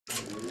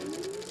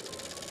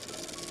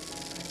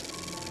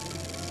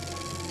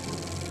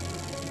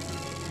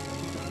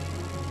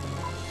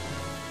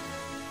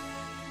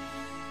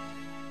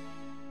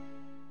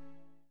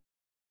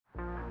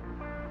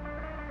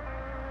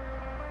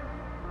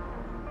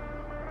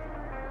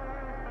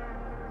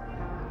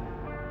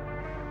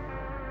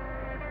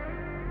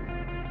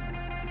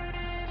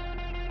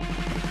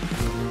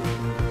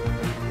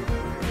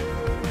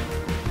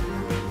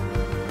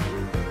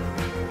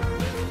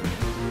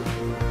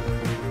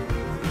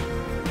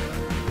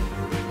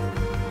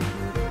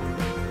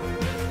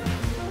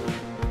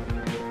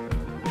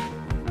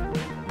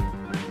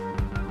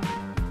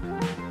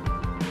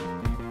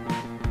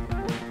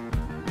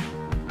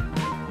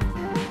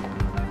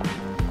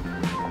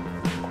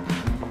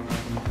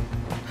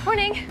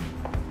Morning.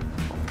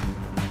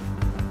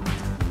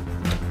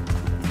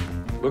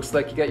 Looks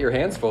like you got your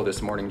hands full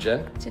this morning,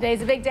 Jen.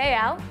 Today's a big day,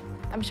 Al.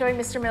 I'm showing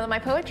Mr. Miller my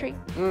poetry.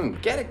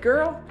 Get it,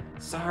 girl?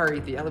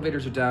 Sorry, the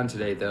elevators are down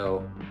today,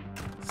 though.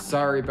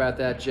 Sorry about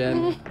that,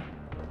 Jen.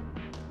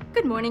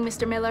 Good morning,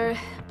 Mr. Miller.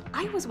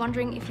 I was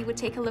wondering if you would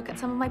take a look at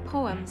some of my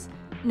poems.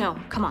 No,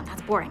 come on,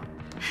 that's boring.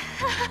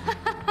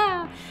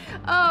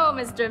 Oh,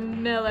 Mr.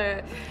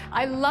 Miller,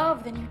 I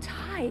love the new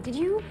tie. Did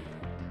you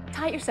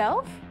tie it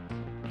yourself?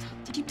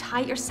 Did you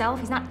tie it yourself?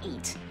 He's not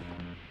 8.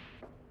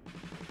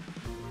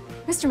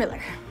 Mr.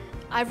 Miller,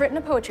 I've written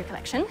a poetry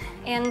collection,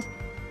 and...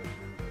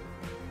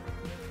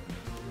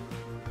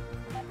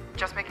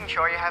 Just making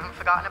sure you haven't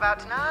forgotten about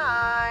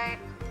tonight.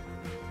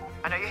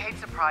 I know you hate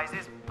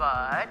surprises,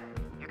 but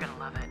you're gonna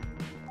love it.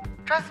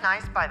 Dress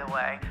nice, by the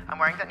way. I'm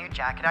wearing that new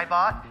jacket I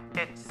bought.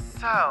 It's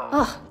so...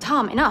 Oh,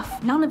 Tom,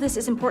 enough. None of this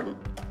is important.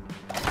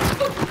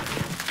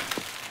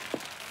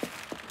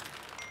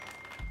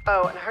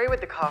 Oh, and hurry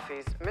with the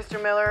coffees.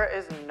 Mr. Miller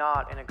is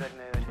not in a good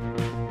mood.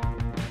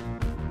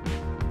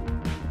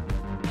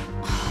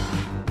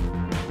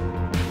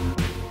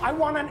 I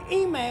want an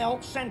email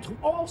sent to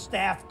all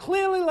staff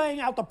clearly laying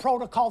out the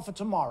protocol for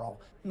tomorrow.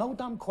 No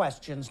dumb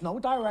questions, no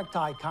direct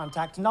eye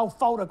contact, no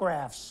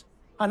photographs.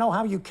 I know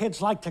how you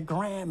kids like to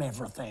gram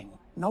everything.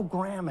 No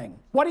gramming.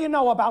 What do you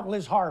know about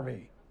Liz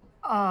Harvey?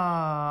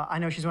 I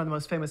know she's one of the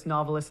most famous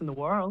novelists in the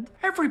world.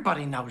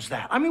 Everybody knows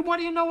that. I mean, what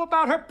do you know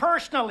about her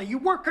personally? You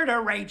work at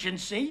her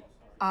agency.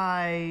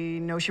 I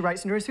know she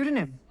writes under a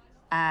pseudonym.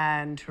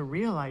 And her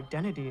real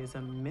identity is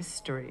a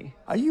mystery.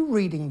 Are you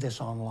reading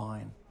this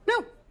online?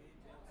 No.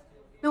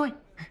 No way.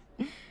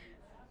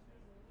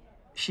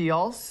 She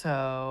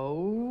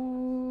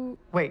also...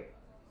 Wait,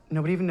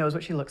 nobody even knows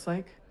what she looks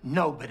like?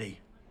 Nobody.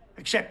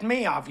 Except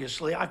me,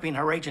 obviously. I've been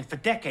her agent for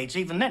decades.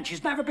 Even then,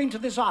 she's never been to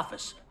this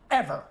office.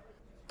 Ever.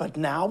 But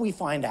now we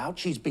find out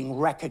she's being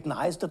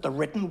recognized at the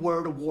Written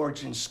Word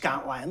Awards in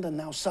Scotland, and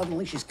now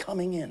suddenly she's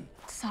coming in.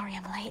 Sorry,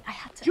 I'm late. I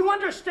had to... Do you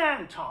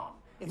understand, Tom?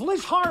 If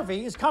Liz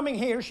Harvey is coming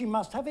here, she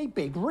must have a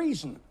big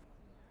reason.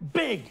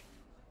 Big.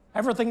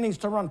 Everything needs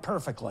to run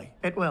perfectly.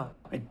 It will.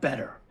 It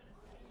better.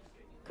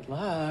 Good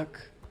luck.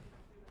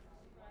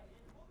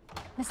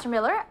 Mr.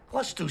 Miller?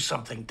 Let's do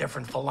something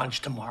different for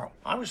lunch tomorrow.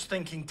 I was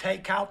thinking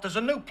takeout. There's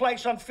a new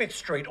place on 5th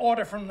Street.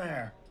 Order from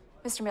there.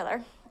 Mr.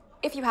 Miller,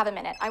 if you have a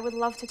minute, I would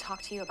love to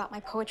talk to you about my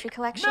poetry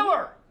collection.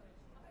 Miller!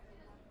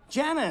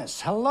 Janice,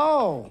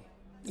 hello.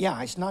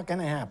 Yeah, it's not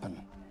gonna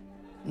happen.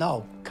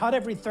 No, cut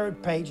every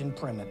 3rd page and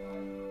print it.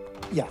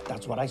 Yeah,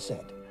 that's what I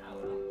said.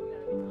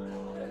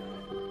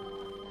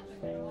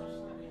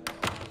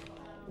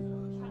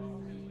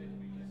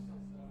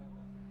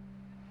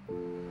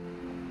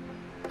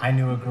 I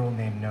knew a girl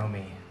named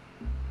Nomi,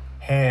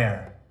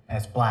 hair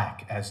as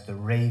black as the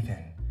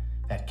raven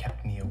that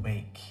kept me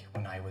awake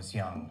when I was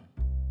young.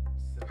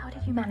 How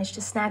did you manage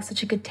to snag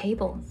such a good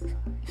table?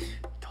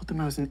 Told them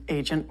I was an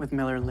agent with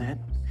Miller Lit.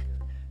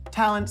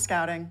 Talent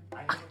scouting.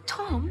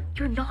 Tom,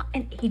 you're not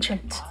an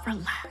agent.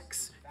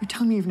 Relax. You're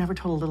telling me you've never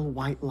told a little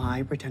white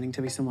lie pretending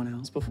to be someone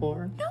else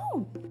before?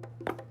 No.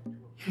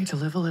 You need to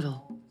live a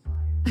little.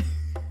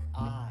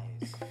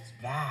 Eyes as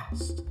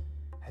vast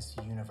as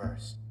the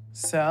universe.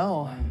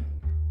 So,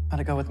 how'd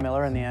it go with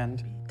Miller in the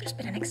end? There's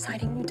been an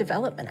exciting new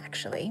development,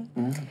 actually.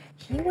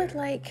 He would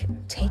like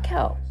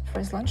takeout for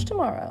his lunch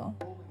tomorrow.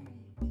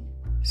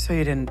 So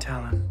you didn't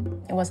tell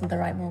him? It wasn't the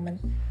right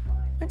moment.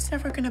 It's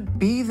never gonna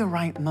be the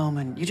right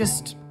moment. You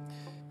just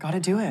gotta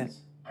do it.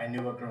 I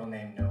knew a girl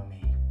named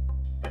Nomi,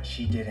 but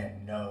she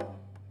didn't know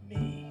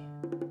me.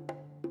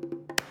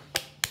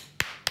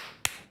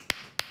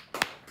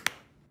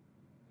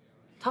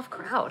 Tough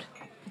crowd.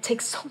 It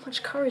takes so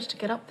much courage to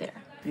get up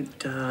there. It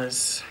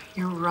does.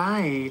 You're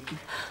right.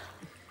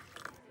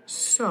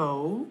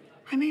 So,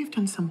 I may have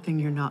done something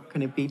you're not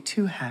gonna be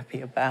too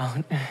happy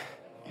about.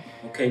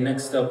 Okay,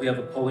 next up we have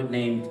a poet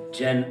named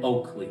Jen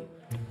Oakley.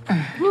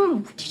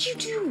 What did you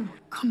do?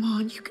 Come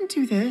on, you can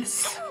do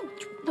this.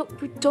 No,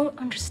 you don't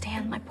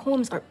understand. My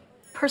poems are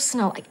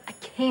personal. I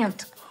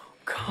can't.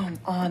 Come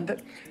on,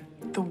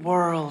 the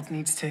world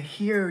needs to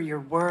hear your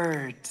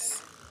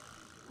words.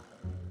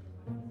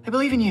 I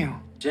believe in you.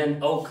 Jen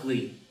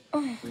Oakley.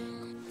 Oh.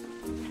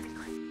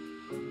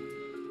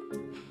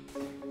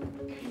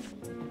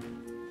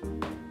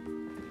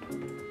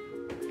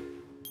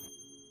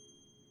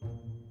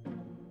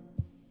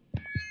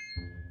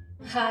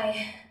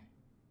 Hi.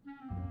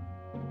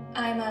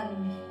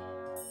 I'm,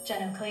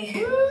 Jen Oakley.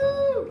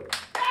 Woo!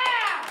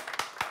 Ah!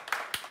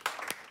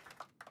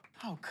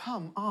 Oh,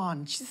 come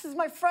on. This is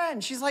my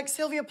friend. She's like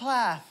Sylvia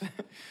Plath.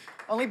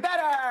 Only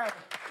better.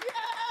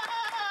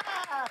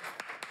 Yeah!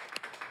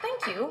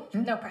 Thank you.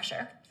 No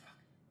pressure.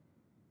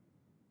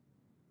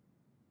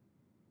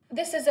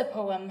 This is a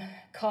poem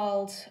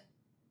called...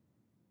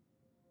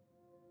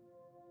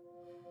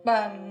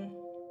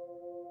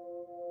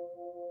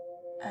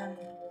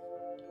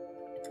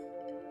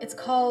 It's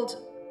called...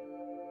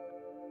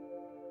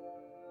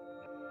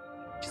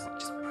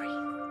 Just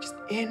breathe. Just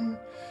in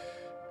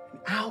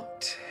and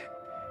out.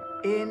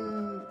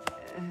 In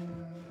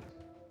and...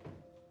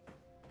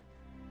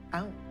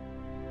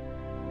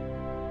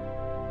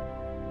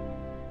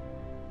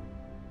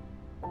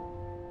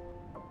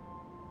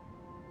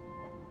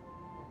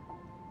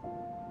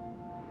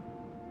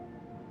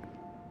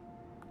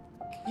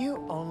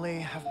 only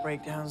have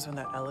breakdowns when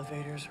the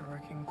elevators are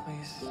working,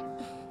 please?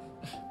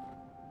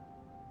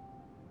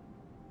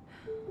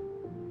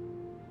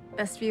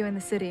 Best view in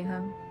the city,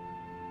 huh?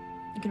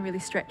 You can really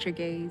stretch your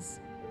gaze.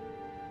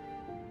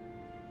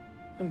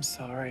 I'm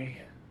sorry.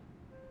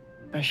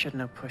 I shouldn't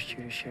have pushed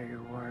you to share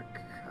your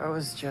work. I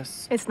was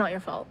just... It's not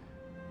your fault.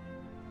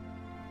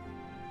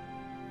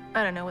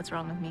 I don't know what's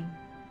wrong with me.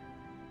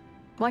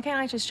 Why can't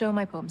I just show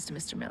my poems to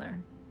Mr. Miller?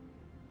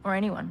 Or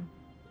anyone?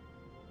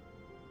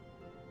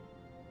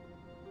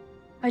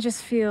 I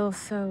just feel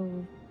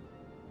so...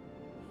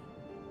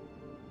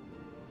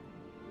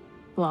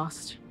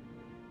 lost.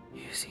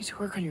 You just need to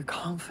work on your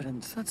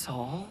confidence, that's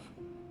all.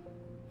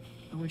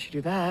 And once you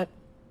do that,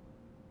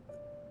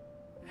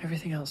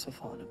 everything else will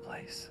fall into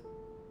place.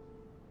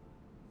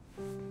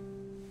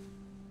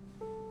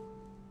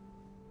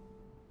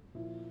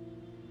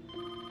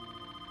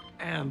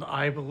 And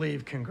I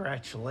believe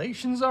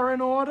congratulations are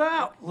in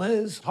order.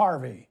 Liz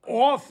Harvey,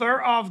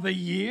 Author of the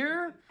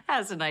Year.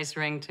 Has a nice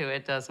ring to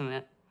it, doesn't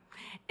it?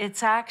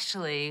 It's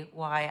actually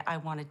why I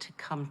wanted to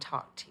come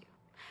talk to you.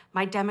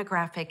 My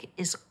demographic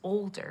is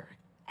older,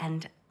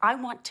 and I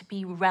want to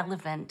be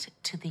relevant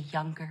to the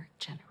younger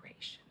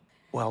generation.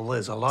 Well,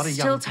 Liz, a lot of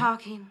Still young...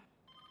 talking.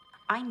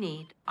 I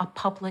need a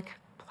public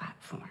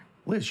platform.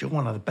 Liz, you're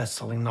one of the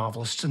best-selling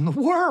novelists in the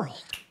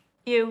world.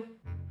 You.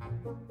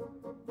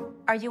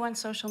 Are you on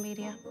social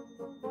media?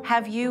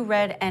 Have you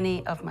read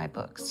any of my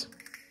books?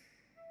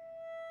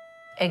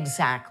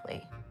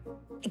 Exactly.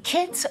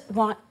 Kids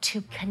want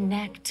to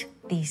connect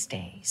these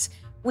days.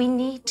 We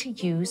need to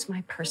use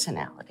my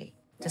personality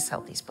to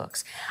sell these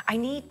books. I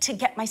need to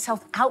get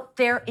myself out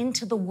there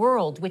into the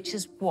world, which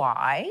is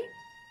why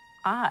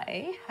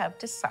I have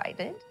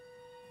decided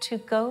to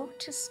go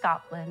to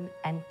Scotland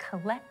and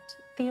collect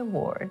the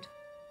award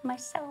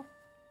myself.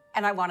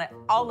 And I want it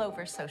all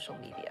over social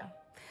media.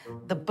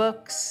 The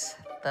books,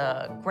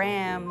 the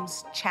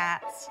grams,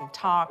 chats, and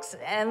talks,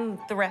 and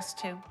the rest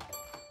too.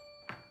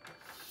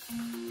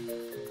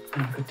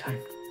 Have a good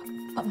time.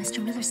 But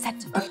Mr. Miller said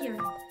to be here.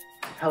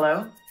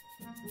 Hello?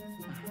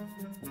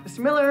 Mr.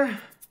 Miller,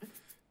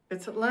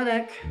 it's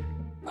Atlantic.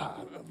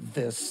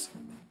 This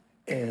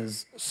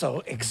is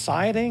so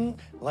exciting.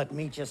 Let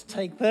me just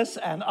take this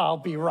and I'll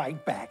be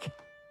right back.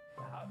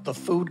 The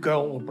food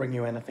girl will bring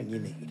you anything you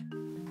need.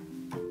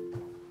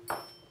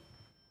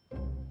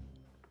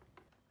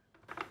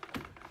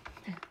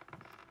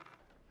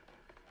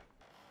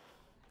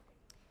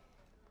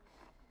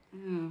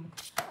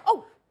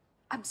 Oh,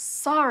 I'm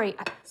sorry.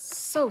 I'm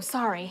so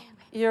sorry.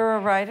 You're a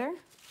writer?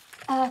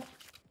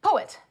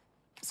 Poet,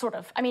 sort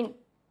of. I mean,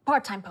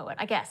 part-time poet,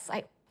 I guess.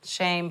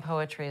 Shame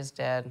poetry is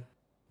dead.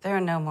 There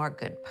are no more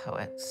good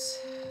poets.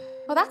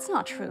 Well, that's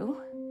not true.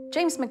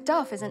 James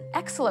Macduff is an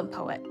excellent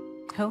poet.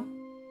 Who?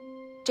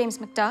 James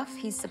Macduff,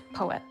 he's a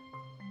poet.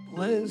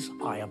 Liz,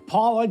 I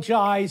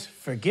apologize.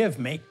 Forgive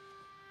me.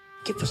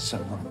 Give us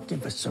some room.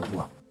 Give us some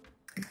room.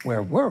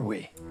 Where were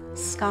we?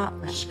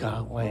 Scotland.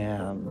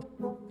 Scotland.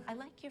 I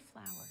like your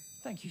flower.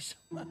 Thank you so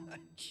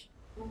much.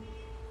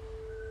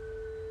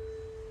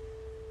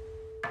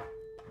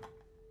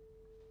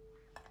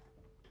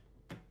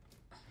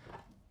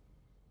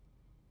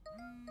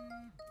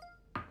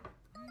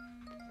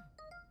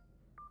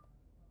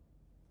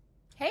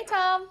 Hey,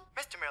 Tom.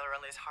 Mr. Miller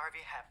and Liz Harvey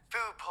have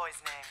food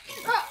poisoning.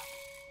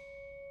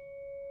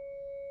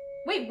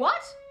 Wait,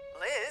 what?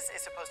 Liz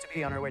is supposed to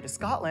be on her way to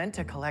Scotland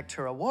to collect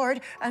her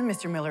award, and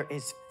Mr. Miller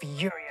is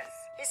furious.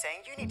 He's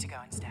saying you need to go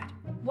instead.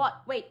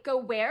 What? Wait, go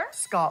where?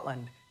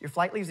 Scotland. Your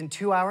flight leaves in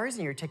 2 hours,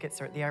 and your tickets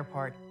are at the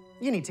airport.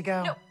 You need to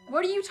go. No,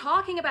 what are you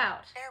talking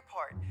about?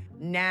 Airport.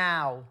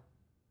 Now.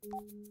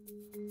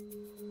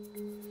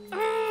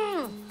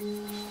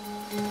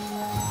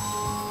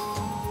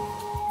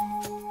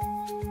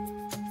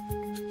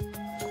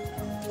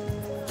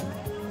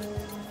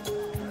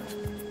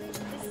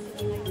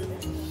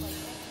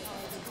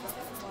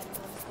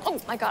 Oh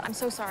my God, I'm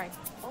so sorry.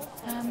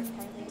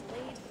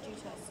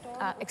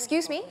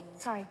 Excuse me?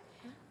 Sorry.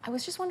 I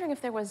was just wondering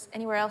if there was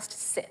anywhere else to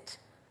sit.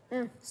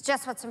 It's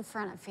just what's in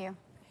front of you.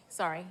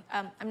 Sorry,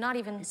 I'm not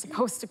even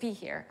supposed to be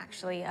here,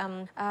 actually.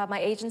 My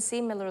agency,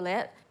 Miller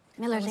Lit.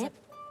 Miller Lit?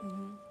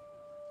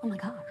 Oh my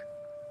gosh,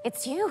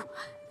 it's you.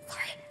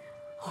 Sorry.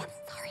 Oh, I'm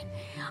sorry.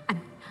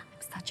 I'm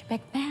such a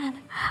big fan.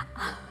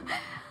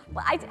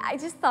 Well, I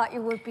just thought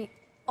you would be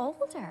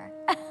older.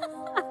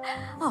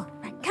 Oh,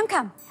 right,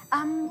 come.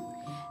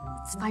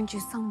 Let's find you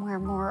somewhere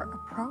more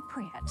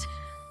appropriate.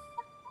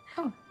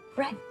 Oh,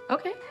 Right.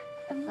 okay.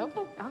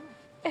 Okay.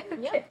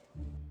 Yeah.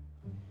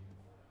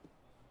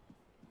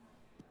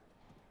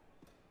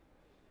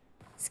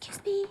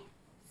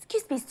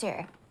 Excuse me,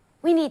 sir.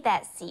 We need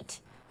that seat.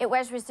 It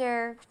was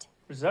reserved.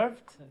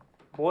 Reserved?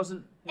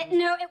 Wasn't.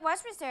 No, it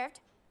was reserved.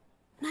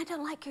 And I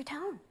don't like your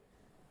tone.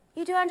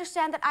 You do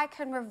understand that I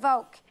can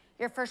revoke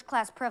your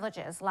first-class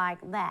privileges like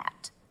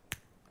that.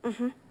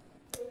 Mm-hmm.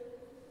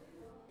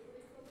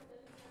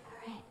 All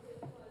right.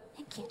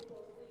 Thank you.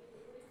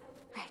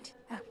 Right.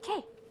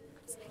 Okay.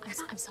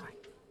 I'm sorry.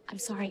 I'm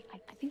sorry.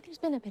 I think there's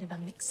been a bit of a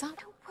mix-up.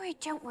 Don't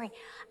don't worry.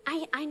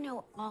 I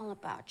know all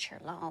about your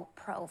low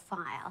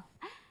profile.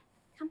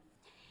 Come.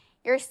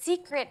 Your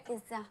secret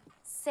is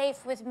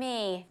safe with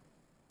me,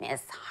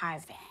 Miss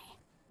Harvey.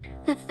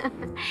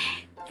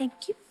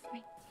 Thank you.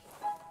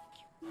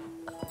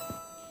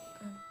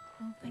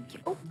 Thank you.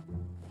 Oh,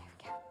 there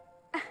we go.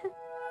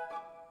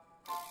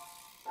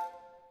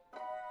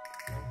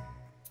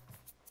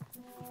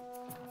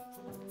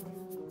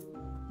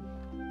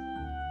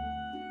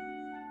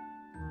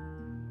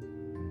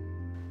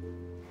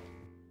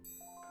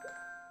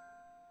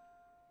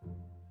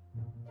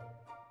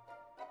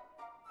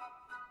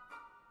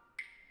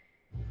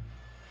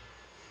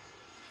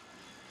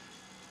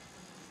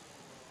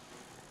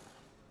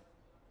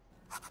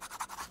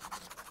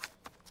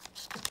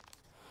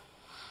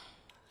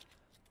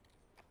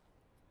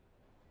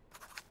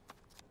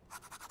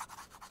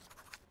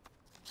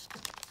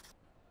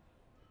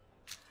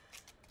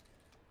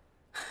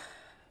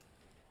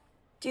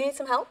 Do you need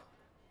some help?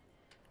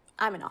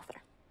 I'm an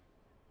author.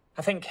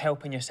 I think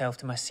helping yourself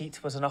to my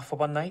seat was enough for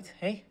one night,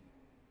 eh?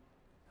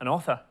 An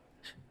author?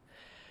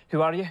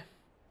 Who are you?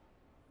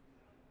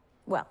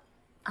 Well,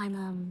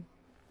 I'm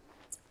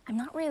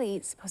not really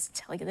supposed to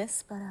tell you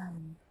this, but,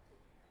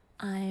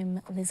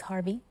 I'm Liz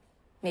Harvey.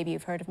 Maybe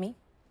you've heard of me.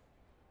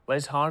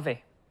 Liz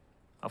Harvey,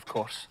 of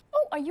course.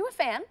 Oh, are you a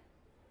fan?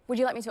 Would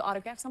you like me to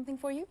autograph something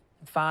for you?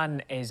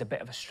 Fan is a bit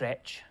of a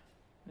stretch.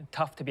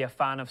 Tough to be a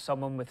fan of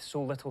someone with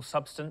so little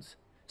substance.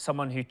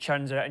 Someone who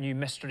churns out a new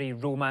mystery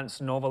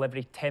romance novel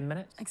every 10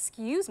 minutes.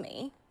 Excuse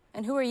me?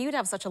 And who are you to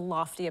have such a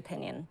lofty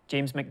opinion?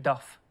 James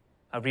Macduff,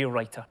 a real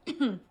writer.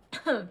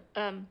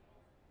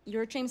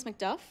 You're James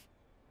Macduff?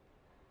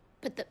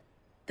 But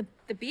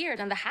the beard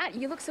and the hat,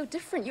 you look so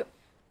different.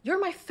 You're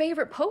my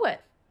favorite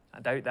poet. I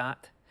doubt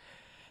that.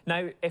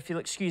 Now, if you'll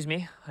excuse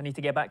me, I need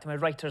to get back to my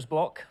writer's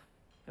block.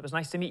 It was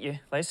nice to meet you,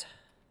 Liz.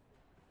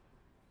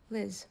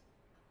 Liz.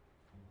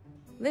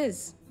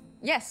 Liz.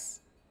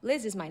 Yes,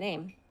 Liz is my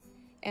name.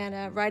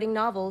 And writing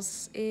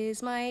novels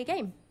is my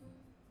game.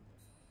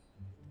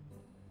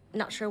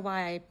 Not sure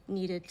why I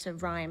needed to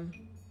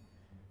rhyme.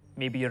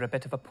 Maybe you're a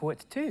bit of a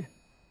poet too.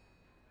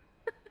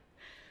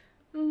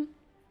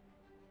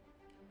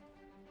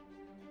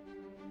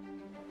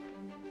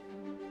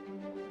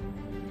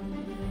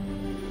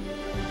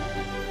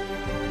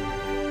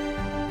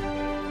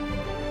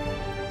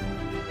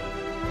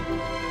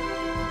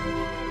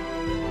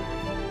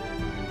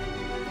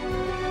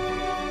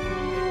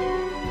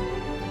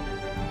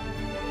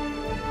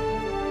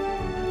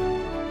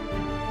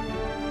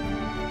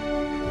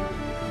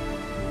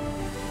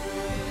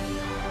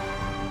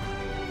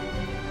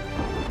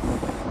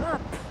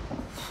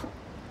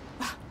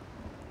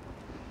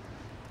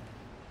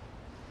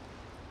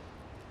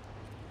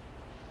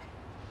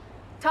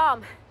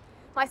 Tom,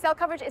 my cell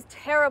coverage is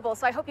terrible,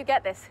 so I hope you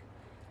get this.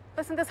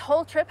 Listen, this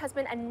whole trip has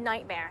been a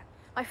nightmare.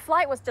 My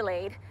flight was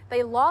delayed,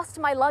 they lost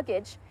my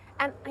luggage,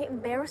 and I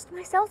embarrassed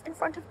myself in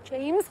front of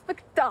James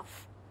Macduff.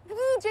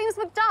 James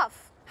Macduff!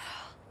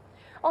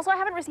 Also, I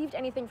haven't received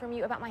anything from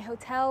you about my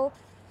hotel.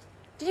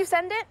 Did you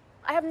send it?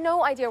 I have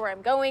no idea where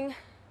I'm going.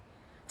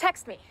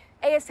 Text me,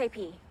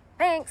 ASAP.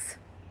 Thanks.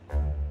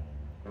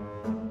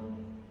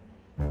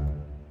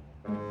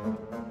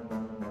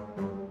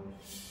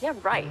 Yeah,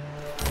 right.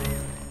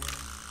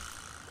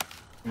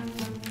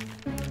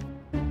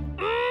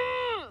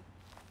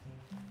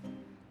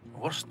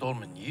 Worst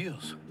storm in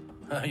years.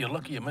 You're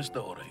lucky you missed it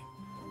all right.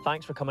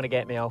 Thanks for coming to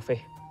get me,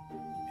 Alfie.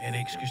 Any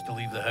excuse to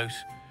leave the house.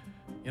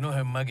 You know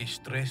how Maggie's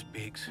stress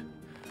bakes.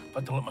 I've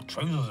had to let my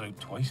trousers out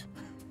twice.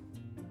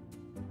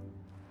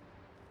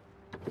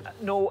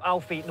 No,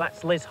 Alfie,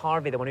 that's Liz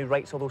Harvey, the one who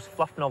writes all those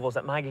fluff novels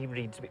that Maggie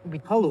reads.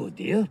 Hello,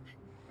 dear.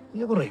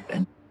 You all right,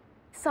 Ben?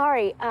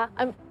 Sorry,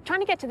 I'm trying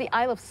to get to the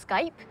Isle of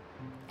Skype,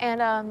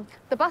 and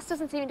the bus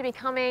doesn't seem to be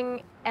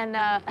coming,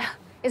 and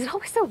is it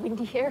always so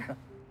windy here?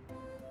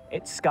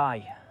 It's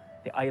Skye,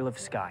 the Isle of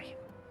Skye.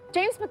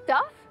 James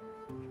Macduff?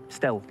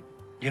 Still.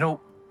 You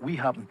know, we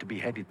happen to be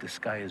headed to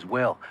Skye as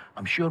well.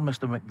 I'm sure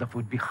Mr. Macduff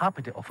would be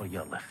happy to offer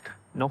you a lift.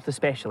 Not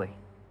especially.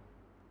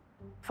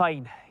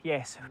 Fine,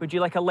 yes. Would you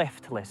like a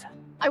lift, Liz?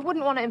 I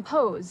wouldn't want to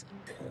impose.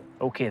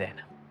 Okay, then.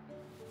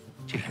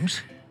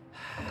 James?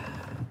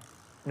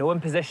 No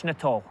imposition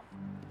at all.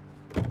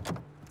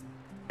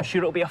 I'm sure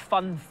it'll be a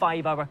fun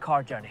 5-hour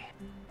car journey.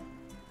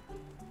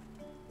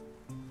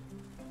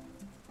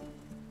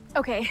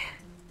 Okay.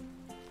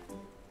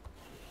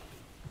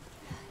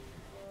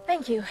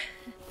 Thank you.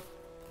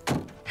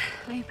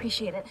 I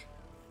appreciate it.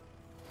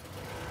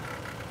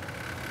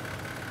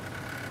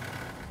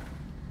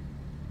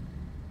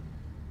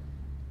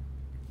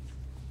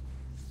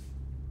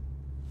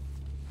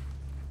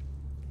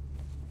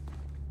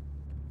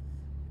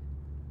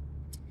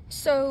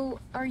 So,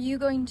 are you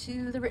going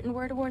to the Written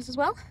Word Awards as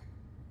well?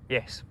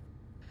 Yes.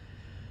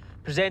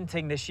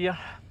 Presenting this year.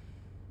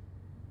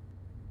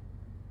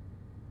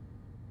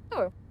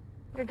 Sure.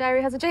 Your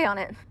diary has a J on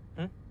it.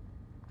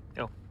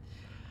 No.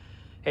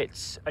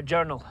 It's a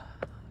journal,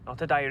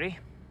 not a diary.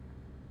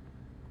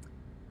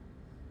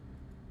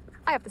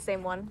 I have the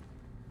same one.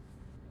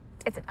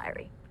 It's a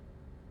diary.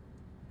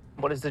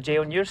 What does the J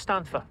on yours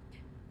stand for?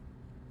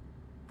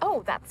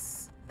 Oh,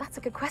 that's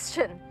a good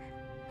question.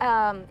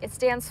 It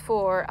stands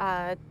for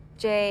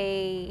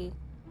J...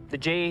 The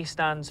J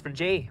stands for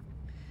J.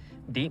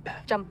 Deep.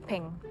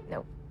 Jumping.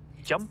 No.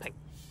 Jumping.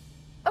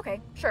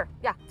 Okay, sure,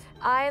 yeah.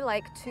 I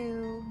like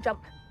to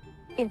jump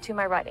into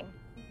my writing.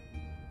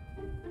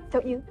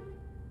 Don't you?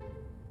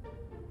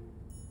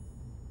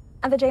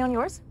 And the J on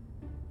yours?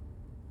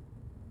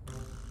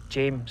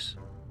 James.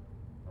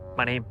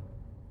 My name.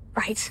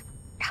 Right.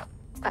 Yeah,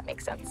 that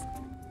makes sense.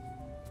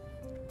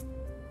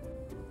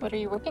 What are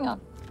you working on?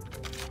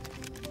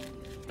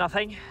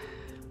 Nothing.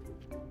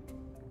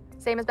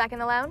 Same as back in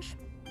the lounge?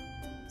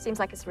 Seems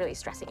like it's really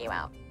stressing you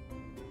out.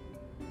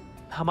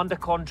 I'm under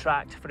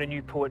contract for a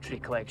new poetry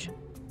collection.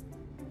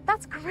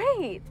 That's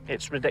great.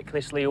 It's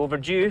ridiculously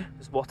overdue,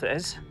 is what it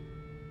is.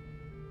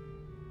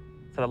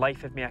 For the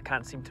life of me, I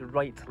can't seem to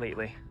write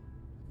lately.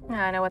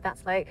 I know what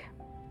that's like.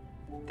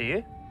 Do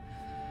you?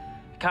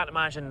 I can't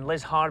imagine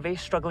Liz Harvey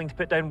struggling to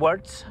put down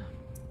words.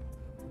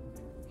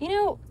 You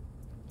know,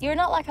 you're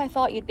not like I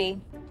thought you'd be.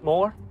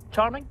 More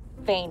charming?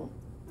 Vain.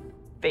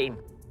 Vain.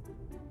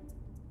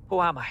 Who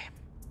am I?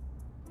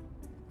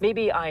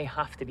 Maybe I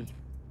have to be.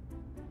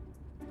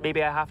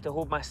 Maybe I have to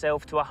hold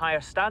myself to a higher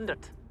standard.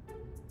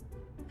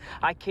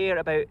 I care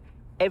about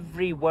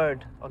every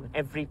word on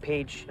every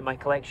page in my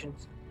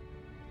collections.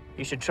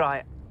 You should try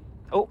it.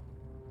 Oh,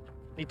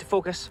 need to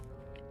focus.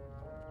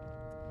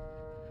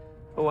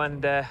 Oh,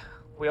 and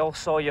we all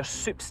saw your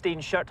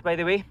soup-stained shirt, by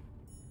the way.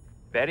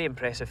 Very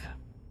impressive.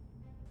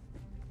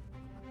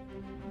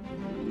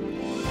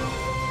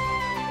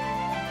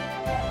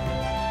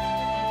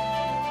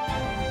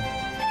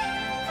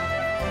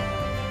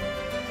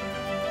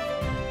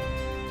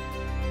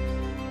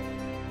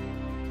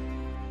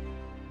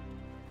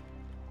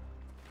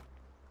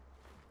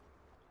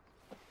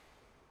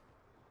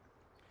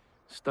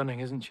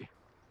 Stunning, isn't she?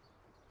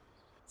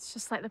 It's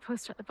just like the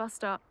poster at the bus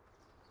stop.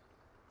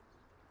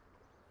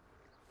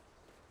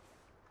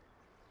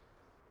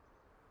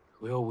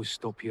 We always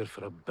stop here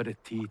for a bit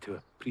of tea to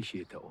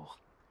appreciate it all.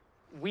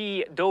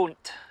 We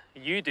don't.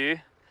 You do.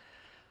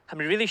 And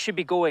we really should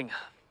be going.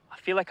 I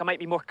feel like I might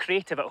be more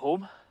creative at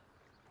home.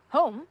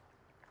 Home?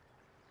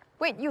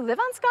 Wait, you live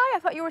on Skye? I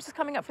thought you were just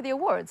coming up for the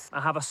awards. I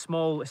have a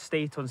small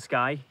estate on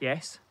Skye,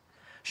 yes.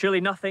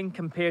 Surely nothing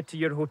compared to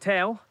your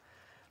hotel,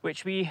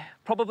 which we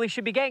probably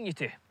should be getting you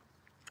to.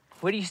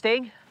 Where are you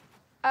staying?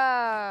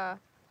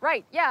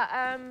 Right,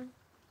 yeah,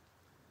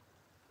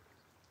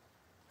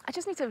 I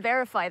just need to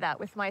verify that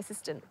with my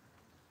assistant.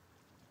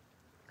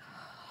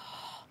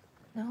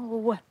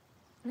 No.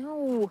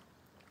 No.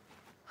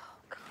 Oh,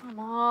 come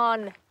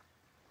on.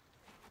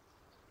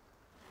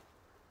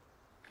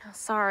 Oh,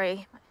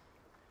 sorry.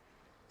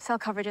 Cell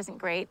coverage isn't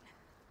great.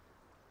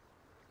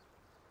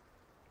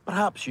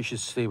 Perhaps you should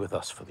stay with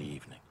us for the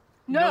evening.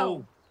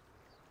 No.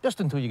 Just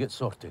until you get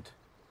sorted.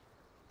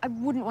 I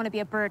wouldn't want to be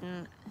a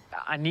burden.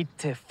 I need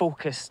to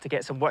focus to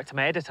get some work to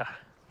my editor.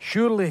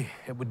 Surely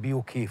it would be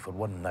okay for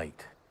one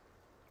night.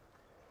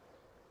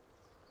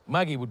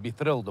 Maggie would be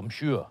thrilled, I'm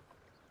sure.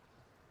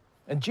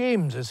 And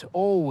James is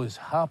always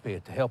happy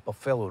to help a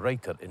fellow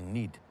writer in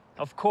need.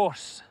 Of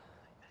course.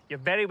 You're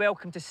very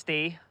welcome to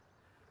stay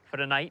for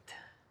a night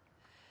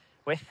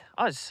with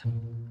us.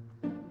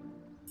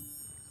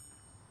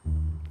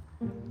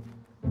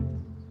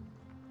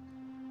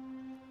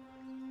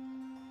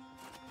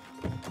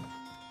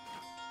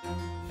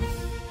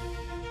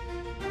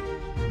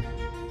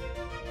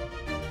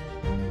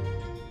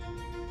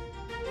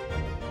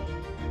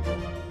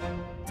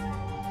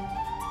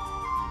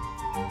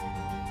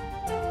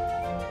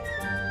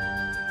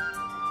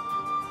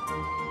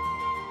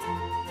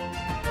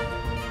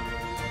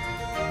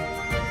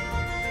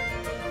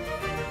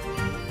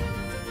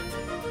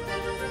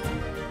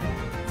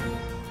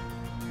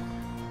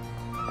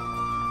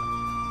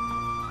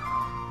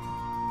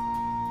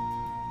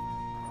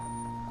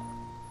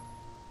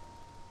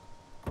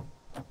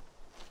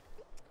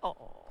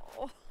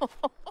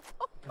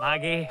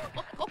 Maggie.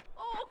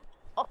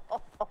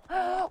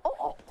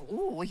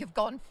 Oh, you've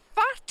gone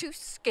far too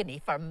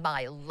skinny for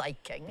my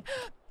liking.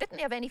 Didn't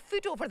you have any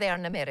food over there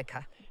in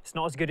America? It's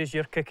not as good as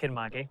your cooking,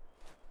 Maggie.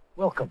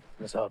 Welcome,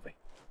 Miss Harvey.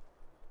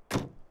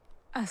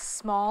 A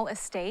small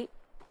estate?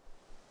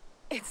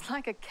 It's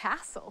like a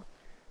castle.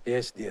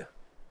 Yes, dear.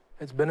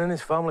 It's been in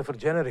his family for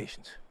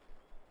generations.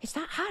 Is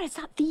that her? Is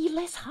that the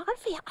Liz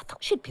Harvey? I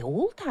thought she'd be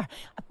older.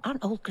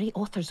 Aren't all great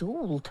authors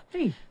old?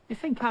 Hey, you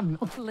think I'm...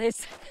 Oh,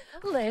 Liz.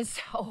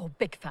 Oh,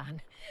 big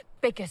fan.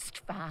 Biggest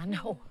fan.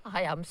 Oh,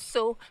 I am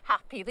so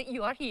happy that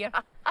you are here.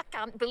 I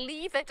can't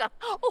believe it.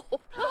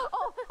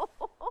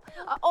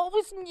 I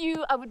always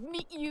knew I would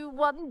meet you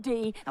one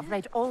day. I've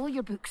read all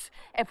your books,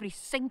 every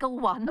single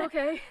one.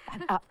 Okay.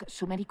 And I've got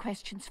so many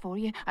questions for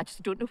you. I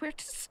just don't know where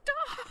to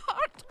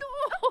start.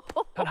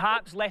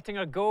 Perhaps letting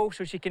her go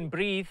so she can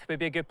breathe would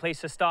be a good place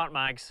to start,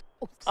 Mags.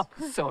 Oh,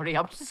 I'm sorry.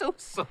 I'm so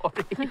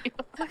sorry.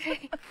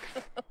 Okay.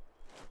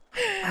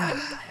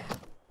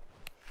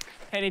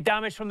 Any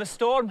damage from the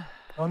storm?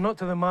 Oh, not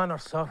to the manor,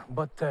 sir,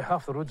 but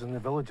half the roads in the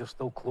village are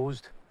still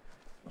closed.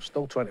 We're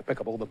still trying to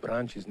pick up all the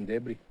branches and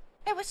debris.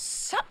 It was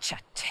such a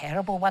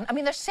terrible one. I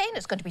mean, they're saying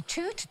it's going to be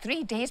 2 to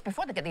 3 days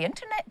before they get the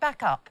internet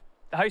back up.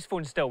 The house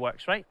phone still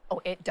works, right?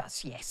 Oh, it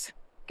does, yes.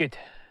 Good.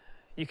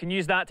 You can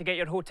use that to get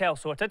your hotel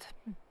sorted.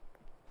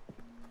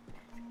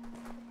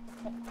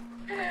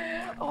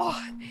 Oh,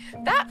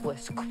 that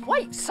was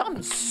quite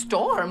some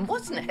storm,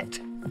 wasn't it?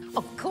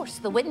 Of course,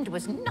 the wind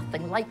was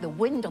nothing like the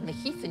wind on the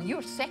heath in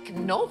your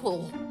second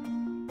novel.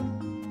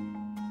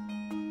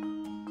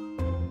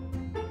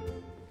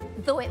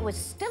 Though it was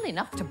still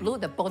enough to blow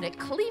the bonnet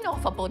clean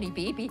off a bonny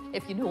baby,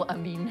 if you know what I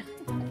mean.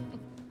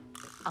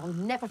 I'll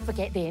never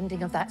forget the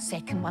ending of that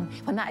second one,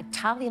 when that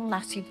Italian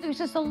lassie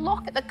loses the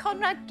locket that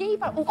Conrad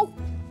gave her. Oh.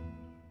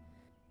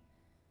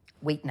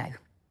 Wait now.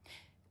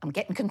 I'm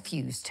getting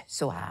confused,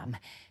 so I am.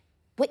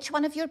 Which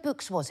one of your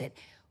books was it?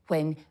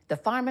 When the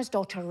farmer's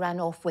daughter ran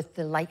off with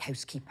the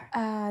lighthouse keeper?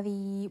 I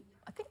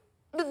think...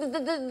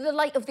 The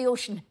Light of the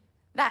Ocean.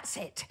 That's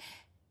it.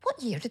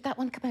 What year did that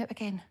one come out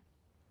again?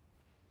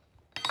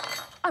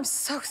 I'm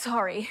so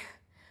sorry.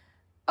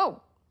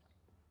 Oh,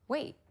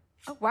 wait.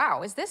 Oh,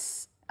 wow, is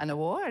this... An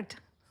award?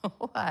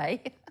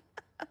 Why?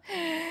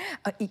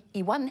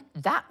 He won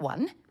that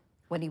one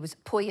when he was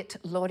Poet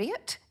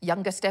Laureate,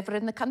 youngest ever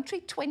in the country,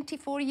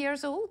 24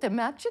 years old,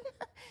 imagine.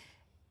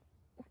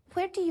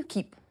 Where do you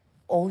keep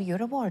all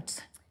your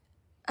awards?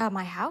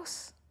 My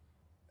house?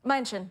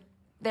 Mansion.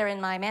 They're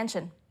in my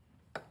mansion.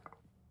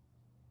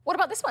 What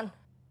about this one?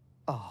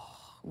 Oh,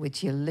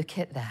 would you look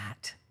at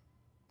that?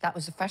 That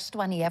was the first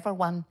one he ever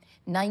won.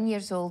 9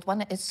 years old,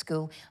 won at his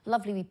school.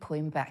 Lovely wee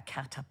poem about a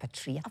cat up a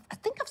tree. I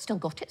think I've still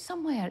got it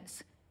somewhere.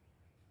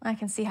 I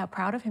can see how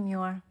proud of him you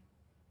are.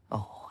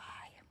 Oh,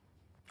 aye.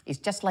 He's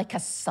just like a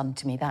son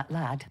to me, that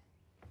lad.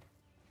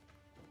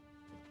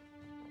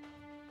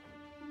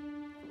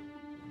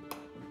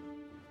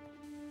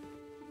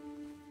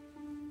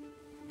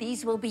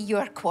 These will be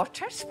your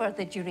quarters for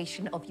the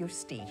duration of your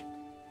stay.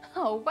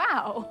 Oh,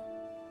 wow.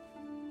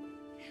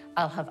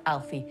 I'll have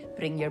Alfie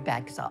bring your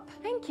bags up.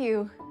 Thank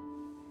you.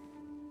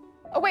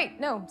 Oh, wait,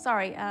 no,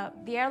 sorry.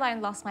 The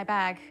airline lost my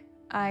bag.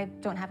 I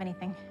don't have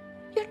anything.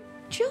 You're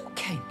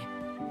joking?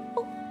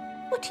 Oh,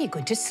 what are you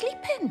going to sleep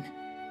in?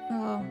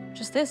 Oh,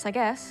 just this, I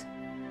guess.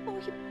 Oh,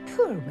 you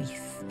poor wee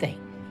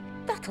thing.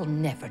 That'll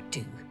never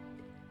do.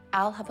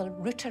 I'll have a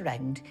root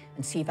around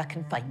and see if I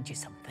can find you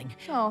something.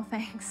 Oh,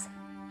 thanks.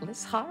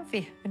 Liz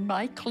Harvey in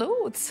my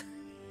clothes.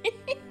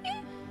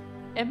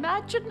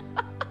 Imagine.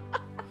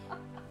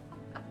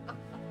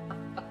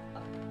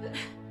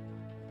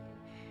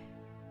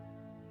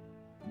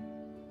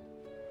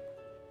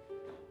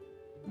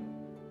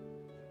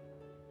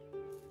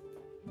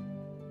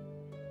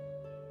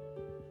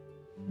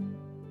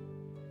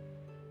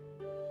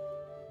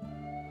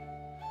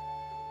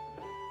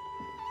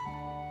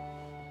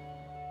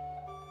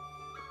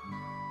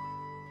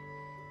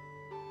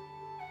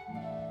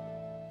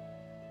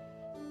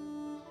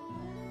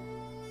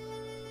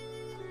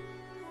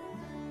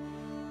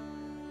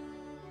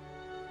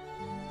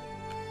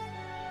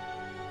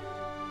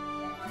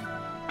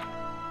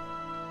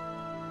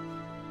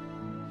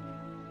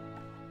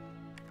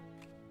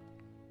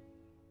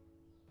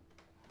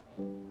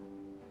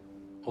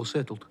 All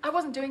settled? I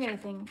wasn't doing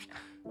anything.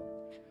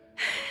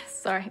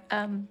 Sorry.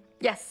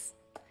 Yes.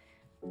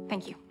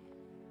 Thank you.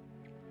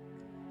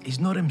 He's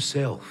not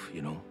himself,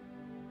 you know.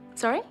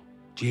 Sorry?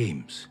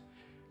 James.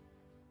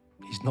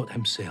 He's not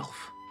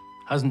himself.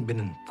 Hasn't been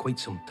in quite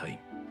some time.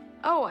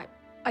 Oh,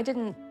 I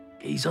didn't...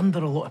 He's under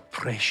a lot of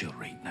pressure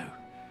right now.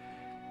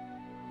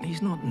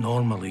 He's not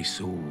normally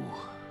so...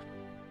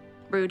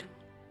 Rude.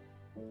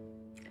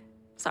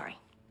 Sorry.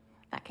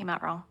 That came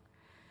out wrong.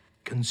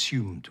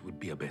 Consumed would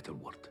be a better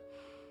word.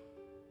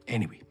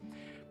 Anyway,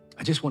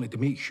 I just wanted to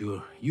make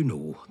sure you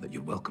know that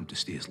you're welcome to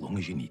stay as long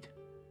as you need.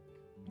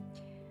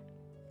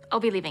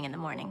 I'll be leaving in the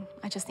morning.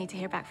 I just need to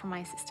hear back from my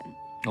assistant.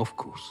 Of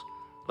course.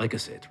 Like I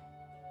said,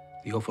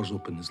 the offer's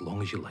open as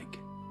long as you like.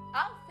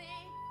 Alfie!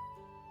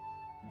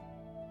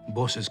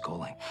 Boss is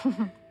calling.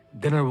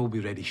 Dinner will be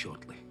ready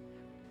shortly.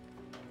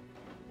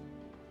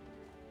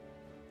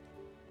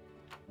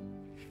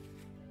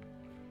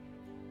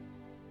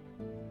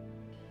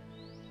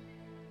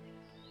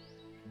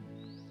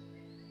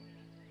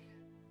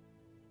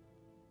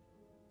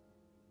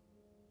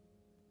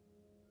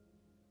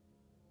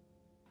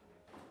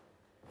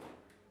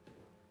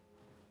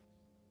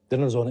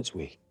 Dinner's on its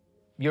way.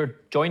 You're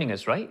joining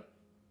us, right?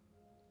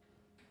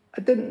 I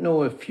didn't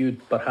know if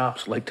you'd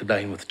perhaps like to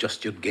dine with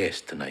just your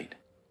guest tonight.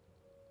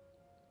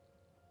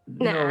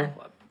 Nah. No.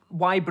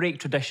 Why break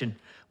tradition?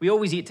 We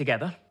always eat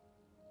together.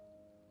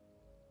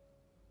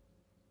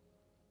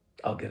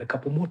 I'll get a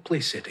couple more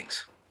place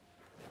settings.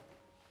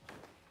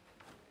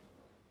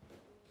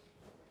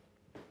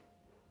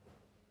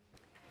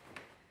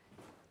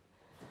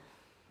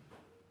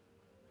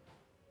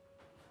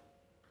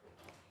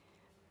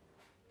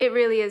 It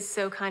really is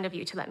so kind of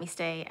you to let me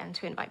stay and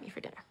to invite me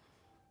for dinner.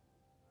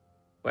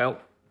 Well,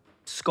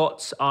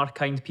 Scots are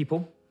kind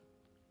people.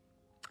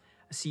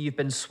 I see you've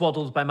been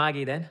swaddled by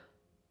Maggie then.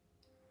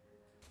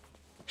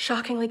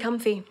 Shockingly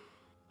comfy.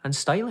 And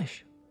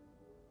stylish.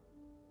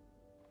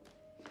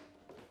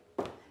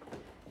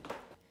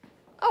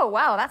 Oh,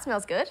 wow, that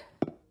smells good.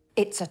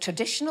 It's a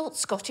traditional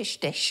Scottish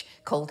dish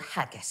called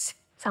haggis.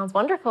 Sounds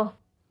wonderful.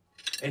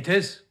 It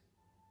is.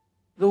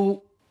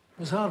 Though,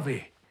 Miss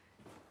Harvey,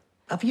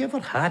 have you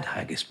ever had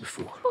haggis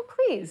before? Oh,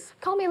 please,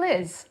 call me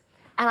Liz.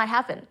 And I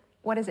haven't.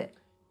 What is it?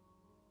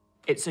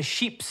 It's a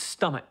sheep's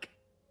stomach.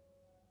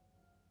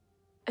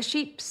 A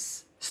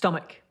sheep's...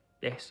 Stomach,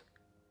 yes.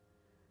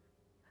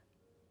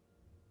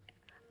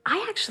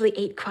 I actually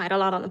ate quite a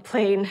lot on the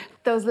plane.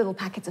 Those little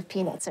packets of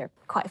peanuts are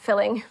quite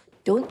filling.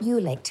 Don't you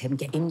let him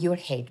get in your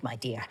head, my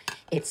dear.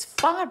 It's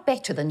far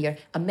better than your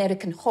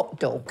American hot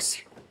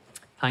dogs.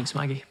 Thanks,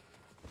 Maggie.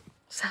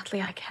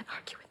 Sadly, I can't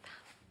argue with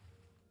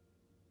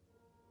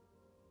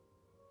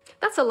that.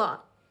 That's a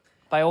lot.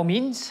 By all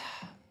means,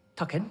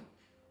 tuck in.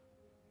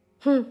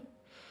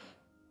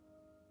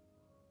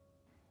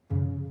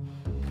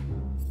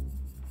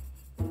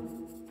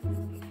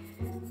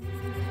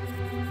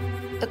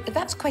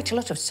 That's quite a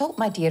lot of salt,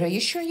 my dear. Are you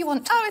sure you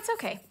want... Oh, it's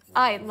okay.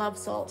 I love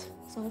salt.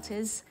 Salt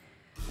is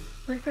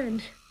my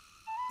friend.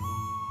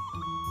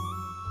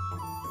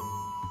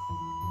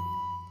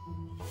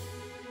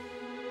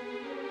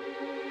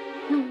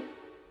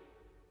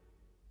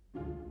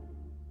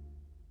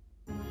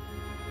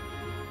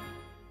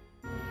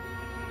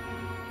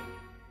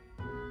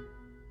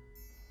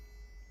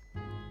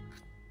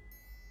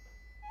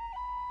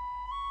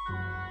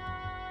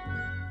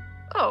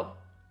 Oh,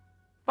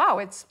 wow,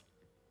 it's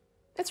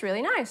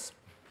really nice.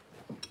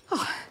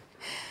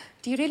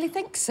 Do you really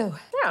think so?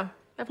 Yeah,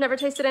 I've never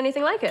tasted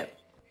anything like it.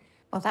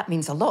 Well, that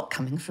means a lot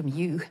coming from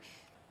you.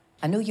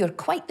 I know you're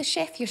quite the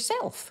chef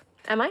yourself.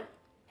 Am I?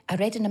 I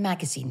read in a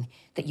magazine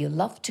that you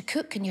love to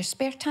cook in your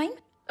spare time.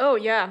 Oh,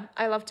 yeah,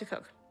 I love to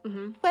cook.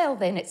 Mm-hmm. Well,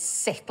 then it's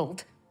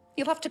settled.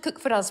 You'll have to cook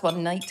for us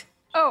one night.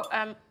 Oh,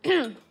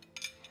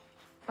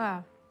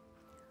 wow.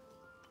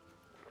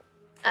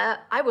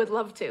 I would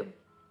love to.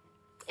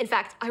 In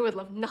fact, I would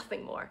love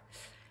nothing more.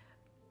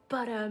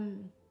 But,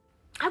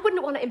 I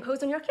wouldn't want to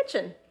impose on your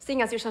kitchen,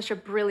 seeing as you're such a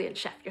brilliant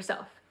chef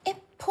yourself.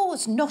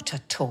 Impose not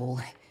at all.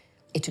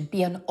 It'd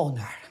be an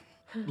honour.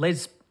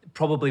 Liz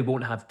probably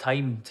won't have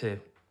time to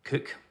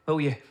cook, will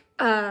you?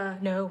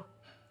 No.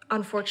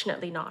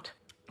 Unfortunately not.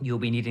 You'll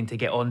be needing to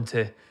get on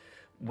to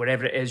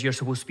wherever it is you're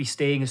supposed to be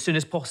staying as soon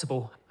as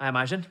possible, I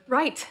imagine.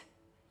 Right.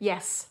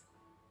 Yes,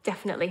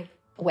 definitely.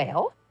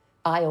 Well,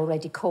 I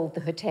already called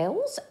the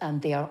hotels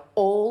and they are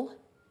all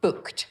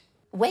booked.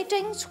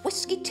 Weddings,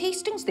 whiskey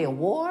tastings, the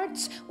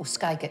awards. Oh,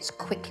 Skye gets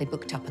quickly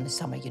booked up in the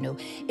summer, you know.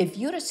 If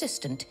your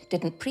assistant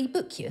didn't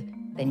pre-book you,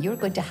 then you're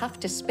going to have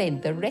to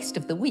spend the rest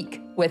of the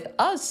week with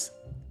us.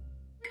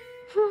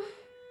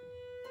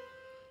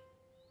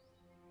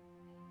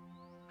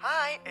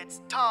 Hi,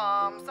 it's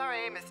Tom.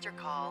 Sorry, missed your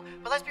call.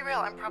 But let's be real,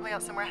 I'm probably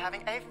out somewhere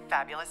having a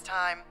fabulous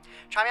time.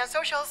 Try me on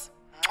socials.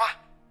 Mwah!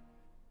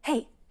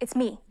 Hey, it's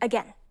me,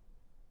 again.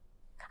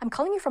 I'm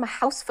calling you from a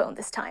house phone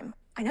this time.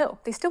 I know,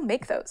 they still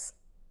make those.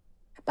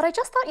 But I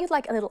just thought you'd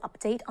like a little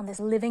update on this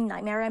living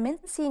nightmare I'm in,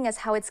 seeing as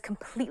how it's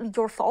completely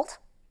your fault.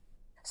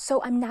 So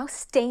I'm now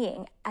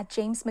staying at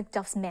James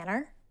Macduff's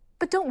manor.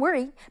 But don't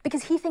worry,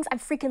 because he thinks I'm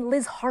freaking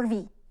Liz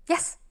Harvey.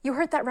 Yes, you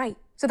heard that right.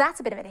 So that's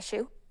a bit of an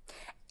issue.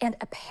 And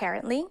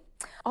apparently,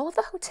 all of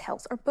the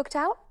hotels are booked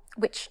out,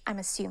 which I'm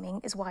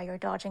assuming is why you're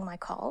dodging my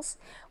calls,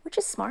 which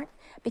is smart,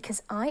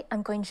 because I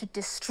am going to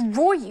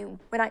destroy you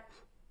when I...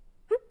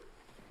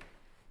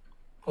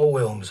 Oh,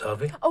 well, Miss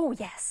Harvey. Oh,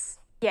 yes.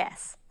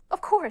 Yes. Of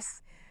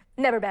course.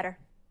 Never better.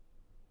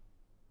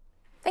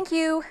 Thank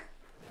you.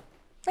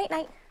 Late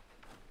night.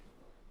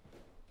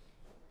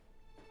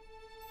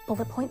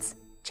 Bullet points.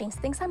 James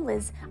thinks I'm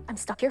Liz. I'm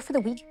stuck here for the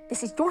week.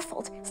 This is your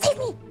fault. Save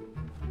me!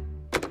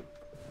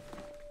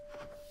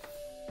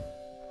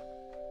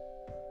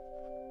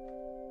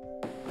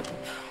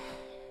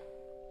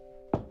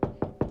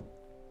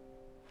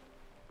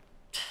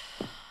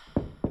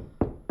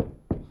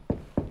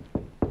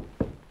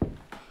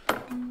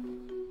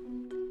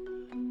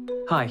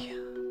 Hi.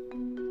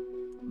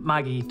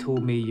 Maggie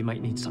told me you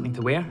might need something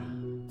to wear.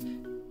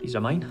 These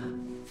are mine.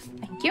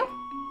 Thank you.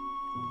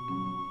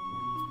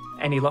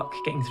 Any luck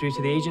getting through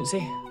to the agency?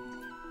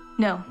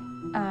 No.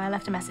 I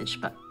left a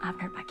message, but I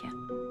haven't heard back yet.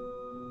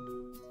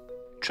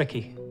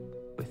 Tricky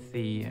with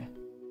the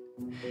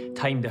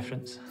time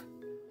difference.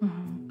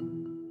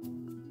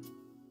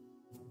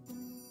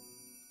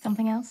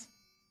 Something else?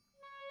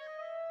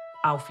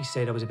 Alfie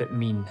said I was a bit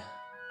mean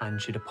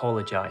and should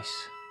apologise,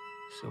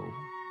 so...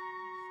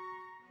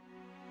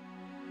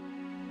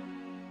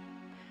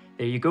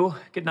 There you go.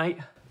 Good night.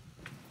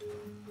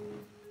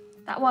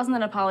 That wasn't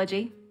an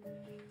apology.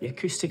 The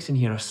acoustics in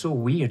here are so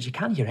weird, you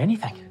can't hear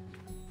anything.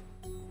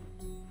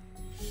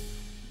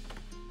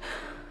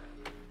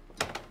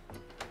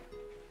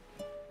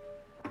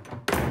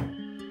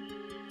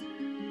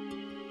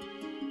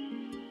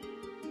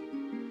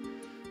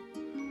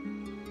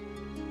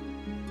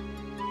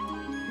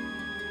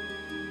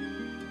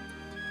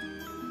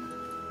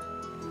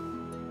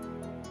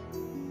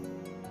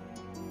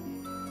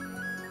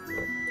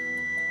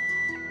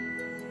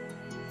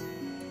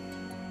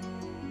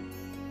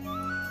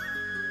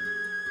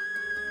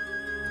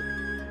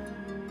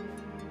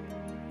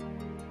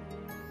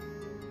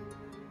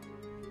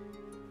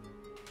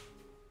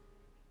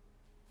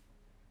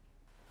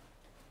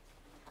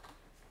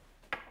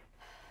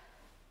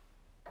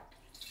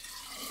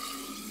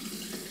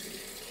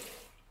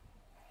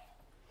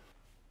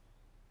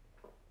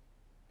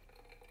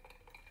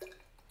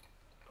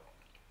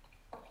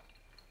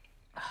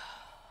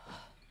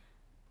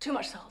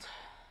 much salt.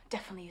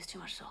 Definitely use too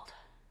much salt.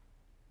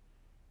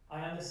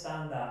 I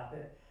understand that,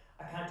 but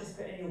I can't just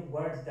put any old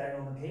words down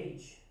on the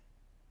page.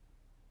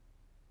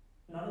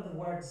 None of the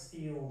words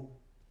feel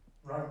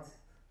right.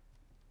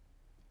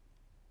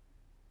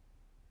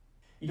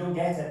 You don't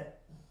get it.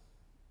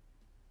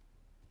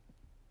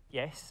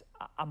 Yes,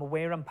 I'm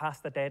aware I'm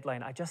past the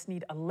deadline. I just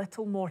need a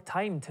little more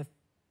time to...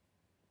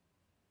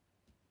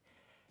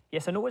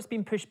 Yes, I know it's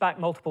been pushed back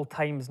multiple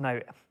times now.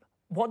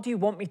 What do you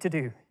want me to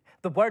do?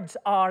 The words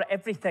are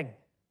everything.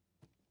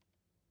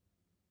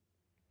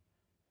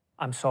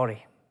 I'm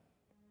sorry.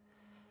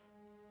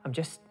 I'm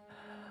just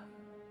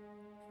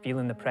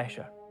feeling the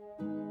pressure.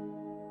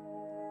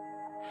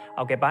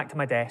 I'll get back to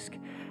my desk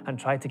and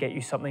try to get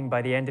you something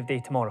by the end of day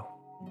tomorrow.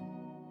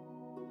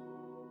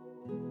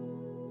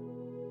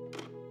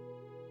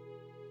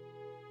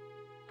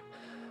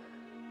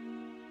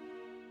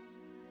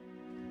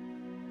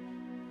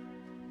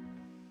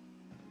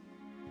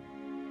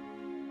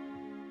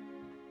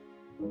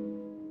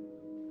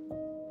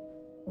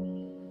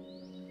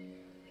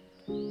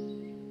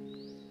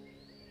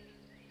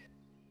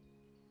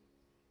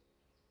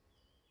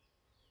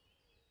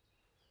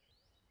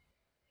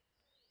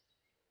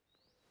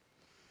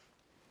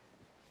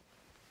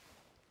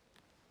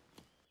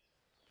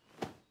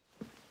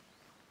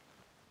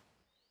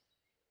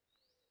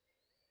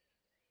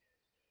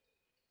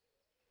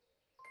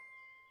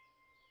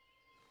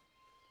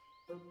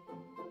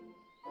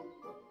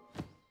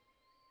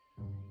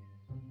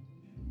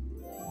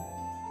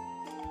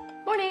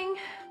 Morning.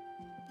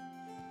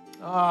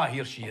 Ah,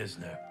 here she is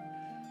now.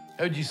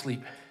 How'd you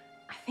sleep?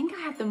 I think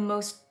I had the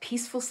most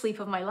peaceful sleep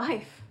of my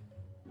life.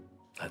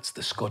 That's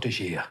the Scottish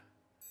air.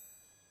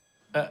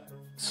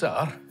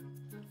 Sir,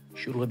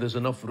 surely there's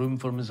enough room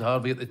for Miss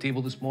Harvey at the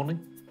table this morning?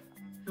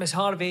 Miss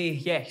Harvey,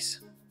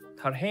 yes.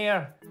 Her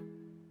hair,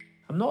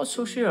 I'm not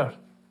so sure.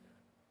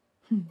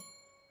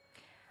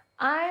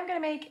 I'm gonna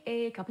make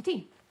a cup of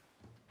tea.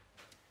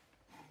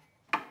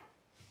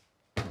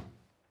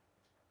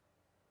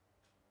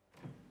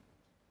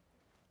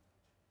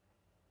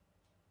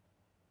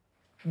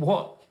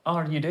 What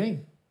are you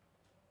doing?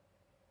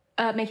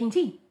 Making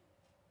tea.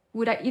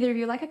 Would either of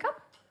you like a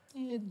cup?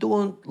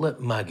 Don't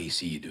let Maggie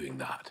see you doing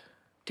that.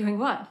 Doing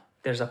what?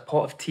 There's a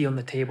pot of tea on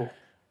the table.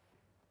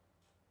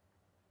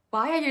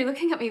 Why are you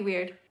looking at me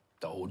weird?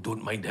 Oh,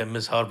 don't mind him,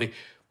 Miss Harvey.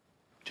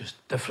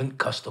 Just different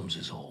customs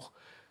is all.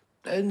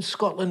 In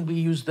Scotland, we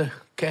use the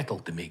kettle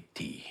to make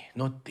tea,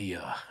 not the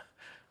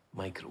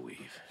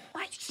microwave.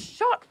 My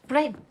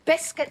shortbread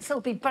biscuits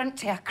will be burnt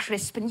to a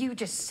crisp and you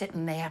just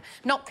sitting there,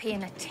 not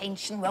paying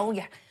attention with all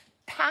your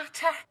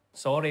patter.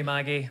 Sorry,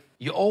 Maggie.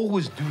 You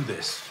always do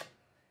this,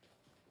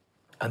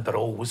 and they're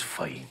always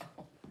fine.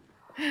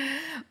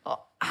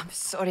 Oh, I'm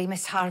sorry,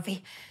 Miss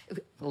Harvey.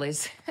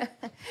 Liz,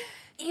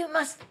 you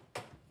must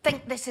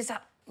think this is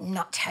a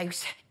nut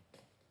house.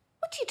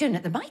 What are you doing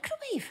at the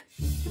microwave?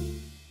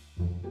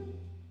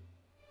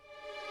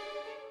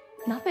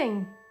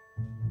 Nothing.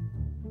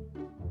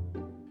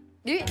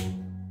 You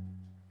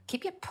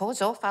keep your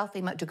paws off,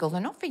 Alfie McDougall.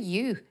 They're not for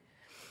you.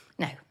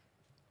 Now,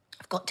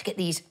 I've got to get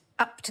these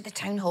up to the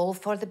town hall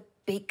for the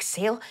bake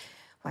sale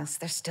whilst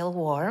they're still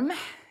warm.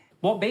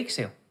 What bake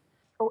sale?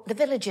 Oh, the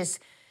village is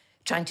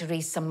trying to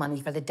raise some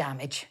money for the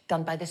damage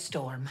done by the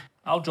storm.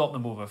 I'll drop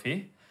them over for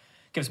you.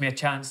 Gives me a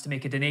chance to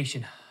make a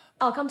donation.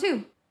 I'll come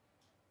too.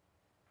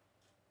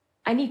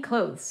 I need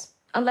clothes,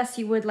 unless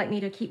you would like me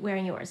to keep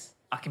wearing yours.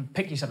 I can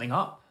pick you something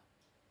up.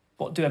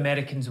 What do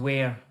Americans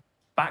wear?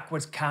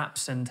 Backwards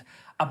caps and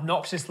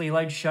obnoxiously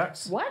loud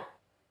shirts? What?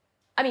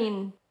 I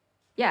mean,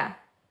 yeah,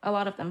 a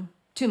lot of them.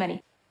 Too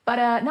many.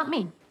 But not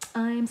me.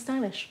 I'm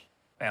stylish.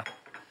 Well,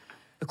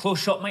 the clothes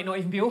shop might not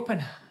even be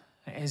open.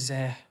 It is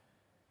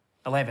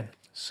 11.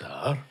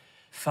 Sir?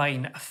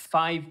 Fine,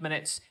 5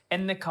 minutes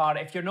in the car.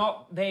 If you're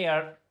not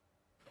there,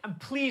 and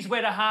please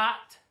wear a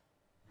hat.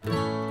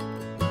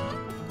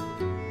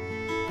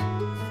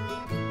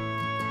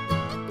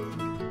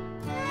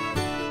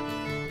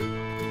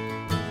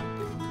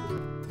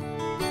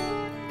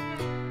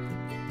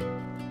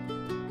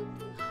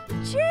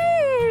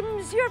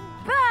 James, you're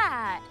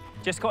back!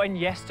 Just got in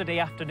yesterday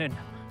afternoon.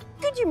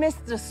 Did you miss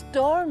the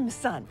storm,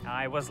 son?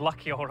 I was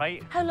lucky, all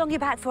right. How long you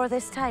back for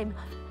this time?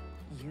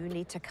 You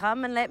need to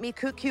come and let me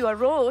cook you a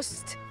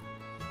roast.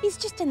 He's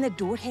just in the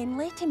door, hen.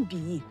 Let him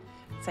be.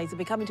 Besides, he'll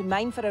be coming to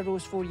mine for a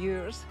roast for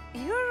yours.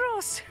 Your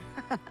roast?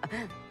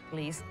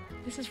 Please.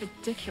 This is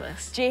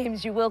ridiculous.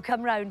 James, you will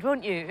come round,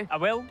 won't you? I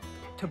will,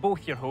 to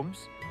both your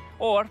homes.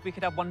 Or we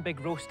could have one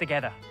big roast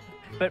together.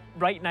 But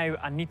right now,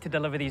 I need to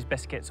deliver these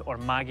biscuits or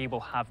Maggie will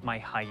have my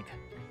hide.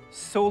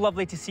 So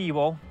lovely to see you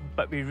all,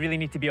 but we really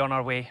need to be on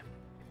our way.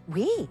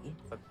 We?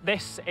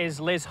 This is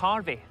Liz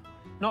Harvey.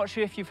 Not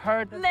sure if you've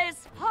heard...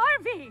 Liz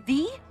Harvey!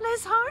 The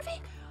Liz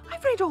Harvey?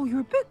 I've read all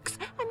your books.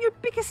 I'm your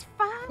biggest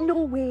fan.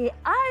 No way.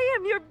 I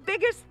am your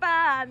biggest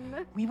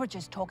fan. We were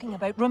just talking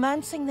about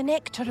romancing the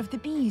nectar of the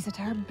bees at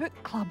our book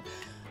club.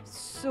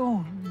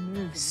 So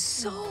moving.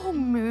 So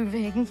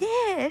moving,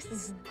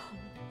 yes.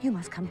 You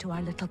must come to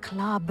our little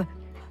club.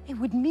 It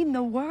would mean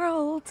the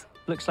world.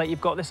 Looks like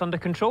you've got this under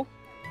control.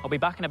 I'll be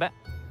back in a bit.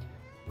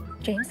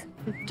 James,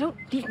 don't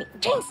leave me.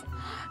 James!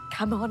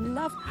 Come on,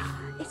 love.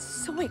 It's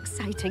so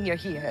exciting you're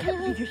here. Can't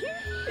believe you're here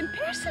in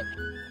person.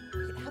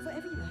 Have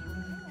whatever you like.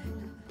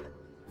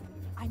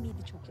 I made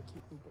the chocolate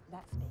cake, but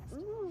that's next.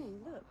 Ooh,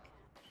 look.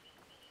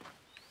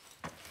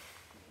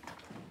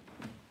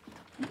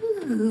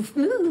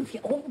 Move,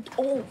 you old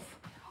oaf.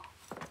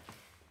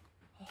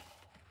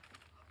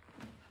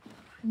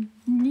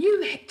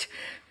 Knew it.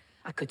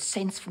 I could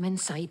sense from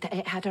inside that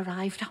it had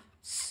arrived. I'm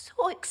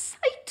so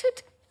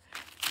excited.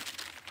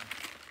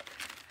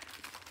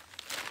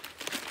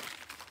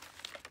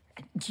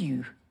 And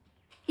you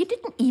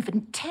didn't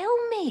even tell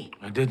me.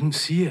 I didn't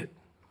see it.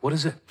 What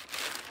is it?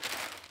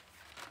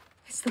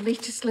 It's the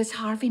latest Liz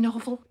Harvey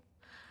novel.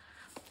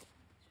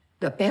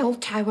 The bell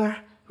tower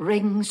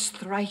rings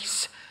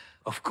thrice.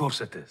 Of course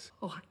it is.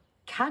 Oh, I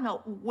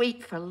cannot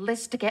wait for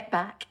Liz to get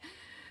back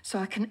so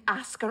I can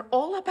ask her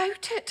all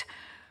about it.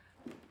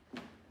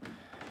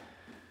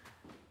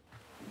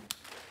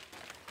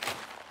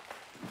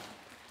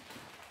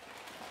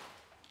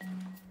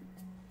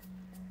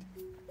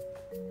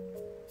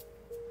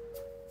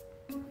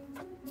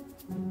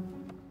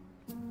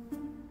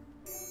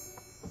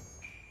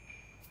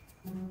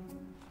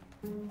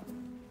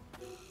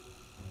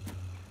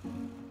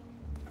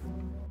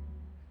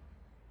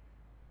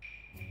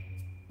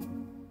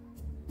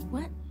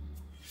 What?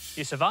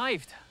 You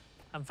survived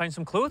and found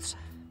some clothes?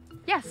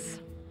 Yes,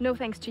 no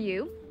thanks to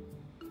you.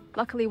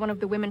 Luckily, one of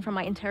the women from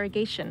my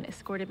interrogation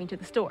escorted me to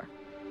the store.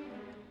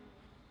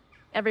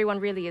 Everyone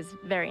really is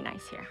very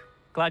nice here.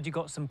 Glad you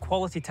got some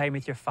quality time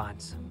with your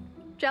fans.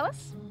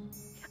 Jealous?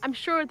 I'm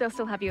sure they'll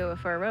still have you over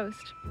for a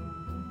roast.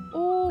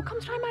 Oh,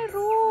 come try my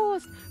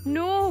roast.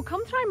 No,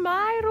 come try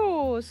my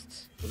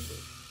roast.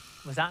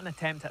 Was that an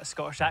attempt at a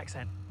Scottish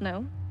accent?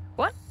 No.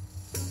 What?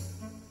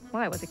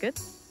 Why, was it good?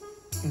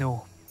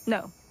 No.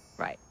 No,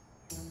 right.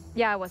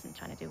 Yeah, I wasn't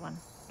trying to do one.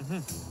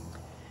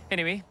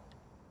 Anyway,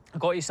 I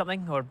got you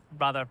something, or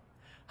rather,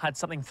 had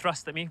something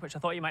thrust at me, which I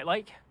thought you might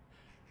like.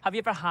 Have you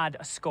ever had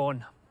a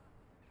scone?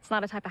 It's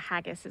not a type of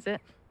haggis, is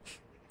it?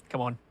 Come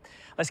on,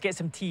 let's get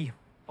some tea.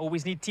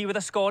 Always need tea with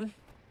a scone.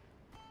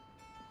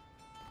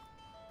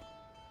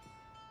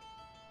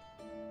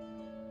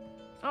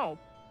 Oh.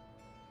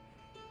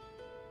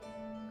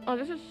 Oh,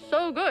 this is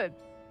so good.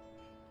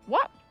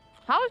 What?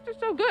 How is this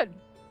so good?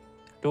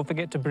 Don't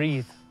forget to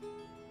breathe.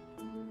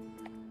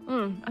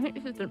 I think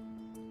this is the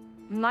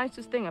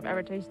nicest thing I've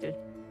ever tasted.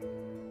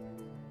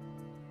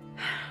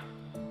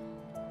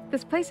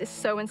 This place is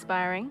so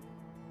inspiring.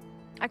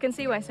 I can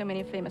see why so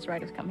many famous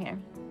writers come here.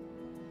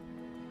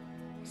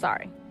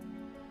 Sorry.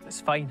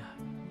 It's fine.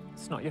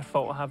 It's not your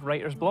fault to have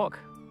writer's block.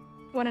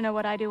 Want to know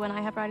what I do when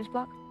I have writer's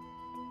block?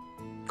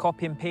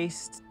 Copy and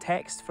paste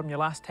text from your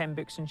last 10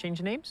 books and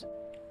change names?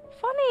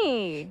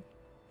 Funny.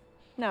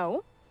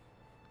 No,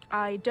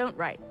 I don't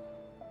write.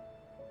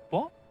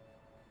 What?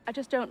 I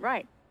just don't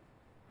write.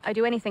 I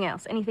do anything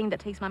else, anything that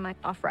takes my mind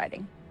off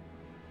writing.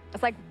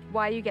 That's like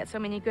why you get so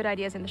many good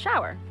ideas in the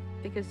shower,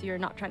 because you're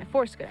not trying to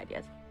force good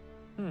ideas.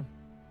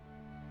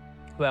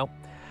 Well,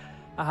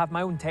 I have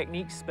my own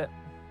techniques, but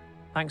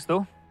thanks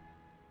though.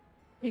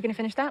 You gonna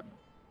finish that?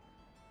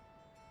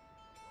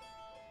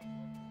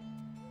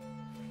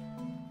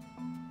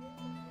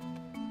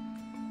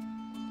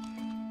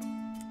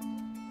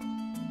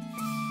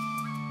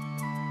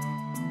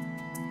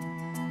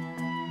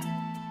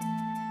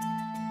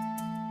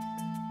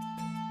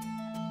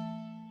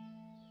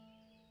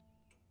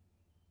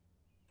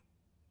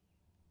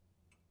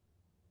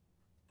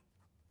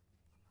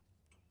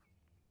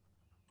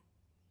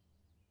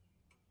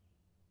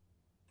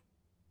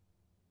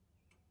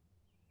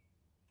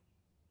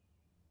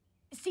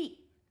 See,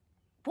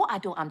 what I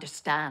don't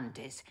understand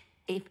is,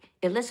 if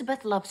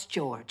Elizabeth loves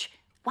George,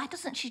 why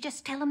doesn't she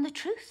just tell him the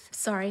truth?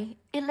 Sorry?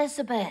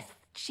 Elizabeth,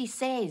 she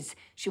says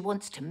she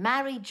wants to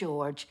marry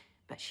George,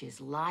 but she's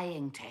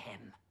lying to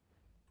him.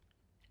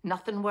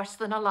 Nothing worse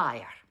than a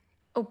liar.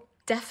 Oh,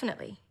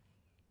 definitely.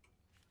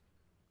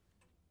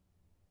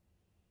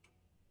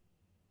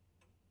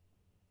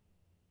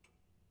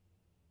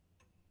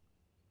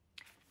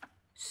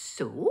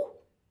 So,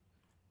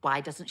 why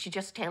doesn't she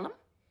just tell him?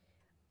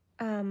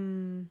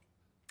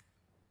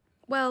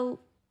 Well,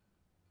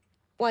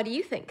 why do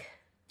you think?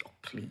 Oh,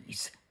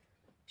 please.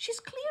 She's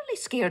clearly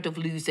scared of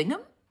losing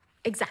him.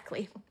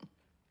 Exactly.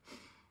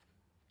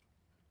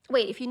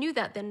 Wait, if you knew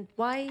that, then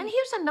why... And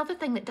here's another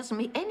thing that doesn't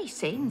make any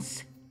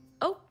sense.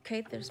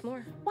 Okay, there's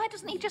more. Why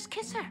doesn't he just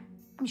kiss her?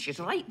 I mean, she's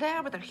right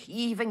there with her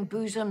heaving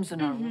bosoms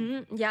and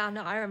her... Yeah,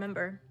 no, I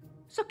remember.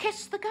 So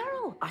kiss the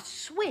girl. I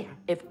swear,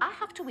 if I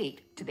have to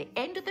wait to the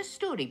end of the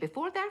story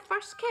before their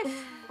first kiss...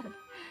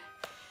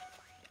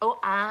 Oh,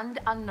 and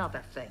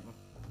another thing.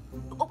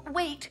 Oh,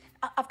 wait,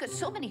 I've got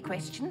so many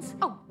questions.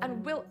 Oh,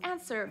 and we'll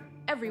answer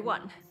every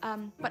one.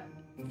 But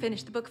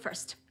finish the book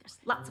first. There's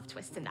lots of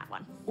twists in that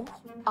one. Oh,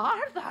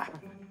 are there?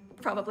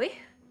 Probably.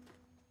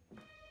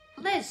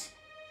 Liz.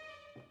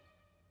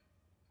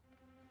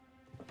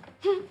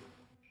 Do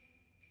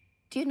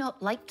you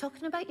not like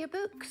talking about your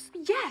books?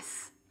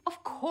 Yes, of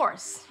Of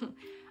course.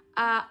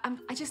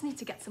 I just need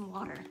to get some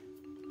water.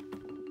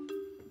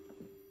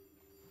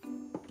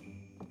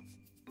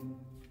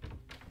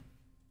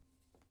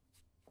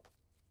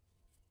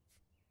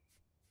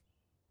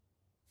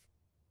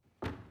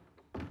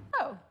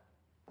 Oh,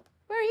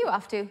 where are you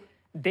off to?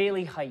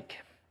 Daily hike.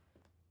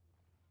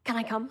 Can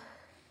I come?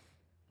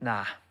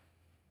 Nah.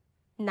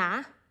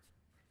 Nah.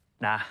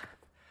 Nah.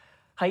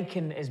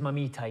 Hiking is my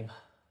me time.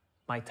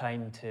 My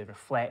time to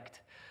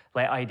reflect,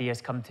 let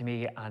ideas come to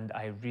me, and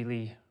I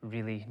really,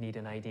 really need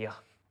an idea.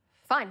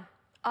 Fine.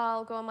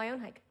 I'll go on my own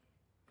hike.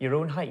 Your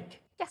own hike?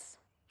 Yes.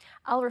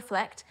 I'll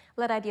reflect,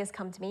 let ideas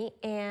come to me,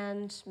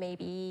 and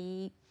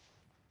maybe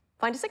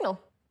find a signal.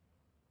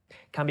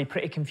 Can be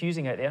pretty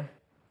confusing out there.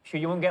 Sure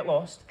you won't get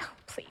lost? Oh,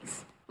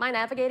 please. My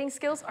navigating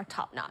skills are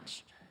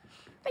top-notch.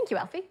 Thank you,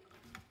 Alfie.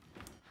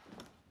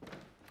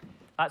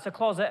 That's a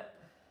closet.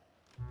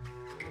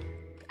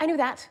 I knew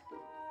that.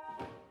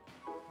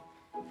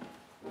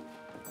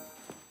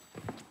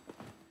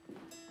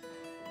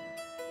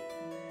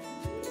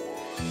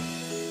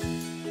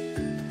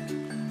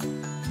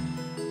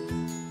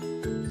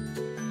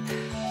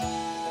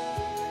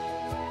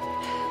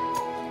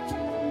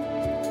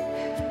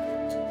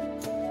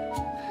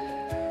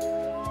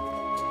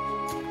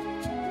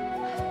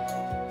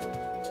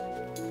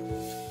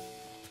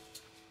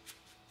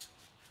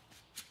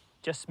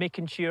 Just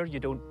making sure you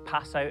don't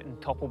pass out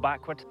and topple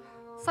backward.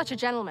 Such a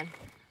gentleman.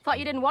 Thought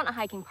you didn't want a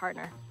hiking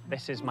partner.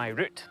 This is my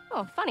route.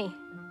 Oh, funny.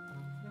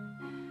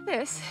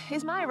 This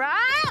is my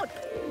route!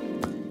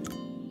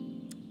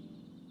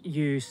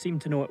 You seem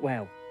to know it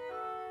well.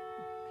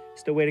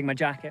 Still wearing my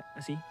jacket, I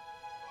see.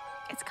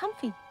 It's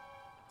comfy.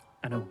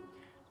 I know.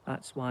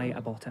 That's why I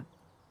bought it.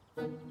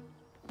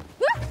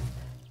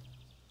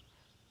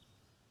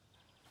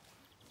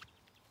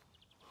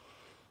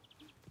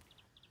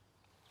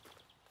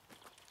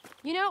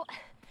 You know,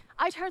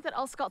 I'd heard that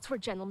all Scots were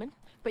gentlemen,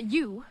 but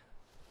you...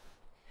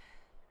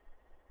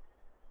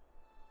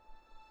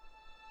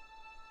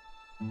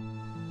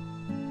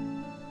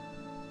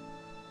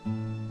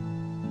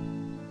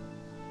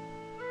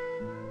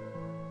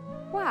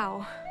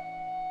 Wow.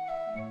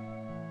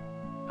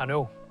 I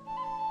know.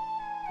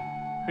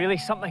 Really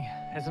something,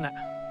 isn't it?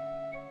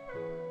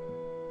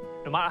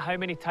 No matter how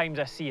many times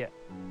I see it,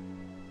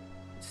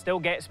 it still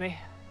gets me.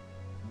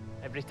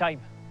 Every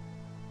time.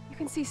 You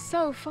can see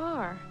so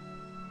far.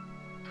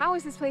 How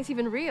is this place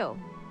even real?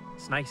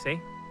 It's nice, eh?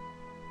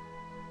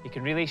 You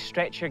can really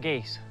stretch your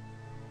gaze.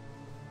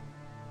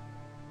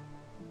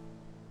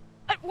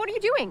 What are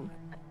you doing?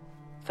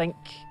 Think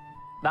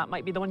that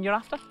might be the one you're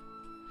after?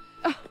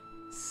 Oh,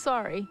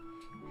 sorry.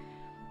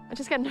 I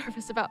just get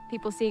nervous about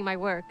people seeing my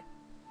work.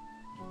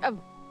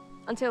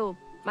 Until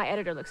my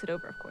editor looks it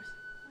over, of course.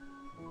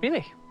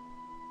 Really?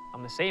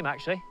 I'm the same,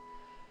 actually.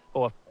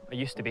 Or I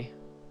used to be.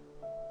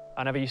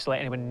 I never used to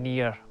let anyone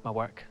near my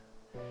work.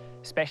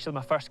 Especially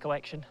my first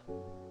collection.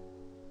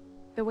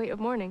 The Weight of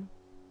Morning.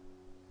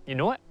 You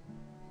know it?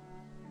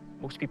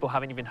 Most people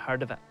haven't even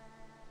heard of it.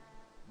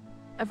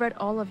 I've read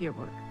all of your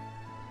work.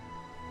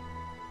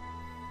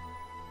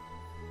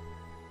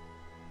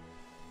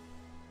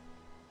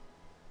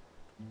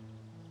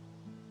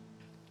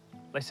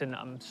 Listen,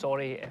 I'm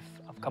sorry if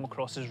I've come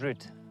across as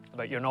rude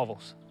about your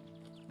novels.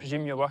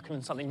 Presume you're working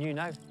on something new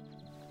now?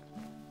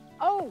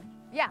 Oh,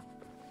 yeah,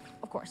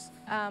 of course.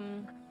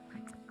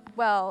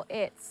 Well,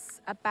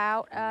 it's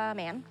about a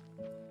man.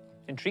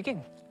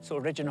 Intriguing. So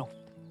original.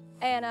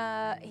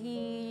 And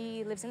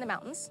he lives in the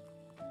mountains.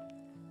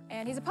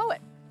 And he's a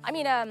poet. I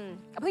mean, a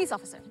police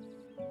officer.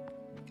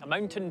 A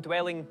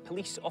mountain-dwelling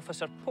police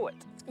officer poet?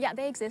 Yeah,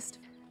 they exist.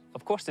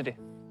 Of course they do.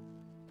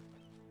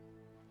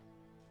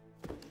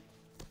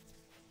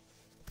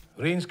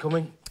 Rain's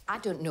coming. I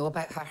don't know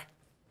about her.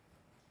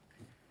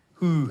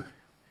 Who?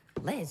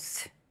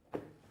 Liz.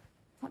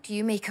 What do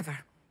you make of her?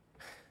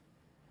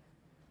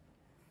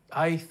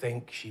 I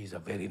think she's a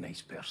very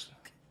nice person.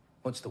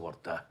 What's the word?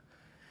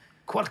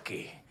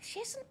 Quirky. She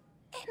isn't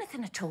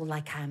anything at all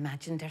like I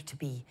imagined her to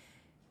be.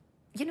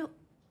 You know,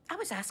 I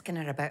was asking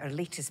her about her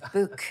latest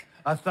book.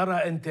 A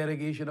thorough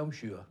interrogation, I'm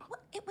sure. Well,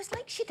 it was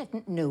like she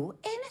didn't know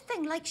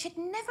anything, like she'd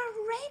never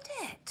read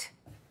it.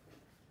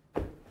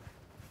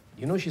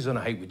 You know she's on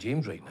a hike with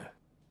James right now.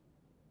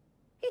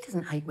 He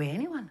doesn't hike with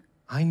anyone.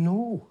 I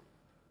know.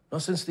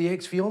 Not since the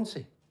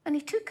ex-fiancé. And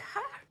he took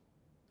her.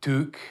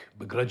 Took,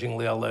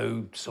 begrudgingly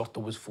allowed, sort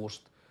of was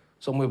forced.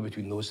 Somewhere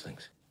between those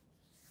things.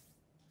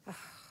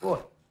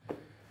 What?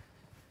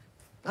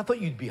 I thought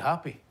you'd be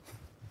happy.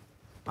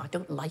 I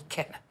don't like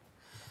it.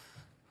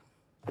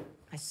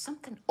 There's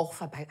something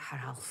off about her,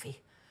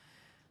 Alfie.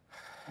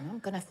 And I'm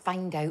gonna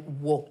find out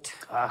what.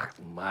 Ah,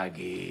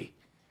 Maggie.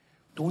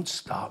 Don't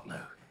start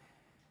now.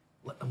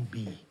 Let them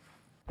be.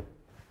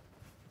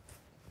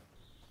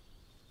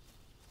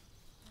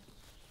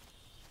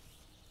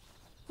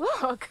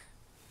 Look.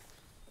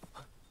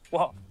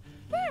 What?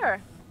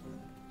 There.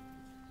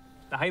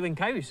 The Highland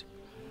cows.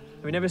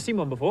 Have we never seen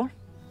one before?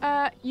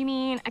 You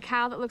mean a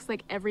cow that looks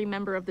like every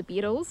member of the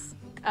Beatles?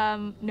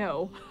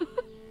 No.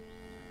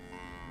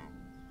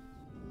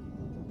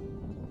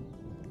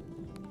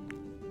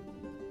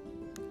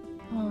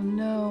 Oh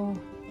no.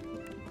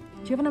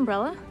 Do you have an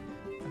umbrella?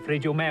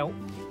 Afraid you'll melt.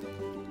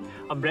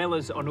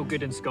 Umbrellas are no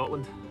good in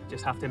Scotland.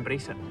 Just have to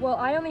embrace it. Well,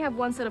 I only have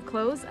one set of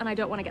clothes and I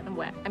don't want to get them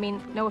wet. I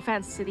mean, no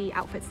offense to the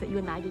outfits that you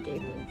and Maggie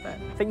gave me, but...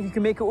 Think you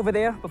can make it over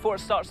there before it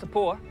starts to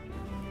pour?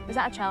 Is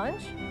that a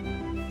challenge?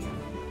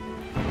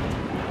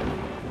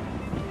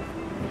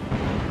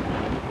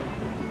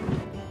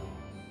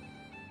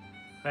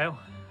 Well,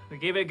 we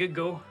gave it a good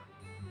go.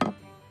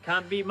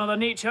 Can't beat Mother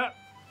Nature.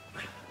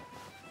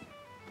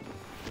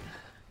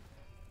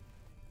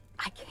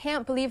 I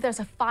can't believe there's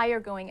a fire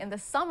going in the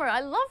summer.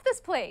 I love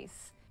this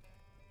place.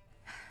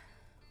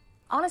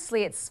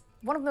 Honestly, it's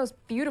one of the most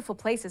beautiful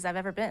places I've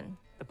ever been.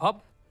 The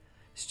pub?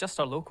 It's just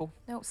our local.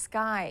 No,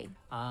 Skye.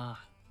 Ah.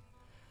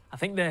 I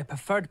think the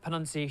preferred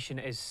pronunciation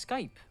is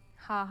Skype.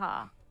 Ha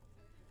ha.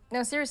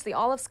 No, seriously,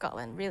 all of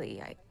Scotland,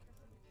 really.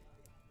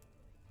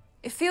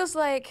 It feels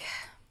like...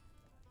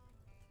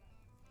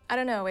 I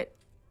don't know, it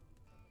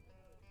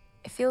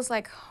feels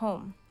like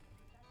home.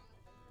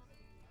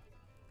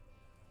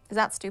 Is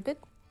that stupid?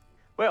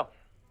 Well,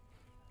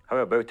 how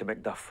about it,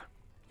 Macduff?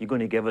 You going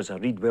to give us a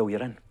read while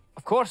you're in?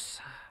 Of course.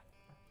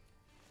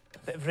 A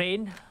bit of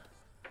rain,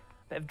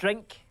 a bit of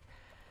drink.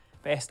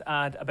 Best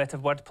add a bit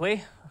of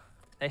wordplay.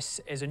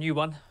 This is a new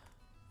one.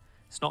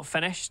 It's not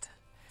finished.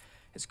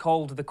 It's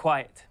called The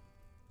Quiet.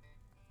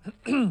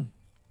 When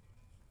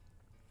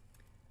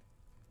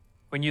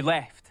you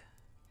left,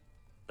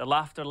 the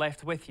laughter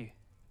left with you.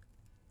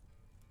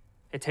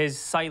 It is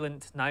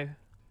silent now.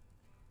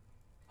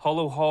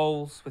 Hollow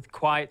halls with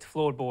quiet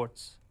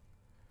floorboards.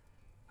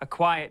 A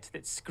quiet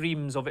that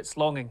screams of its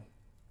longing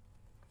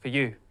for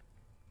you.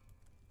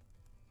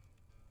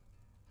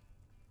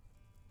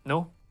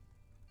 No?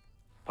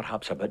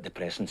 Perhaps a bit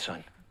depressing,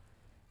 son.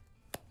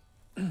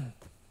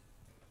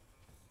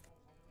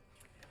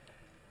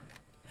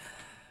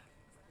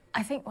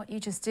 I think what you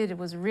just did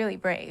was really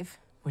brave.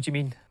 What do you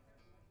mean?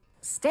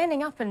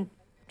 Standing up and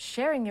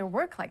sharing your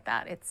work like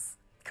that, it's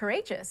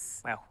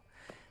courageous. Well,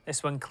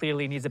 this one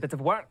clearly needs a bit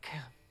of work.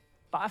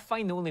 But I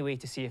find the only way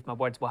to see if my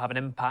words will have an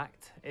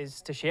impact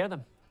is to share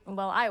them.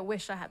 Well, I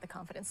wish I had the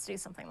confidence to do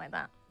something like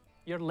that.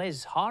 You're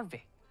Liz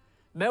Harvey.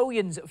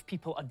 Millions of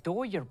people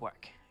adore your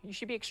work. You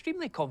should be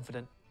extremely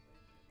confident.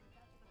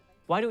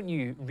 Why don't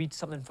you read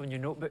something from your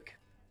notebook?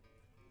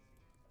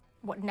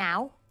 What,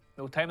 now?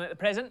 No time like the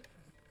present?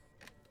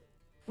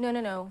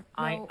 No.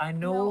 I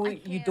know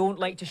you don't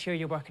like to share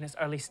your work in its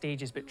early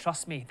stages, but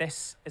trust me,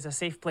 this is a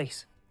safe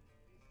place.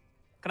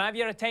 Can I have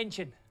your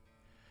attention?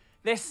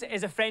 This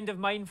is a friend of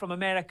mine from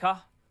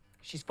America.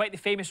 She's quite the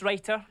famous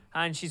writer,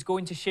 and she's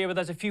going to share with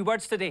us a few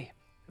words today,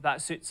 if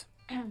that suits.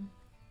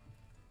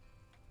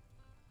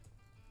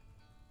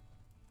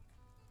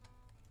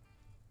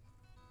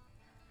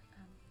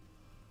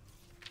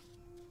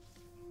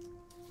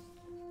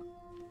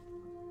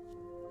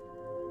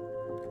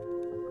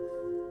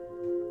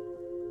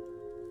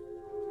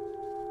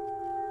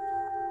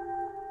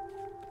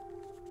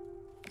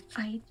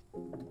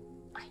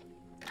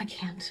 I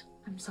can't.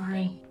 I'm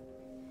sorry.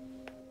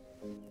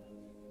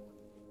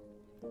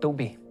 Don't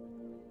be.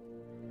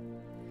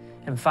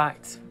 In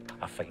fact,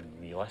 a fine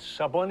wee lass,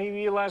 a bonny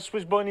wee lass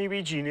was bonny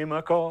wee Jeannie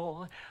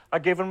McCall. I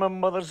gave her my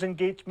mother's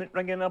engagement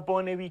ring and a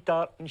bonny wee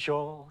tartan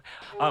shawl.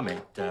 I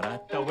met her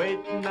at the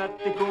wedding at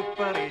the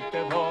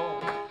Cooperative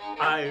Hall.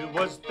 I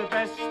was the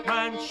best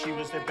man, she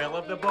was the belle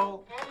of the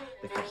ball.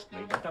 The first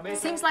night that I met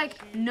Seems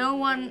like no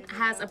one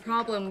has a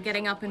problem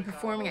getting up and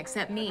performing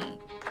except me.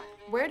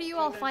 Where do you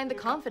all find the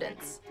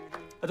confidence?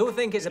 I don't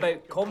think it's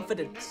about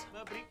confidence.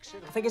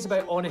 I think it's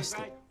about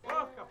honesty.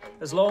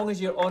 As long as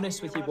you're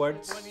honest with your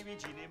words,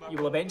 you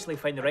will eventually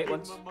find the right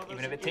ones,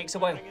 even if it takes a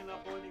while.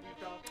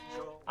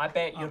 I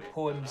bet your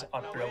poems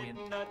are brilliant.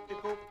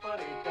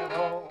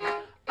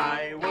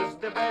 I was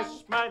the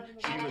best man,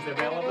 she was the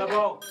belle of the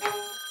ball.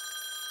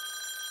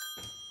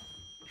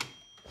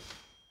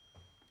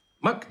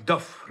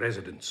 Macduff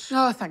residence.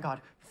 Oh, thank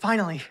God.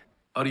 Finally.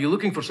 Are you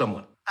looking for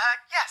someone?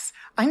 Yes.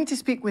 I need to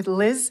speak with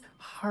Liz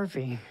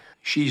Harvey.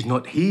 She's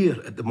not here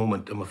at the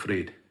moment, I'm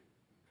afraid.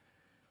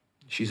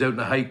 She's out on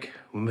a hike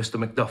with Mr.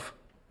 Macduff.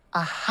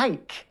 A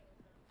hike?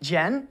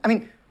 Jen?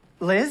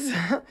 Liz?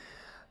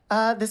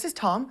 This is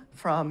Tom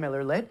from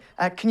Miller Lit.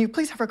 Can you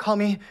please have her call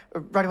me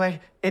right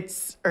away?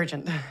 It's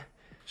urgent.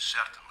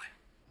 Certainly.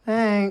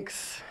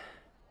 Thanks.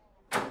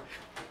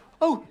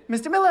 Oh,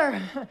 Mr.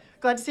 Miller.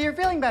 Glad to see you're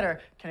feeling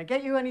better. Can I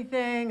get you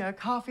anything? A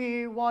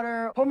coffee,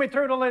 water? Put me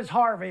through to Liz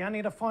Harvey. I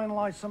need to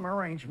finalize some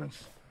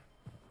arrangements.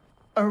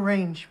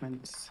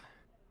 Arrangements?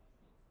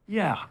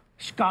 Yeah.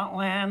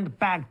 Scotland,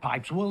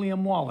 bagpipes,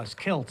 William Wallace,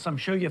 kilts. I'm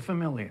sure you're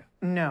familiar.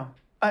 No.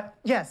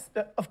 Yes,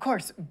 of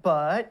course.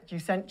 But you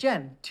sent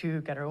Jen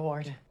to get her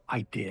award.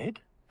 I did,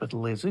 but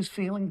Liz is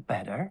feeling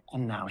better,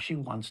 and now she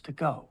wants to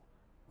go.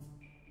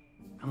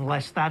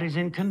 Unless that is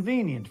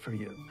inconvenient for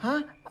you.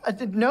 Huh?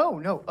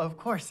 No, of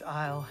course.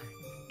 I'll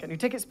get new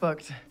tickets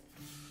booked.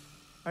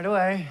 Right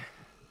away.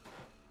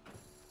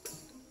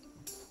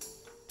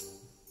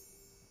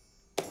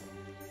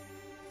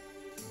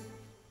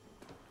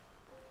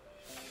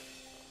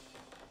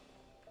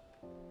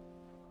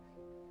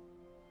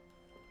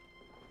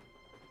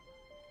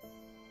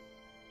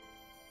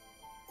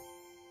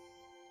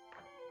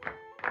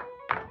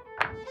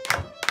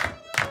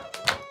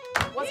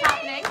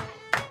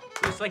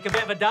 like a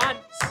bit of a dance.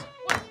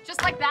 What,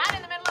 just like that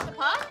in the middle of the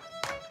pub?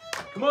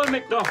 Come on,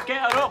 Macduff,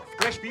 get her up.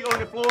 Fresh beat on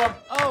the floor.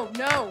 Oh,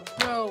 no.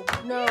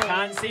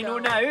 Can't say no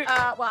now.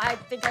 Well, I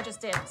think I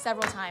just did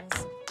several times.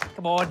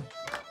 Come on,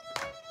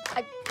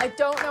 I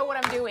don't know what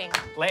I'm doing.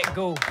 let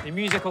go. The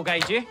music will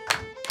guide you.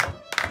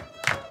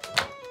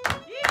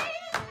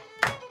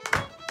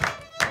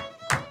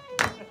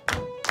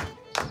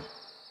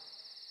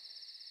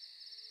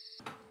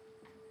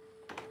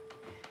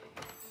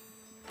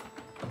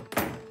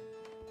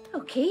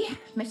 Okay,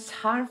 Miss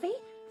Harvey.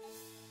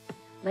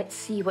 Let's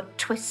see what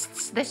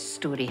twists this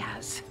story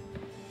has.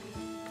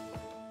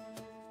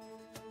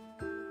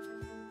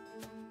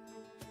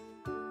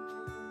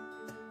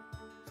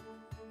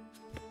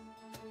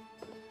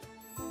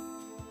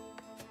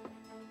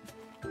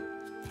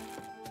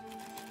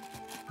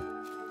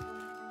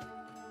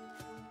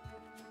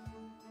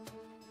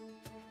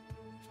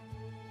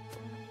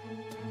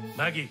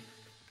 Maggie.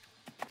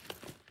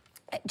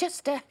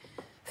 Just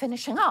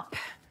finishing up.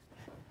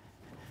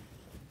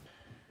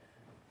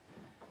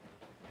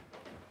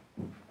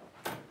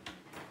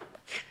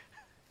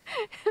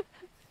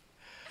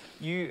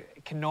 You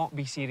cannot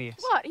be serious.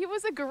 What? He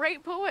was a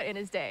great poet in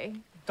his day.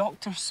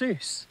 Dr.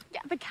 Seuss.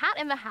 Yeah, The Cat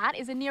in the Hat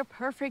is a near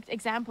perfect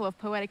example of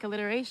poetic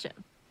alliteration.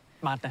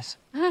 Madness.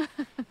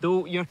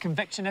 Though your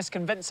conviction is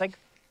convincing.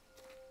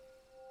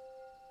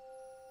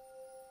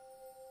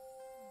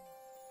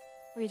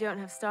 We don't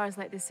have stars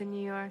like this in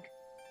New York.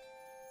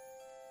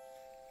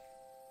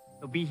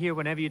 They'll be here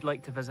whenever you'd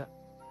like to visit.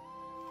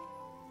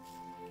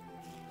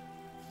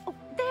 Oh,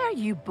 there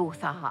you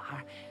both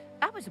are.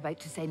 I was about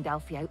to send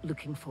Alfie out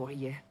looking for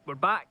you. We're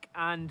back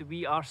and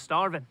we are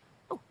starving.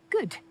 Oh,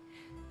 good.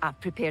 I've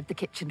prepared the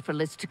kitchen for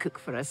Liz to cook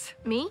for us.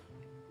 Me?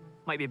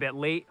 Might be a bit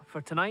late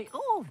for tonight.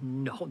 Oh,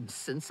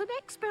 nonsense. An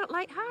expert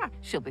like her.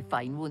 She'll be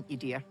fine, won't you,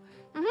 dear?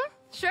 Mm-hmm,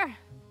 sure.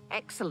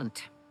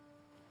 Excellent.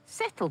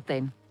 Settled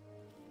then.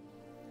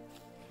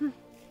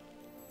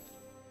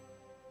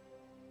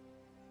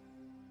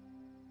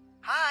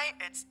 Hi,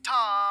 it's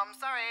Tom.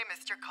 Sorry, I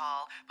missed your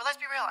call. But let's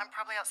be real, I'm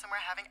probably out somewhere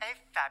having a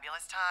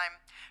fabulous time.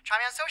 Try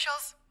me on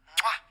socials.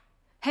 Mwah!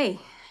 Hey,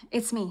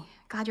 it's me.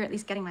 Glad you're at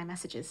least getting my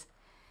messages.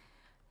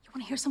 You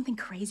want to hear something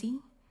crazy?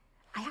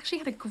 I actually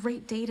had a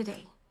great day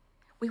today.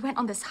 We went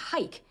on this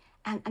hike,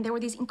 and there were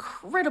these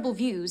incredible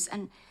views,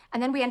 and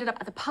then we ended up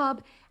at the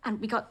pub,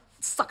 and we got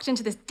sucked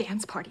into this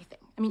dance party thing.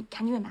 I mean,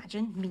 can you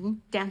imagine me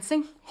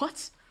dancing?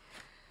 What?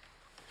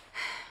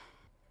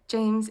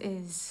 James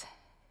is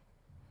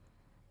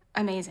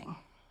amazing,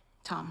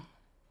 Tom.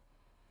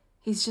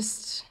 He's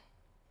just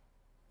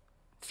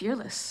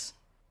fearless.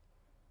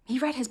 He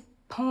read his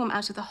poem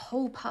out to the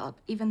whole pub,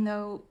 even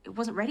though it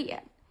wasn't ready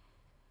yet.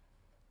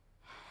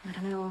 I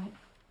don't know.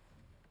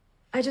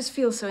 I just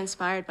feel so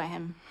inspired by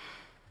him.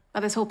 By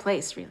this whole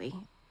place, really.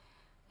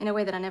 In a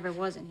way that I never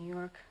was in New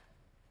York.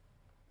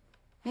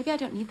 Maybe I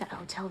don't need that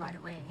hotel right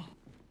away.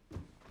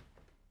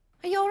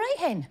 Are you all right,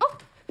 Hen? Oh,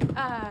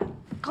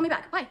 call me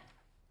back. Bye.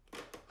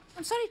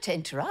 I'm sorry to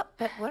interrupt,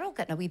 but we're all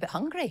getting a wee bit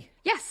hungry.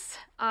 Yes,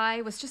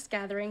 I was just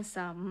gathering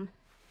some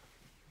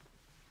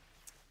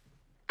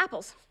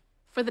apples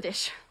for the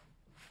dish.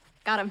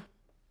 Got 'em.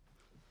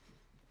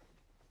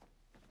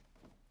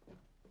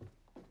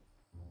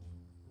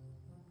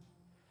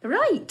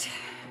 Right.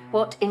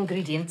 What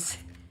ingredients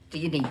do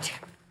you need?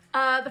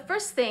 The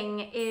first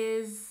thing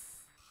is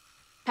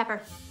pepper.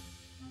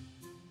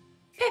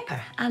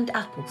 Pepper and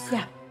apples.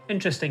 Yeah.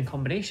 Interesting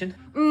combination.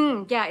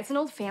 Yeah, it's an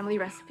old family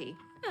recipe.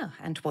 Oh,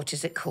 and what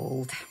is it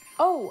called?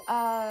 Oh,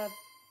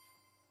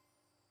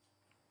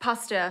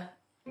 pasta.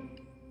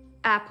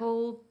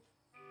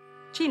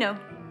 Apple-cino.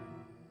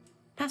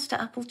 Pasta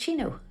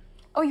appuccino.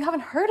 Oh, you haven't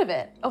heard of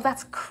it? Oh,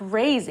 that's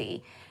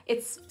crazy.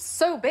 It's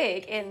so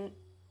big in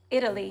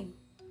Italy.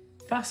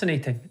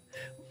 Fascinating.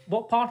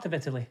 What part of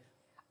Italy?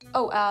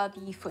 Oh,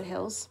 the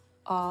foothills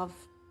of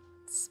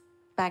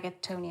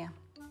Spaghettonia.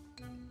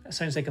 That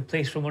sounds like a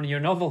place from one of your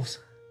novels.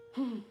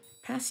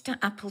 Pasta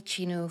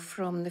appuccino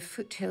from the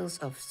foothills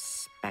of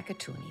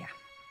Spaghettonia.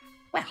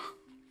 Well,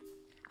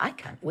 I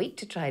can't wait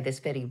to try this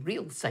very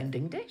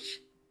real-sounding dish.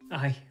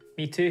 Aye,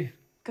 me too.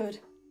 Good.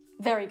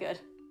 Very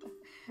good.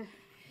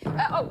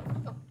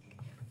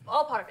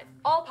 All part of it.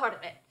 All part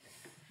of it.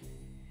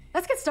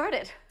 Let's get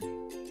started.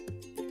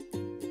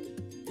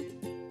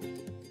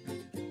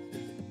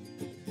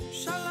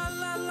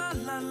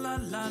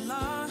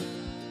 Sha-la-la-la-la-la-la-la.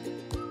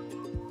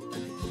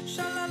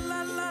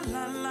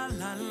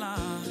 Sha-la-la-la-la-la-la-la.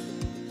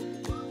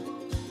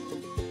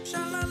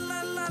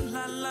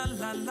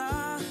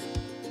 Sha-la-la-la-la-la-la-la.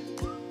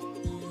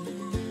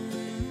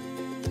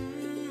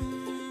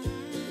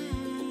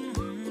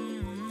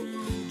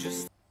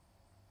 Just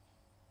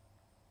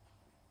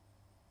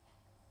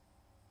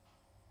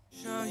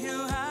show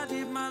you how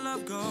deep my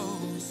love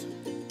goes.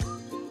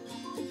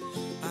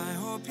 I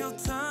hope you'll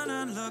turn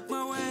and look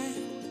my way.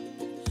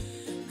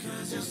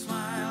 'Cause your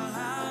smile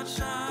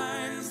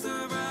outshines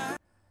the bright.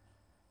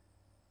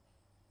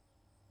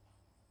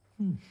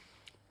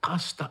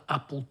 Pasta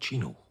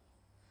appuccino.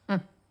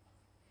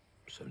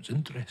 Sounds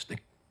interesting.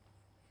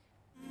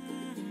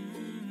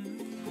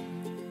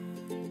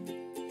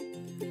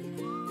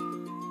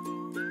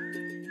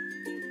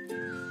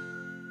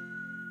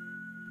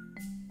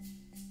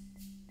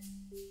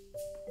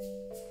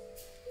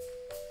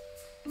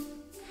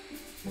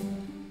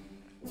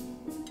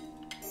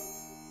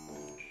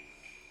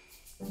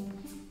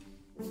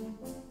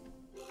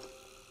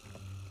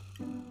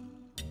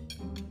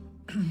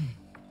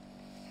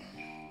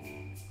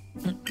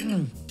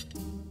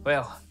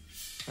 Well,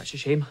 that's a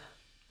shame.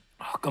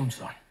 Oh, come,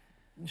 son.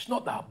 It's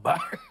not that bad.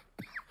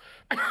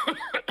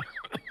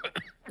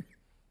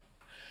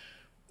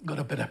 Got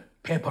a bit of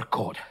pepper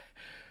cod.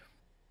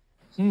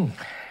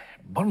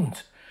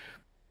 Burns.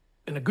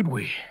 In a good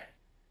way.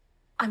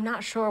 I'm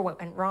not sure what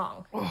went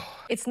wrong.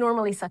 It's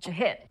normally such a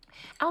hit.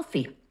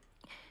 Alfie,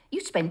 you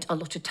spent a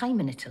lot of time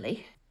in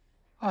Italy.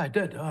 I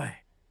did, aye.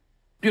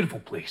 Beautiful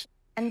place.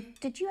 And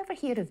did you ever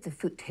hear of the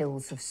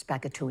foothills of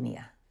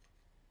Spagatonia?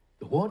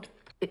 The what?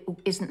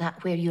 Isn't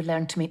that where you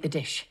learned to make the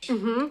dish?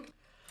 Mm-hmm.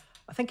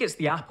 I think it's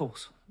the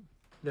apples.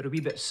 They're a wee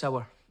bit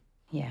sour.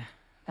 Yeah,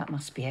 that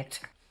must be it.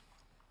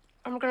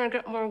 I'm gonna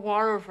get more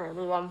water for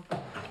everyone.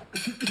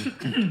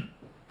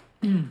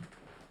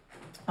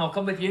 I'll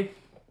come with you.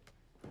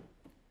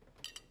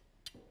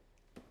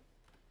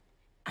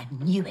 I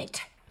knew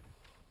it.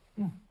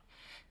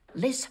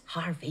 Liz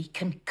Harvey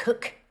can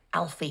cook,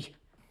 Alfie.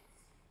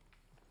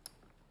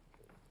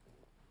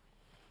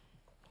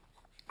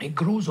 It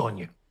grows on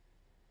you.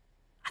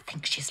 I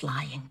think she's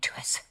lying to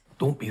us.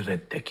 Don't be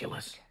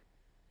ridiculous.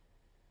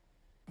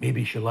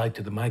 Maybe she lied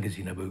to the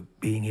magazine about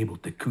being able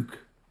to cook.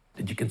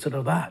 Did you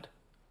consider that?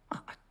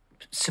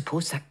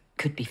 Suppose that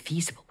could be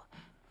feasible.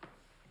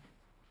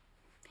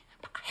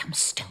 But I am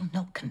still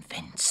not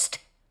convinced.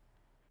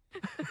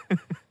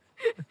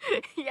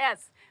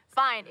 Yes,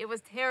 fine, it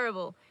was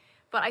terrible.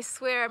 But I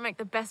swear I make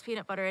the best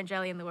peanut butter and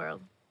jelly in the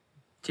world.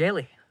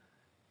 Jelly?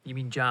 You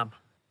mean jam?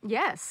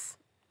 Yes,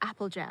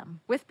 apple jam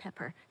with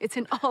pepper. It's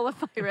in all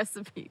of my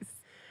recipes.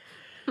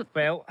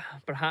 Well,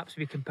 perhaps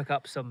we can pick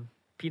up some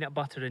peanut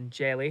butter and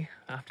jelly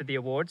after the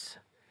awards,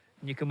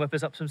 and you can whip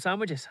us up some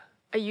sandwiches.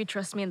 Are you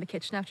trust me in the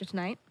kitchen after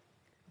tonight?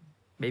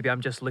 Maybe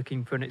I'm just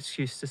looking for an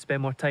excuse to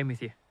spend more time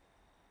with you.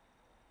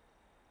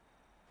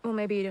 Well,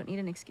 maybe you don't need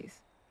an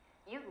excuse.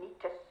 You need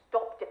to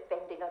stop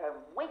defending her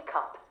and wake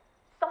up.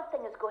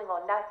 Something is going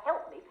on now.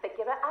 Help me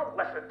figure it out.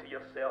 Listen to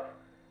yourself.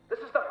 This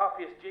is the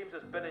happiest James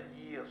has been in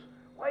years.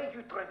 Why are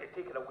you trying to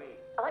take it away?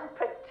 I'm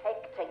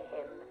protecting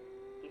him.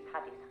 He's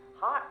had his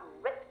heart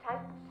ripped out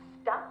and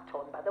stamped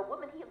on by the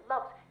woman he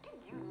loves. Do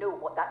you know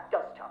what that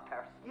does to a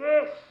person?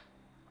 Yes,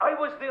 I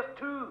was there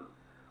too.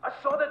 I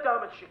saw the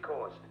damage she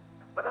caused.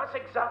 But that's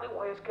exactly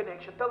why his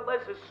connection to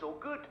Liz is so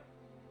good.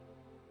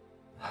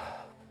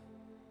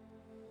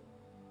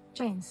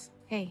 James,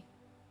 hey.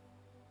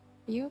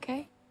 Are you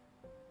okay?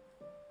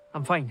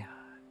 I'm fine.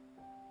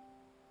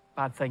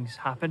 Bad things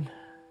happen.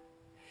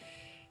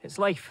 It's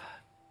life.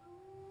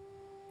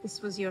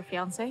 This was your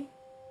fiancée?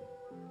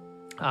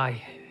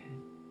 Aye.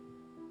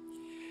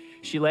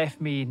 She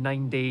left me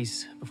 9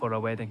 days before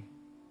our wedding.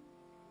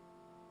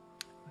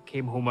 I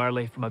came home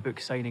early from a book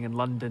signing in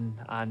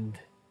London and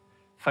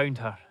found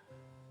her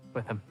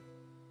with him.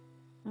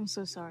 I'm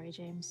so sorry,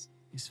 James.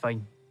 It's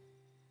fine.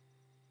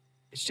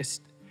 It's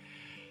just...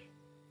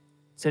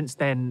 Since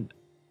then,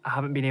 I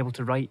haven't been able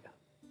to write.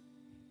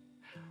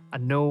 I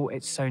know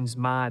it sounds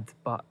mad,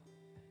 but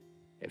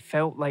it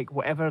felt like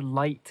whatever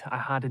light I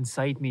had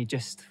inside me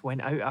just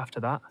went out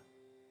after that.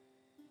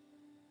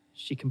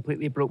 She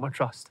completely broke my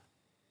trust.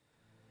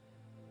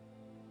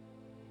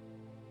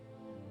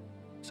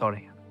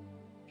 Sorry.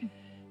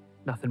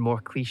 Nothing more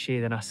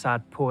cliche than a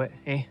sad poet,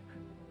 eh?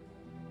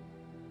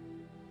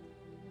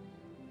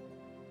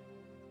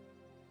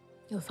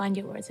 You'll find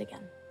your words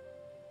again.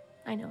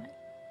 I know it.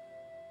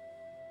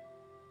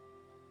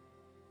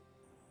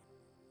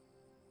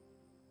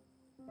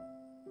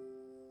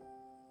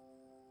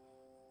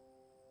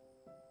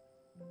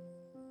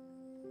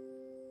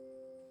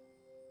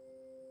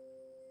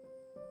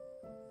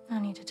 I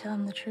need to tell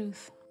him the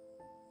truth.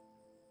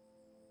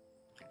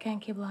 I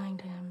can't keep lying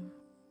to him.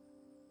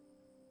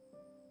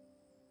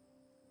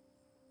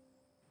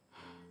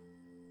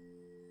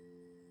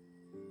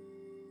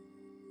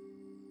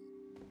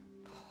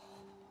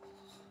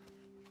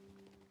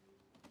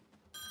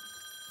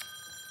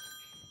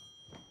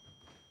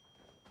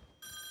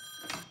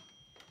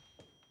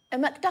 A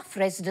Macduff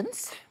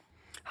residence?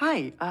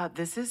 Hi,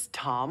 this is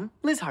Tom.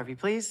 Liz Harvey,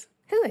 please.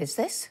 Who is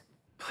this?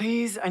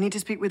 Please, I need to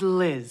speak with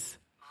Liz.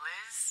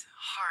 Liz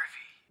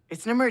Harvey.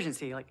 It's an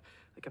emergency, like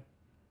a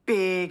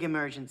big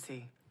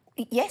emergency.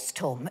 Yes,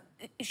 Tom.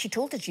 She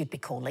told us you'd be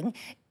calling.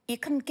 You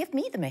can give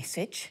me the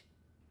message.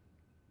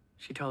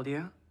 She told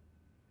you?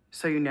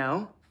 So you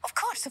know? Of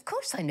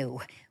course I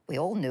know. We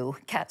all know.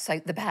 Cat's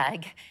out the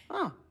bag.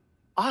 Oh,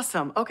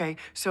 awesome. Okay,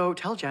 so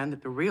tell Jen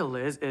that the real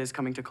Liz is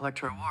coming to collect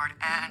her award,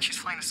 and she's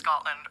flying to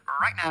Scotland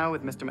right now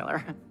with Mr.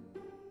 Miller.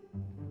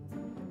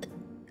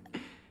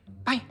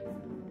 Bye.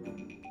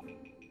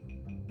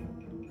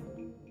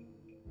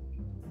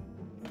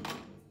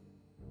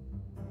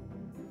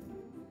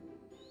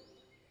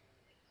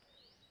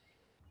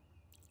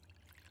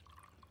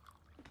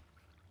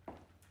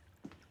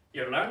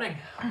 You're learning.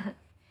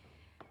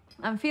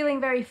 I'm feeling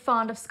very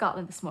fond of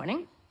Scotland this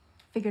morning.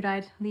 Figured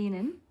I'd lean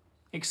in.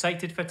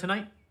 Excited for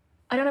tonight?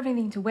 I don't have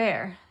anything to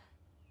wear,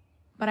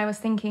 but I was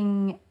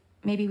thinking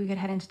maybe we could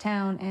head into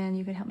town and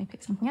you could help me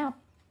pick something out.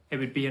 It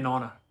would be an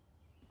honour.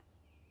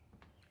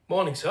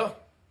 Morning, sir.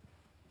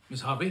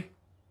 Miss Harvey.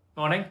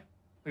 Morning.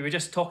 We were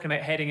just talking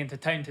about heading into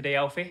town today,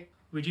 Alfie.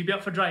 Would you be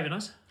up for driving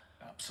us?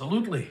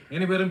 Absolutely.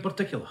 Anywhere in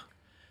particular?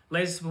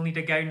 Liz will need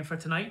a gown for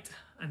tonight,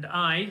 and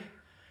I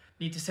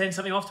need to send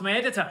something off to my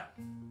editor.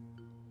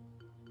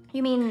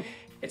 You mean...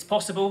 It's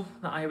possible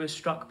that I was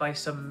struck by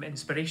some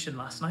inspiration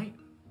last night.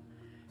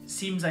 It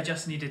seems I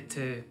just needed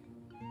to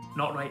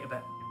not write a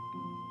bit.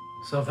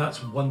 So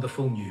that's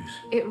wonderful news.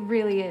 It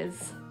really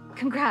is.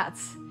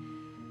 Congrats.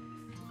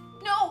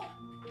 No!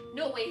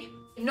 No way.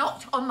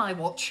 Not on my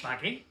watch.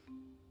 Maggie?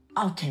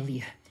 I'll tell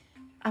you.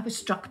 I was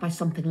struck by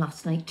something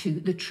last night too.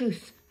 The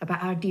truth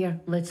about our dear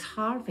Liz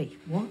Harvey.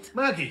 What?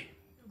 Maggie,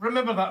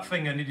 remember that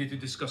thing I needed to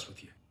discuss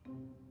with you?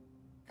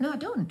 No, I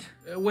don't.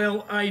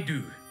 Well, I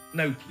do.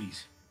 Now,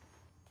 please.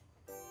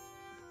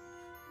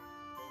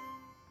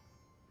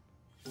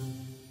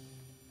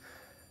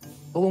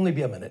 It'll only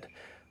be a minute.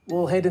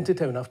 We'll head into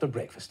town after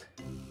breakfast.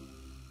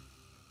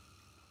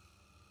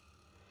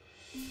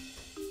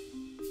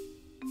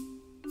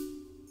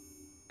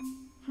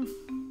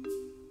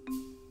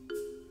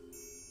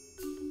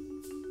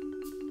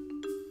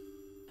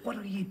 What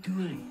are you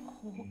doing?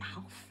 Oh,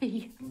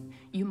 Alfie,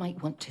 you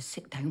might want to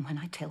sit down when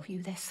I tell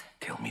you this.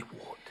 Tell me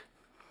what?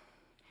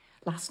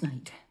 Last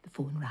night, the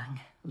phone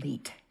rang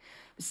late.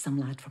 It was some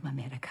lad from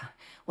America.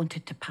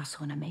 Wanted to pass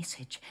on a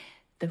message.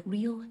 The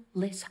real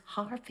Liz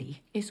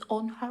Harvey is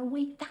on her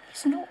way. That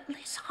is not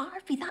Liz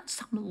Harvey. That's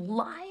some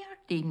liar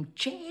named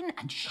Jen,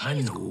 and she's... I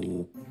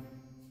know.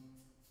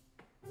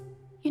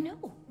 You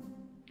know?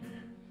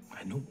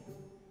 I know.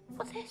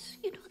 Well, this,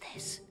 you know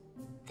this.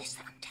 This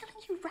that I'm telling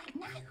you right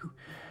now.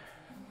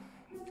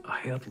 I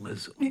heard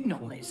Liz...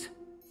 Not Liz.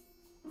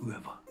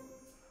 Whoever.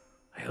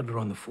 I heard her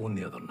on the phone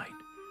the other night.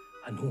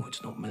 I know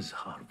it's not Ms.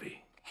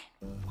 Harvey.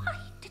 Why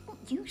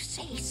didn't you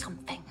say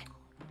something?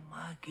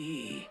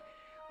 Maggie,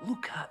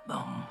 look at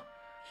them.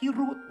 He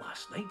wrote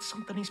last night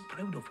something he's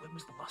proud of. When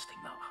was the last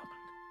time that happened?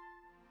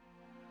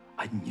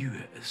 I knew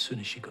it as soon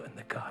as she got in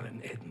the car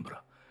in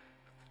Edinburgh.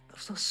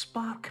 There's a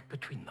spark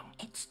between them.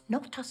 It's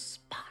not a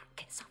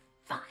spark, it's a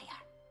fire.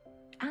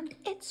 And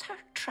it's her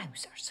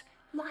trousers.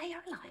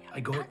 Liar, liar.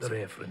 I got the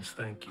reference,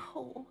 thank you.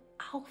 Oh,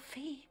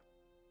 Alfie.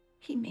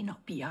 He may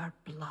not be our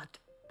blood,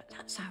 but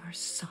that's our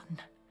son.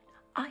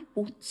 I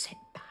won't sit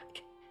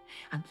back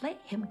and let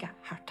him get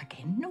hurt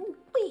again. No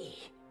way.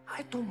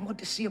 I don't want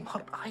to see him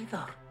hurt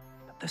either.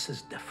 But this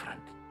is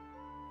different.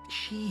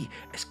 She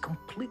is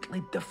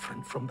completely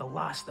different from the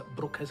lass that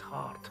broke his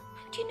heart.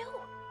 And you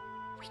know,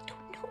 we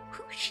don't know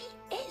who she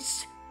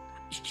is.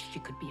 She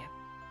could be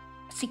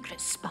a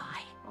secret spy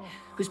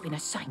who's been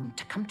assigned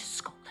to come to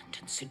Scotland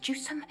and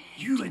seduce him.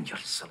 You and your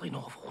silly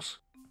novels.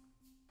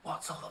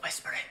 What's all the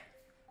whispering?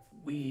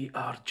 We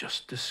are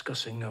just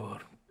discussing our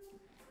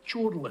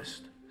chore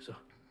list, sir.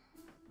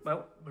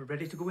 Well, we're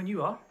ready to go when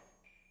you are.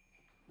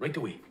 Right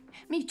away.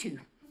 Me too.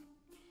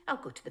 I'll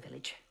go to the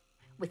village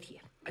with you.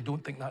 I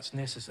don't think that's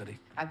necessary.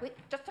 I wait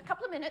just a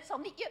couple of minutes. I'll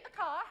meet you at the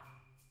car.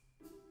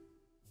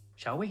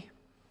 Shall we?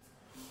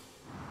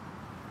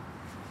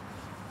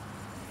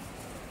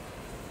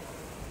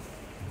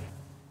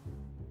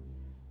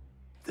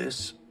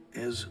 This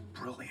is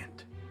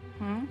brilliant.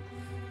 Hmm?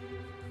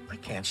 I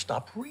can't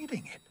stop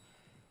reading it.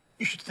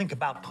 You should think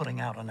about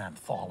putting out an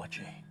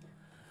anthology.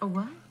 A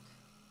what?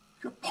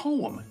 Your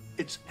poem,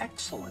 it's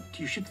excellent.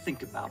 You should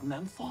think about an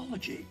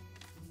anthology.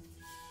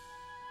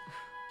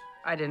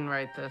 I didn't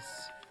write this.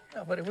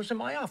 Yeah, but it was in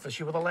my office.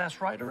 You were the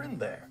last writer in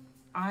there.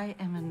 I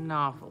am a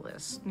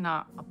novelist,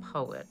 not a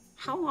poet.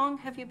 How long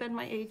have you been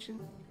my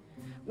agent?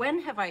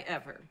 When have I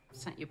ever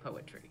sent you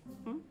poetry?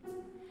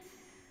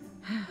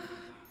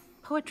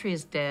 Poetry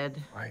is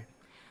dead. Right.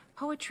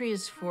 Poetry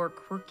is for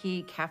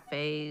quirky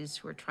cafes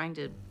who are trying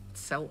to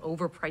sell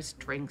overpriced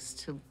drinks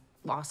to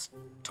lost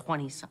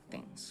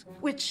 20-somethings.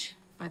 Which,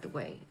 by the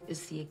way,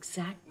 is the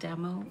exact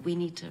demo we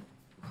need to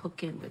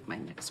hook in with my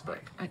next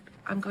book.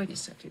 I'm going to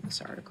send you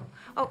this article.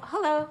 Oh,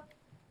 hello.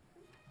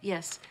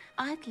 Yes,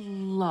 I'd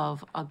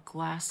love a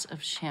glass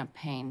of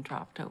champagne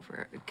dropped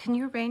over. Can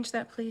you arrange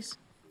that, please?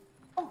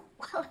 Oh,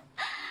 well,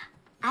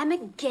 I'm a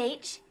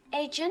gate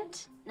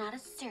agent, not a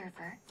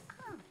server.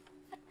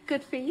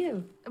 Good for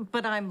you.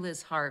 But I'm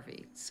Liz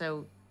Harvey,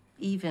 so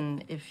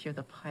even if you're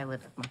the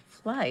pilot of my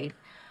flight,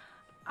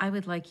 I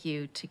would like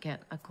you to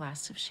get a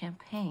glass of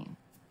champagne,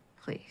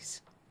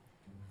 please.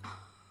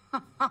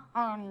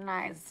 Oh,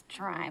 nice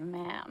try,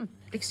 ma'am.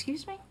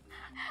 Excuse me?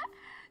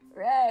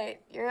 Right,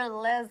 you're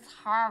Liz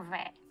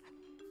Harvey.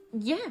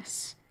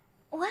 Yes.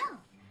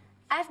 Well,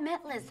 I've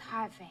met Liz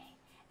Harvey,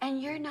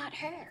 and you're not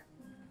her.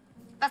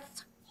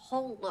 That's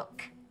whole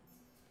look.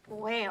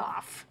 Way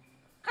off.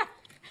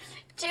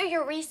 Do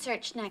your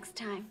research next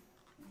time.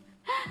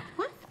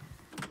 What?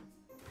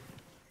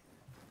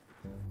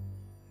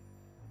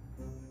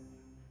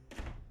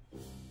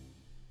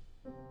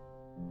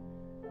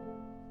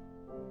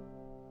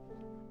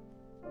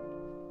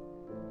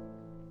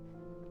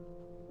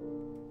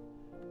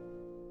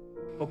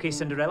 Okay,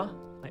 Cinderella,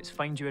 let's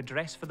find you a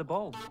dress for the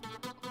ball.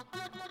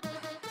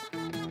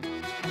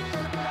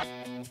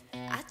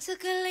 I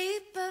took a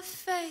leap of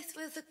faith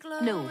with a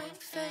glowing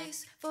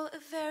face for a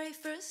very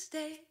first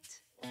date.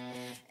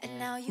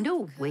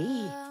 No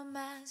way.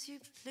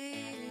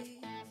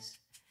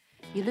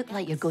 You look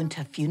like you're going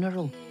to a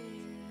funeral.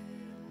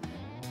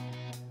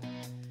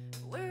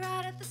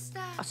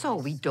 I saw a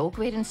wee dog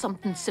wearing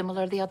something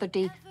similar the other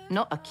day.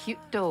 Not a cute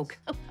dog.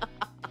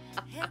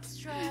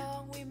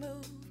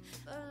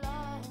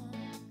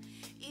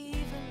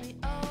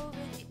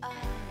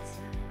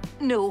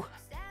 No,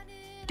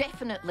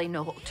 definitely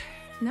not.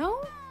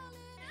 No?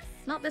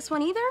 Not this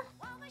one either?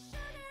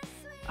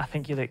 I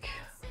think you look...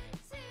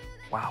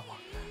 wow.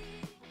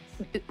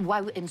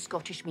 Wow in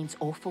Scottish means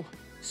awful.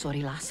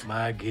 Sorry, lass.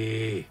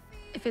 Maggie.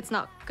 If it's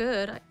not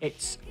good,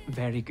 It's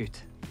very good.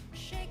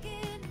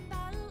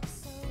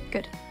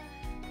 Good.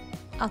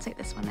 I'll take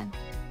this one then.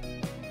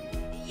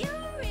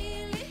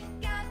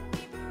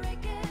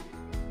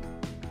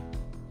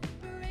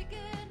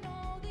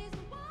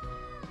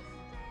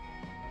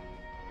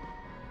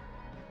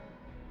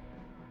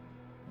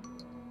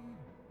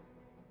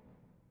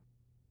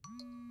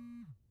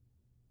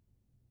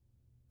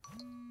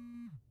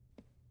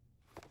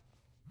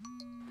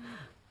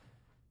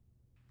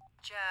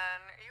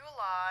 Jen, are you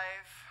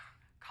alive?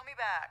 Call me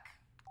back.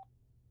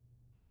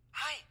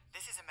 Hi,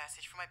 this is a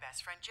message from my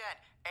best friend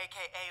Jen,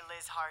 aka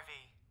Liz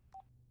Harvey.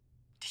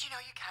 Did you know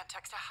you can't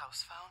text a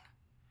house phone?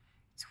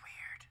 It's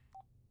weird.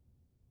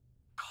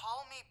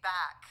 Call me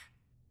back.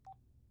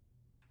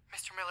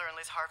 Mr. Miller and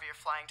Liz Harvey are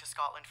flying to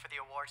Scotland for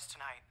the awards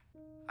tonight.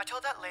 I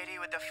told that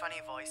lady with the funny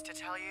voice to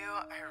tell you.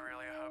 I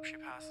really hope she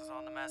passes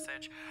on the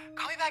message.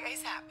 Call me back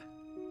ASAP.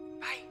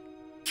 Bye.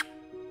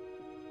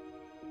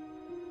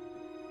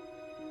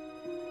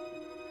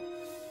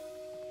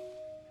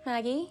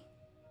 Maggie,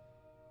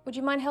 would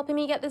you mind helping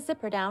me get this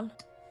zipper down?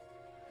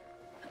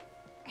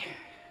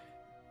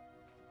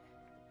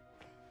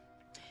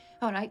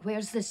 All right,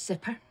 where's this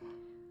zipper?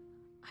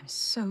 I'm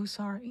so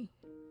sorry.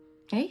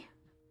 Hey?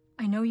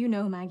 I know you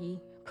know, Maggie.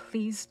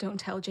 Please don't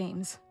tell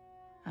James.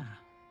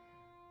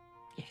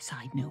 Yes,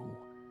 I know.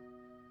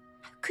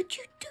 How could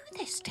you do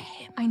this to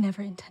him? I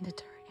never intended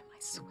to hurt him, I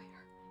swear.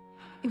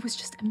 It was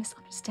just a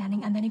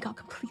misunderstanding, and then he got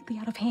completely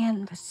out of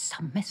hand. There's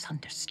some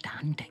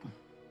misunderstanding.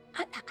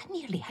 I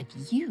nearly had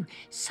you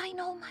sign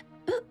all my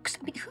books.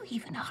 I mean, who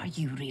even are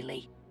you,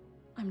 really?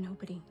 I'm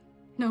nobody.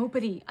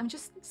 Nobody. I'm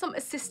just some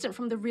assistant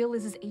from the real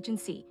Liz's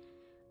agency.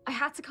 I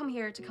had to come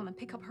here to come and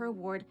pick up her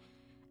award.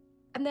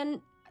 And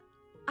then,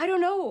 I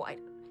don't know.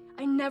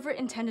 I never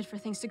intended for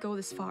things to go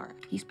this far.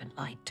 He's been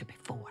lied to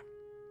before.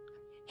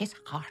 His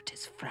heart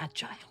is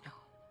fragile.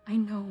 I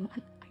know.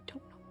 And I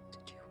don't know what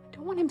to do. I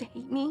don't want him to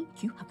hate me.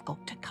 You have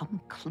got to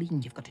come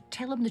clean. You've got to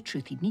tell him the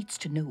truth. He needs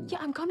to know. Yeah,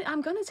 I'm gonna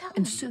tell him.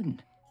 And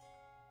soon.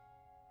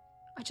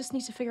 I just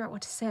need to figure out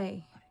what to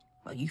say.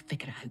 Well, you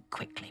figure it out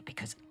quickly,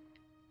 because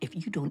if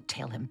you don't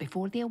tell him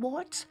before the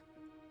awards,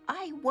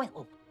 I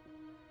will.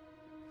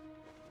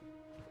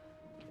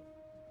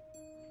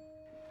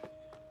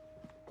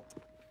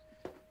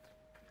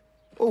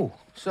 Oh,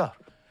 sir.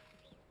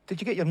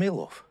 Did you get your mail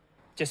off?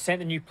 Just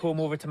sent a new poem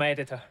over to my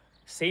editor.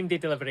 Same day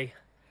delivery.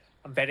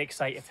 I'm very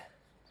excited.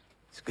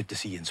 It's good to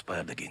see you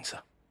inspired again, sir.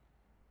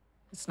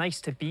 It's nice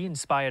to be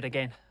inspired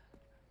again.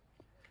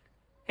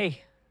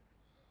 Hey,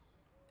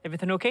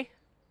 everything okay?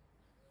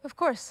 Of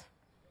course.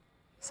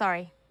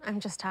 Sorry, I'm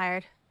just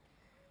tired.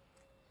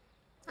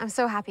 I'm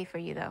so happy for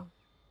you, though.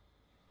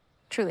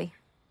 Truly.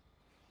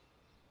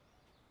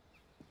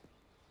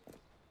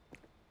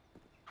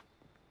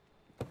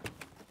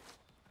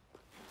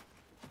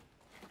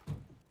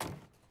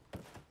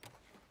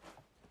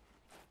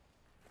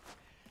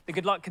 The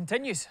good luck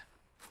continues.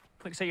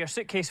 Looks like your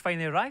suitcase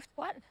finally arrived.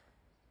 What?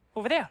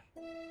 Over there.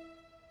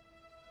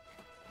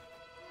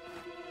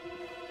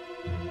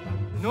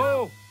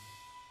 No!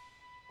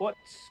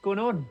 What's going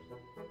on?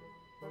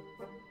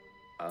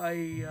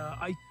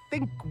 I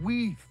think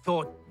we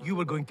thought you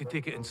were going to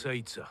take it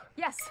inside, sir.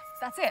 Yes,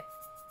 that's it.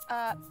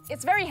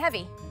 It's very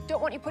heavy.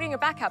 Don't want you putting your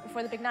back out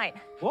before the big night.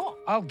 What?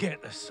 I'll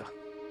get this, sir.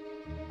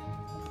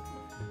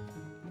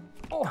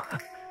 Oh,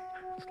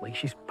 it's like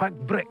she's packed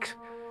bricks.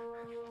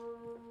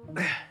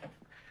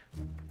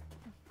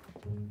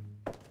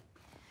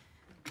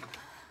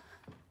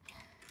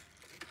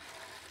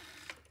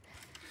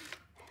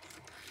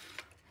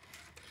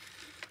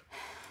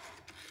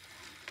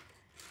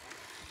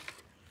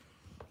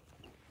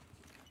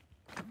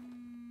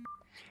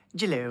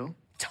 Jello.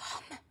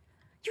 Tom,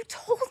 you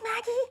told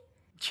Maggie?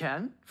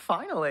 Jen?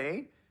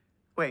 Finally.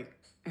 Wait,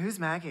 who's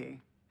Maggie?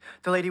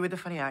 The lady with the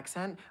funny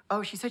accent?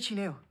 Oh, she said she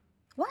knew.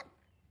 What?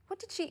 What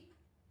did she...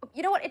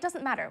 You know what? It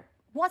doesn't matter.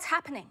 What's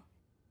happening?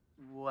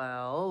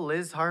 Well,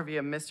 Liz Harvey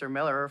and Mr.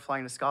 Miller are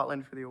flying to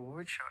Scotland for the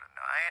award show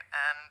tonight,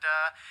 and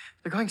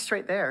they're going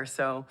straight there,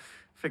 so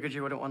figured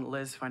you wouldn't want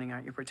Liz finding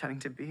out you're pretending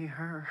to be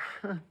her.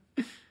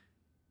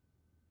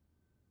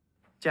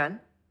 Jen?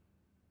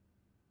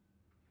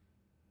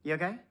 You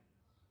okay?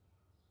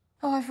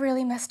 Oh, I've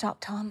really messed up,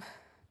 Tom.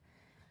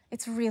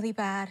 It's really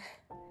bad.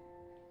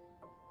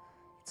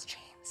 It's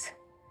James.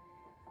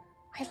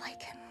 I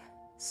like him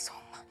so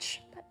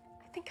much, but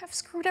I think I've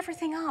screwed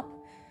everything up.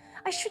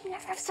 I should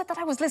never have said that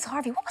I was Liz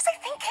Harvey. What was I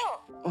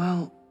thinking?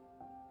 Well,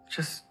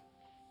 just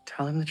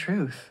Tell him the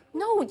truth.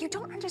 No, you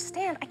don't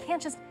understand. I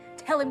can't just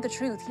tell him the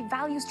truth. He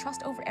values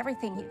trust over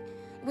everything. It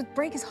would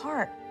break his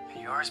heart.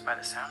 Yours by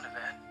the sound of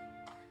it.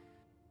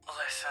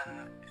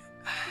 Listen,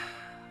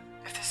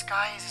 if this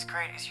guy is as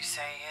great as you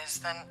say he is,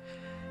 then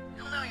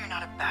he'll know you're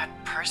not a bad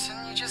person.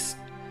 You just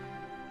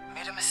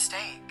made a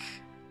mistake.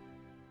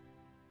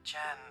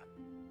 Jen,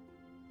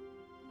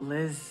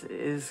 Liz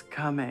is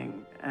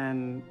coming,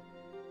 and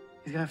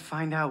he's gonna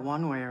find out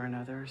one way or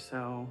another,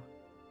 so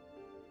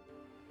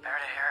better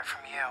to hear it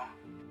from you.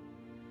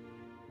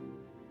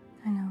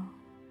 I know.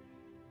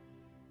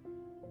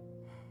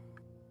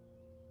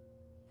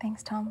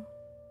 Thanks, Tom.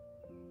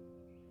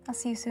 I'll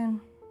see you soon.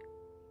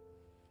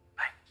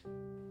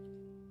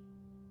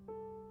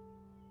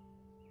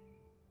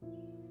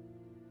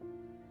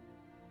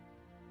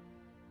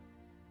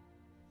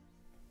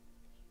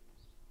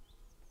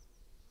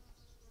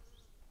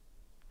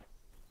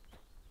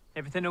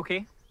 Everything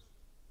okay?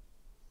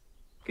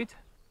 Good.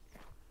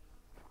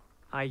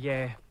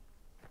 I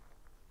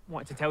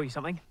wanted to tell you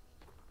something.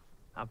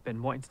 I've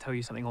been wanting to tell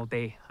you something all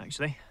day,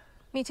 actually.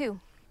 Me too.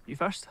 You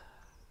first?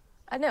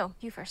 No,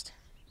 you first.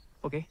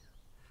 Okay.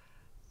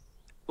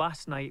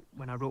 Last night,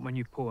 when I wrote my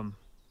new poem,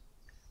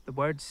 the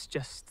words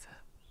just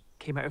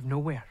came out of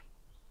nowhere.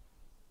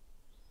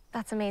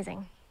 That's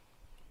amazing.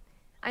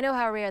 I know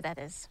how rare that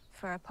is,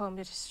 for a poem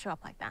to just show up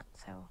like that,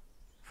 so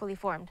fully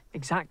formed.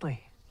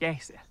 Exactly,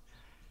 yes.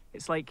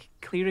 It's like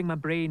clearing my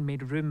brain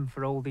made room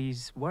for all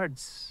these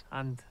words,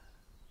 and,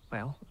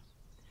 well,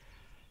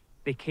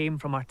 they came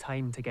from our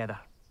time together.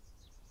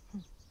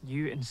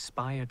 You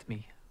inspired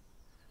me,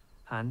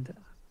 and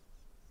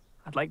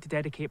I'd like to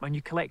dedicate my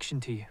new collection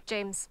to you.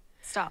 James,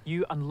 stop.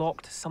 You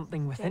unlocked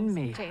something within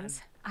me.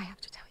 James, I have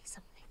to tell you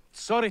something.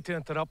 Sorry to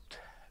interrupt.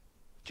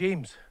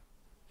 James,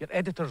 your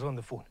editor's on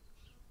the phone.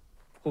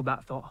 Hold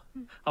that thought.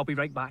 I'll be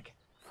right back.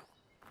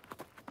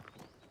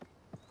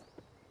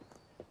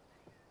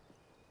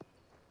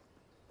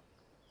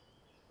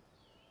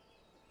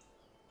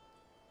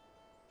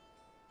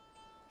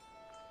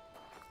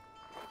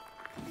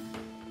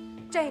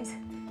 James!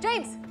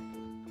 James!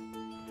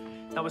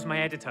 That was my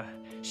editor.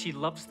 She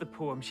loves the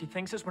poem. She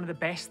thinks it's one of the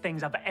best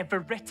things I've ever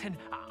written.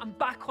 I'm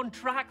back on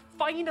track,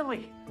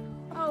 finally!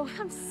 Oh,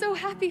 I'm so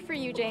happy for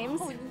you, James.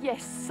 Oh,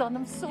 yes, son,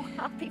 I'm so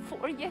happy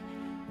for you.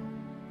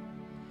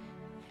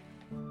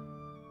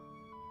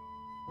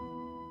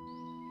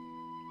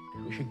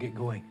 We should get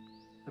going.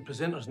 The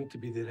presenters need to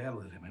be there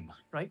early, remember?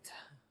 Right.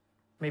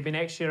 Maybe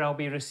next year I'll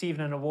be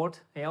receiving an award,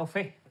 eh,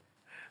 Alfie?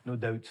 No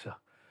doubt, sir.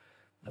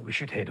 Now, we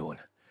should head on.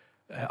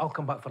 I'll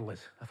come back for Liz.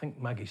 I think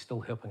Maggie's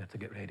still helping her to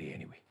get ready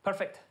anyway.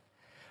 Perfect.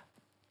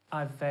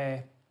 I've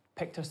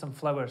picked her some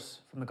flowers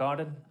from the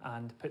garden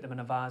and put them in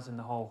a vase in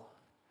the hall.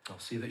 I'll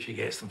see that she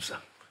gets them, sir.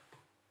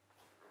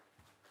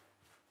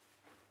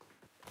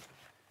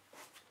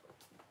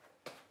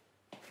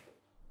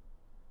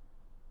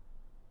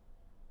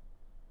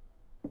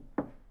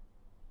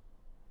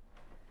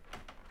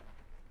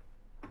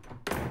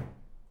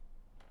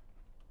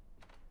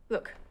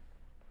 Look,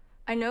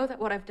 I know that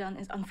what I've done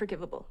is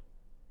unforgivable.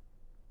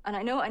 And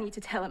I know I need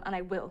to tell him, and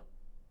I will.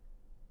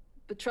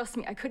 But trust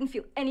me, I couldn't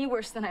feel any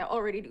worse than I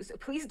already do, so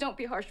please don't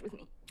be harsh with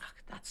me.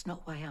 That's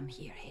not why I'm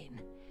here, Hen.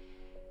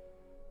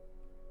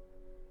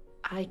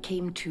 I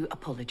came to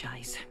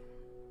apologise.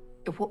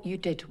 What you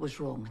did was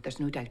wrong,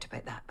 there's no doubt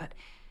about that, but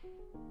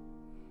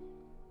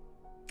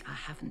I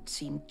haven't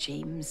seen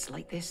James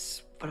like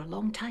this for a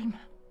long time.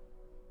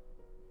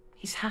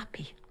 He's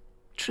happy,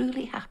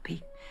 truly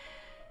happy,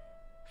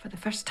 for the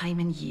first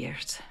time in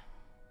years.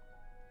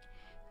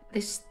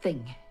 This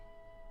thing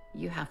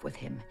you have with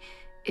him,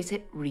 is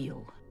it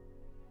real?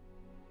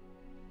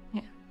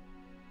 Yeah.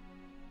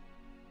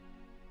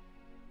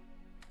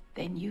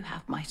 Then you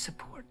have my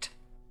support.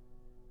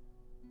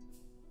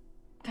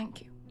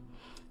 Thank you.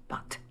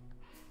 But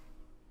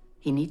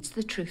he needs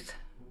the truth.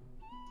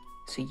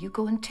 So you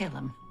go and tell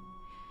him,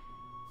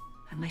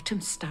 and let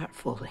him start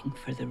falling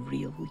for the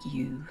real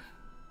you.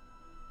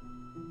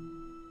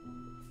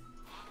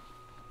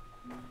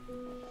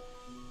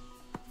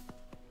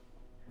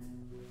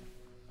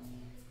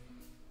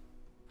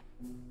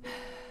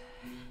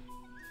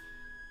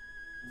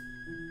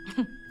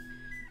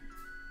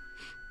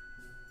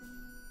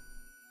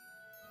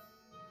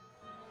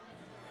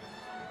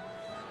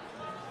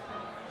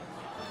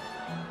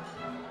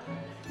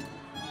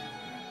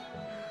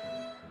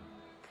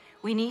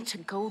 We need to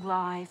go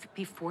live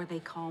before they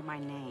call my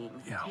name.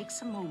 Yeah. Take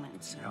some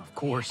moments. Yeah, of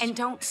course. And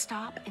don't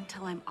stop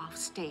until I'm off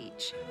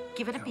stage.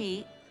 Give it a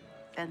beat,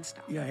 then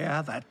stop.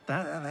 Yeah,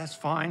 that's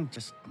fine.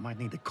 Just might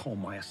need to call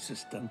my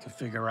assistant to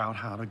figure out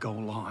how to go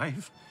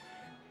live.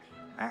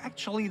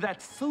 Actually,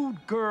 that food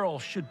girl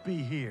should be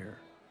here.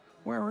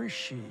 Where is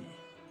she?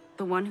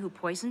 The one who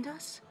poisoned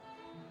us?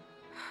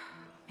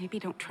 Maybe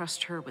don't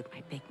trust her with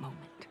my big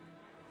moment.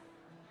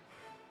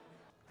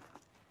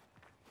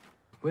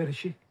 Where is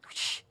she?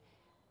 Shh.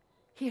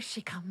 Here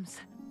she comes.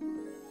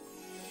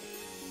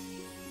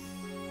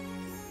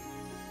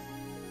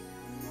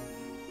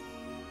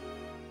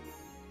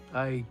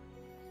 I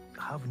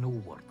have no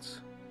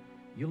words.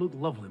 You look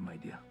lovely, my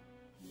dear.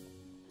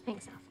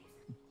 Thanks, Alfie.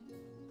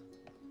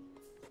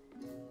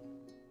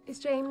 Is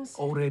James...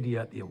 Already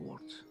at the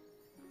awards.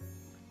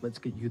 Let's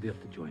get you there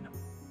to join him.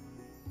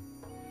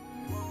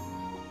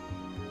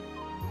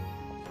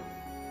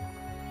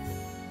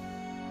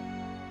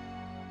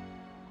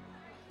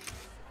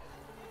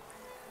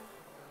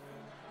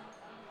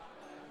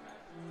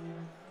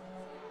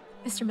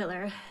 Mr.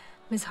 Miller,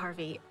 Ms.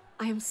 Harvey,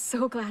 I am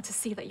so glad to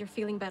see that you're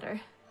feeling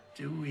better.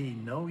 Do we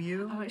know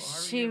you? Oh,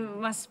 she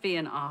must be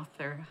an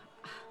author.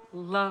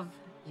 Love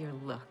your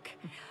look.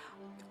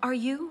 Are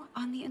you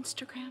on the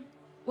Instagram?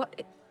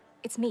 What?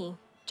 It's me,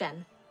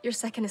 Jen, your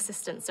second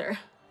assistant, sir.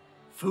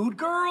 Food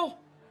girl?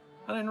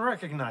 I didn't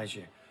recognize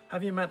you.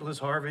 Have you met Liz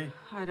Harvey?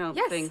 I don't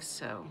think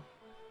so.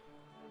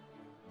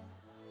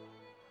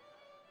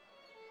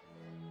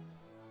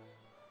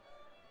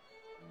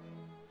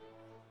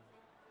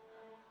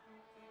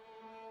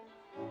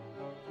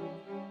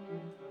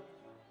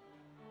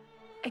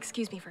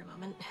 Excuse me for a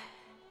moment.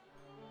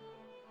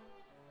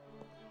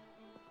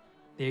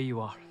 There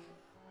you are.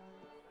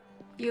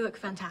 You look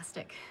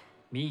fantastic.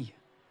 Me?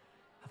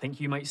 I think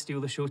you might steal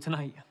the show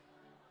tonight.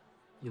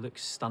 You look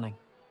stunning.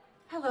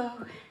 Hello.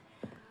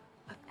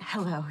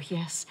 Hello,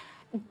 yes.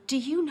 Do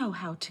you know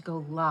how to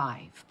go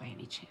live by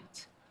any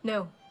chance?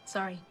 No,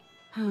 sorry.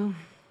 Oh,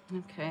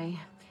 okay.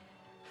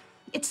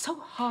 It's so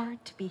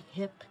hard to be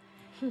hip.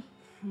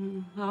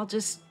 I'll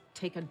just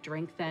take a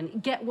drink then.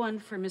 Get one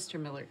for Mr.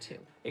 Miller, too.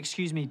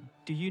 Excuse me,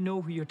 do you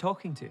know who you're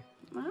talking to?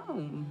 Oh,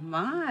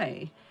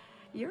 my.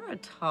 You're a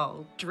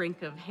tall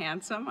drink of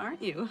handsome,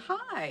 aren't you?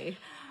 Hi.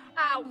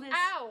 Ow,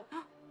 ow!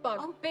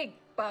 Bug, big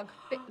bug,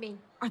 bit me.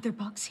 Are there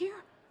bugs here?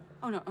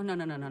 Oh, no.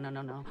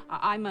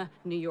 I'm a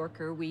New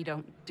Yorker. We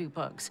don't do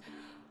bugs.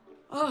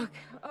 Ugh.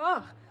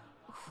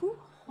 Who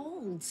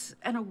holds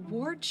an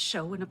award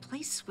show in a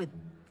place with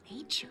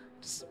nature?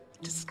 It's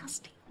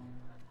disgusting.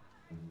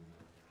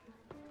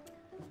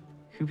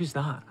 Who was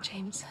that?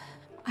 James,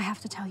 I have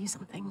to tell you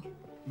something.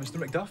 Mr.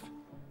 McDuff?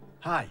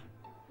 Hi.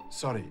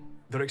 Sorry,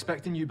 they're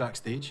expecting you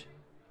backstage.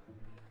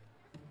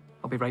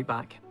 I'll be right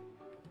back.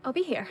 I'll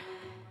be here.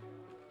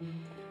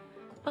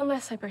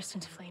 Unless I burst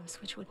into flames,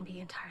 which wouldn't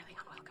be entirely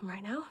unwelcome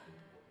right now.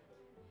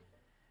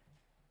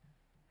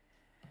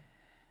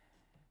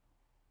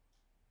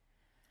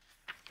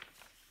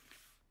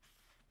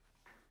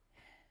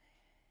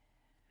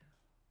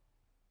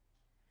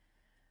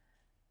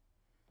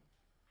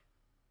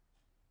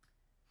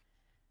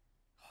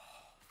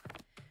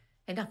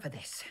 Enough of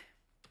this.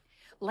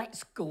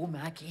 Let's go,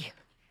 Maggie.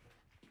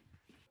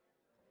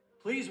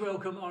 Please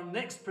welcome our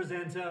next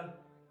presenter,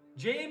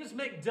 James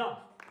McDuff.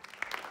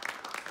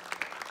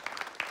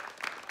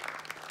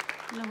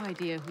 No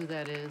idea who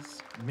that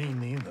is. Me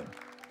neither.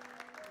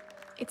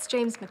 It's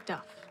James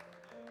McDuff.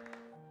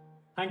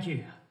 Thank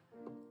you.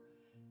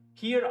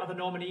 Here are the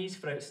nominees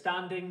for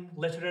Outstanding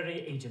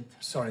Literary Agent.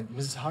 Sorry,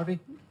 Mrs. Harvey?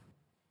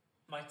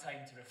 My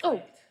time to reflect.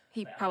 Oh,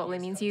 he probably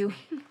means you.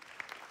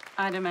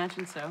 I'd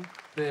imagine so.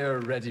 They're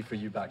ready for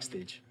you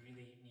backstage.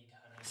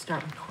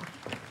 Start recording.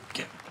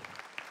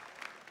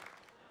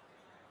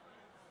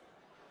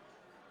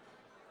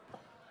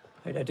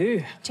 How'd I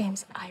do?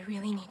 James, I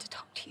really need to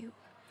talk to you.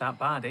 That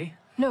bad, eh?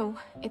 No,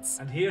 it's...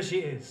 And here she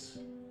is,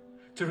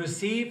 to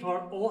receive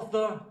her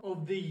Author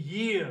of the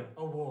Year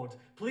award.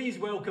 Please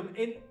welcome,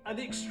 in an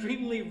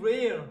extremely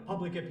rare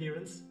public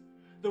appearance,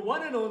 the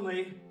one and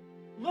only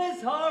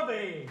Liz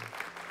Harvey.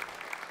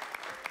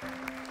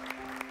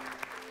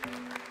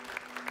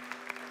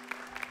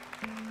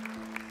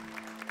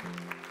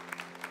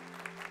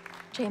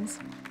 James.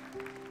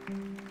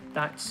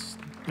 That's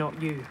not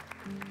you.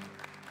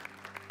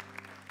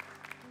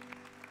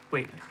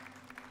 Wait,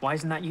 why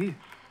isn't that you?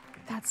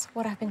 That's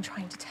what I've been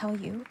trying to tell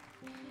you.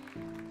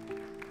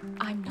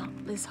 I'm not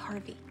Liz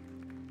Harvey.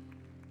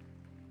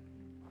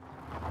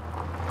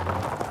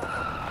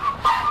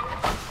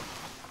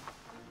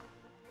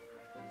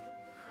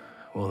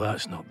 Well,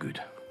 that's not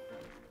good.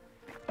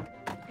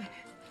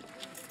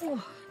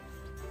 Oh,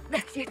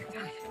 that's it.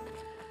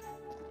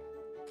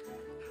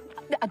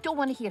 I don't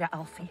want to hear it,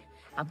 Alfie.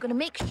 I'm going to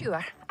make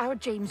sure our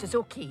James is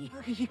okay.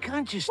 You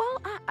can't just...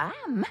 Well, I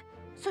am.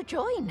 So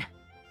join.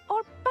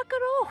 Or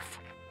bugger off.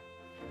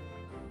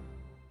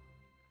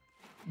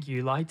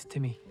 You lied to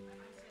me.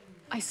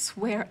 I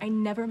swear I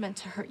never meant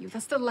to hurt you.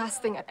 That's the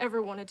last thing I'd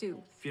ever want to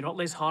do. If you're not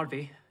Liz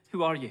Harvey,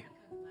 who are you?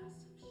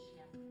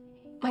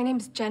 My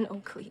name's Jen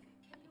Oakley.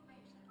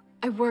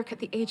 I work at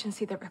the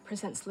agency that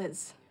represents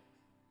Liz.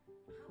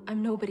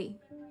 I'm nobody.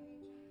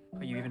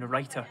 Are you even a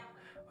writer?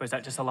 Or is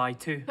that just a lie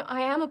too? No,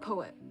 I am a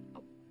poet.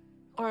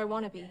 Or I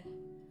want to be.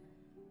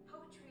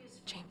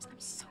 James, I'm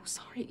so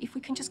sorry. If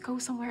we can just go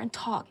somewhere and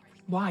talk.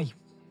 Why?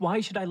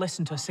 Why should I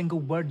listen to a single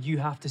word you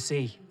have to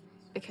say?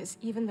 Because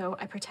even though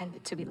I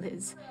pretended to be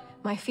Liz,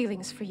 my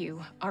feelings for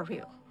you are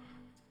real.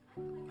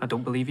 I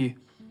don't believe you.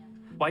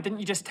 Why didn't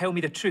you just tell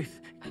me the truth?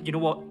 You know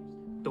what?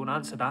 Don't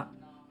answer that.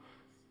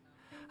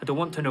 I don't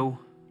want to know.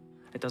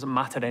 It doesn't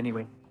matter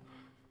anyway.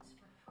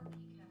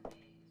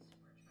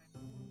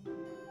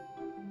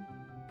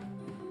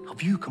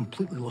 Have you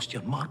completely lost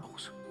your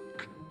marbles?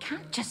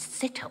 can't just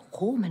sit at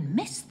home and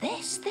miss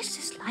this. This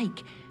is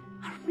like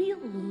a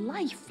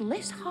real-life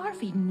Liz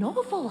Harvey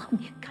novel. I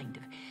mean, kind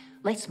of.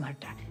 Less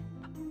murder,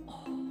 but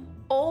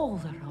all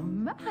the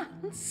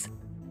romance.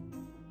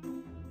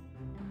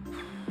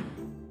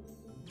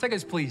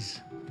 Tickets,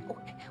 please. Oh,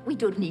 we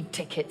don't need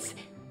tickets.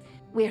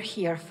 We're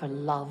here for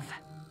love.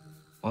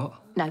 What?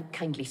 Now,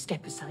 kindly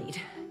step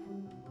aside.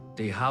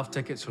 Do you have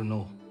tickets or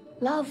no?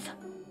 Love.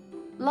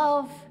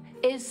 Love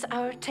is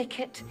our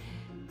ticket.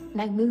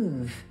 Now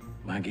move.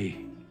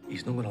 Maggie,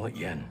 he's not going to let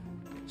you in.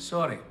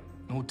 Sorry.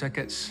 No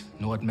tickets,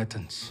 no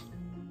admittance.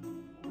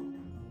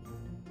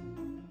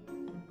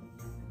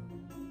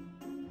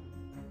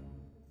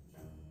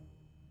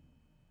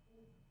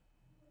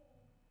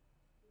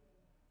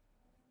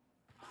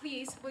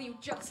 Please, will you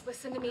just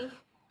listen to me?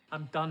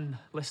 I'm done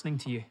listening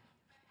to you.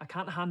 I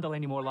can't handle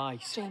any more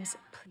lies. James,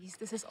 please,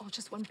 this is all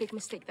just one big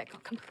mistake that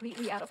got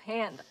completely out of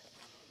hand.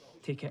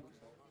 Take it.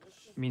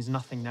 It means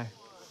nothing now.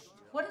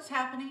 What is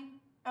happening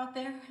out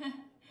there?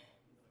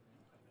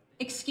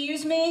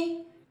 Excuse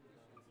me?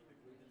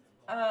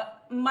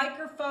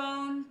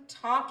 Microphone,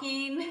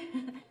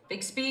 talking,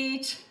 big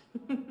speech.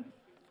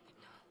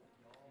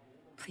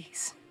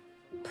 Please,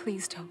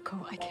 please don't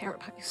go. I care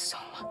about you so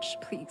much,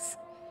 please.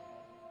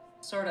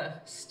 Sort of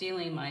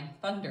stealing my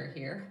thunder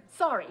here.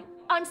 Sorry.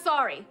 I'm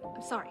sorry.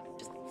 I'm sorry.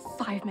 Just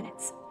 5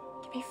 minutes.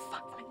 Give me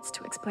 5 minutes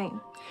to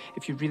explain.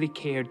 If you really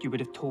cared, you would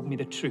have told me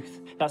the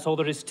truth. That's all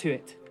there is to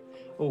it.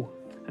 Oh,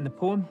 and the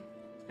poem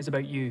is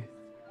about you.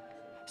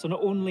 So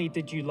not only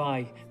did you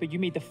lie, but you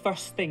made the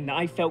first thing that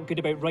I felt good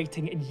about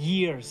writing in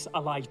years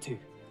a lie to.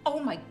 Oh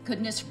my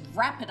goodness,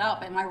 wrap it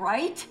up, am I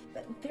right?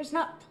 There's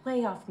not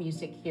playoff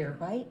music here,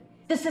 right?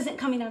 This isn't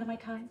coming out of my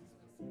time.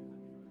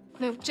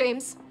 No,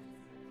 James.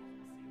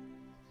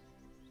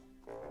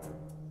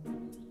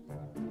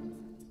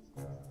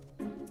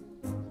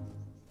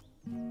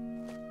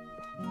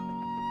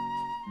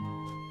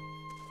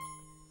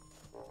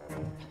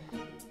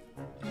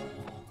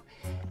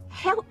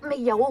 Help me,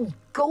 you old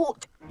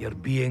goat. You're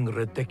being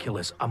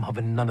ridiculous. I'm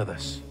having none of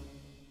this.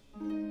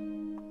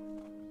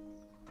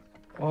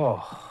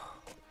 Oh.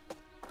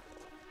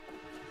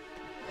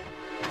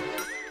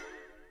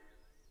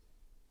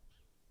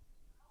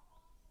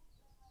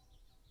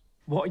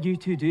 What are you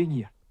two doing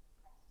here?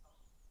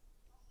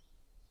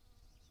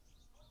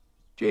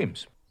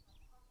 James.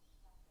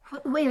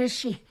 Where is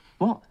she?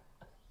 What?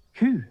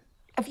 Who?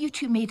 Have you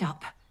two made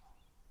up?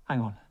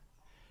 Hang on.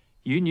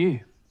 You knew.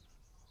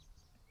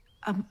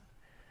 A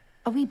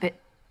wee bit.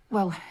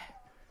 Well,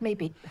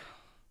 maybe.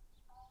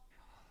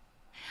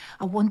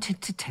 I wanted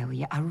to tell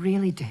you, I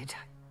really did.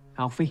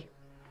 Alfie?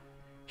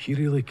 She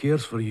really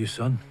cares for you,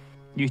 son.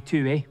 You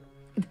too,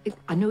 eh?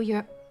 I know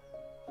you're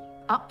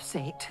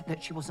upset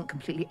that she wasn't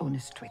completely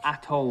honest with you.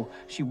 At all.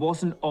 She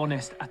wasn't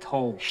honest at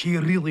all. She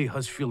really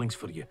has feelings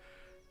for you.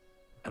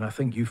 And I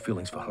think you've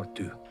feelings for her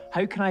too.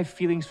 How can I have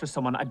feelings for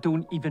someone I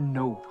don't even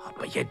know?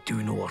 But you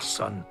do know her,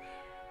 son.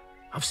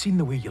 I've seen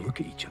the way you look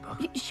at each other.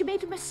 She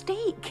made a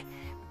mistake.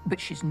 But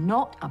she's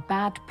not a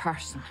bad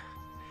person.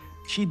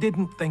 She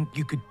didn't think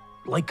you could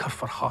like her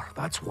for her.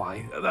 That's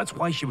why. That's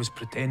why she was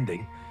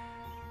pretending.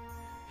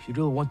 She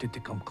really wanted to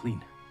come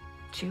clean.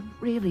 She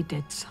really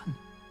did, son.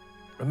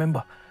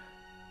 Remember,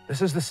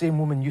 this is the same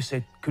woman you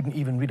said couldn't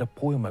even read a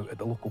poem out at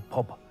the local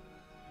pub.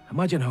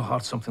 Imagine how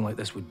hard something like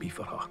this would be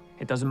for her.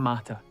 It doesn't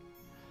matter.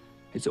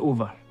 It's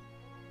over.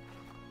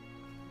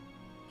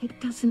 It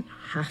doesn't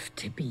have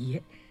to be.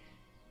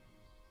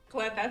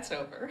 Glad that's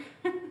over.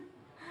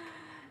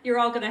 You're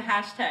all gonna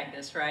hashtag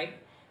this, right?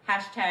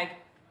 Hashtag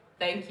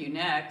thank you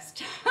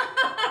next.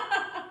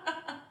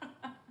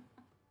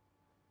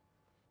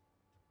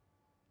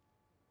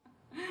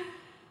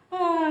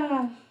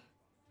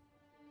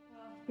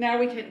 Now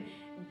we can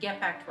get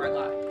back to our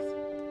lives.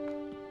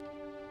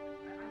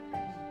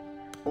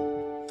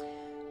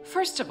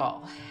 First of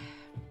all,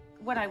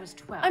 when I was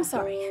 12... I'm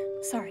sorry.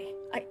 Sorry.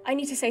 I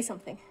need to say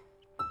something.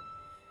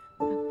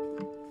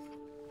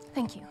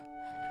 Thank you.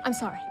 I'm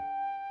sorry.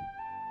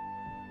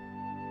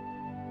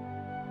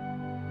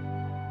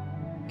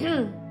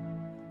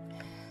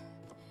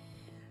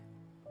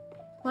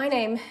 My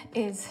name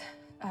is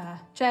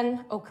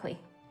Jen Oakley,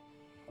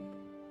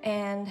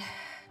 and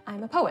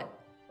I'm a poet.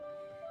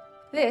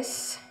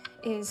 This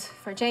is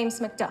for James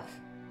Macduff.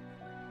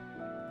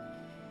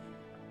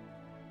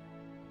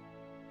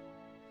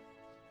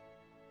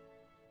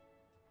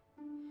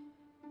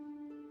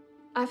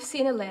 I've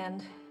seen a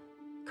land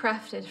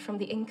crafted from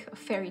the ink of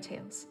fairy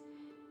tales,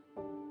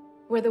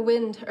 where the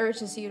wind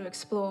urges you to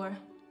explore,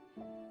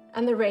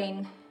 and the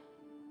rain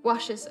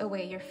washes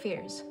away your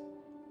fears.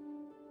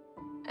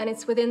 And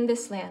it's within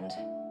this land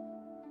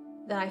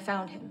that I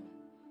found him.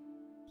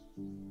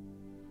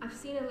 I've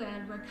seen a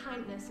land where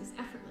kindness is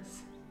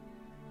effortless,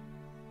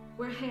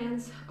 where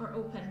hands are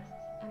open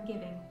and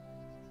giving,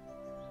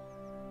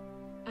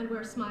 and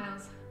where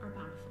smiles are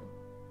bountiful.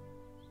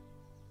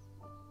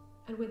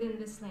 And within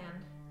this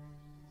land,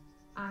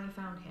 I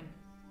found him.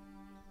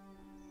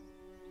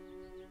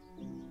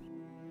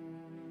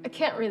 I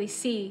can't really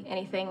see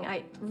anything.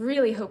 I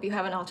really hope you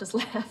haven't all just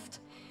left.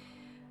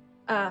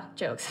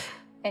 Jokes.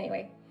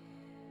 Anyway.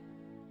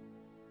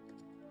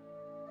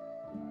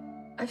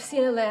 I've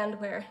seen a land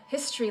where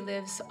history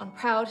lives on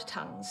proud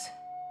tongues,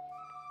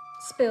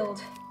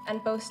 spilled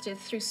and boasted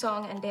through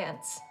song and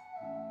dance,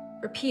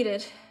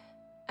 repeated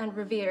and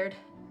revered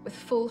with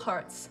full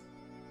hearts.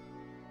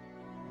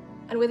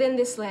 And within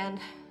this land,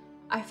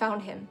 I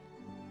found him,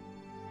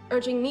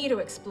 urging me to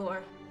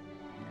explore,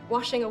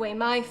 washing away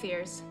my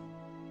fears.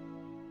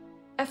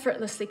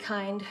 Effortlessly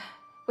kind,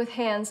 with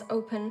hands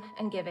open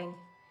and giving,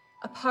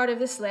 a part of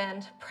this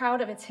land,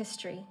 proud of its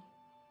history.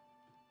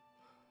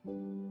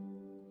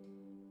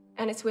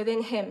 And it's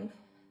within him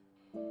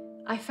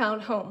I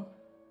found home.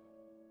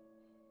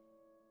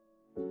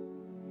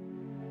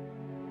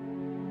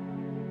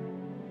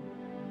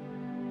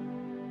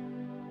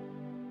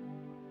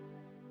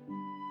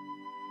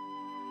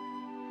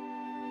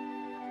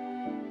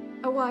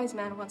 A wise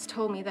man once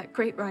told me that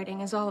great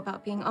writing is all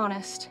about being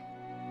honest.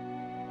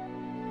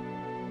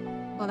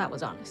 Well, that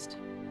was honest.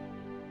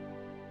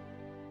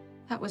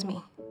 That was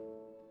me.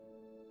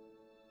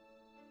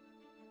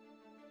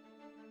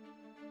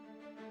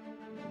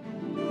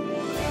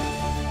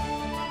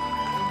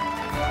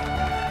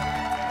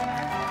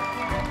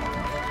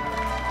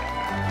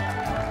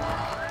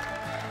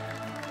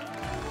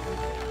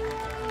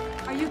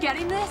 Are you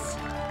getting this?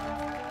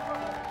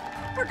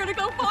 We're gonna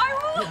go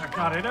viral! Yeah,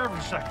 got it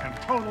every second.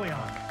 Totally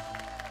on.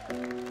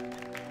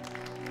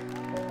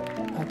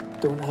 I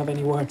don't have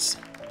any words.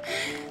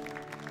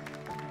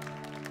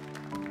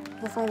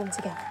 We'll find them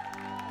together.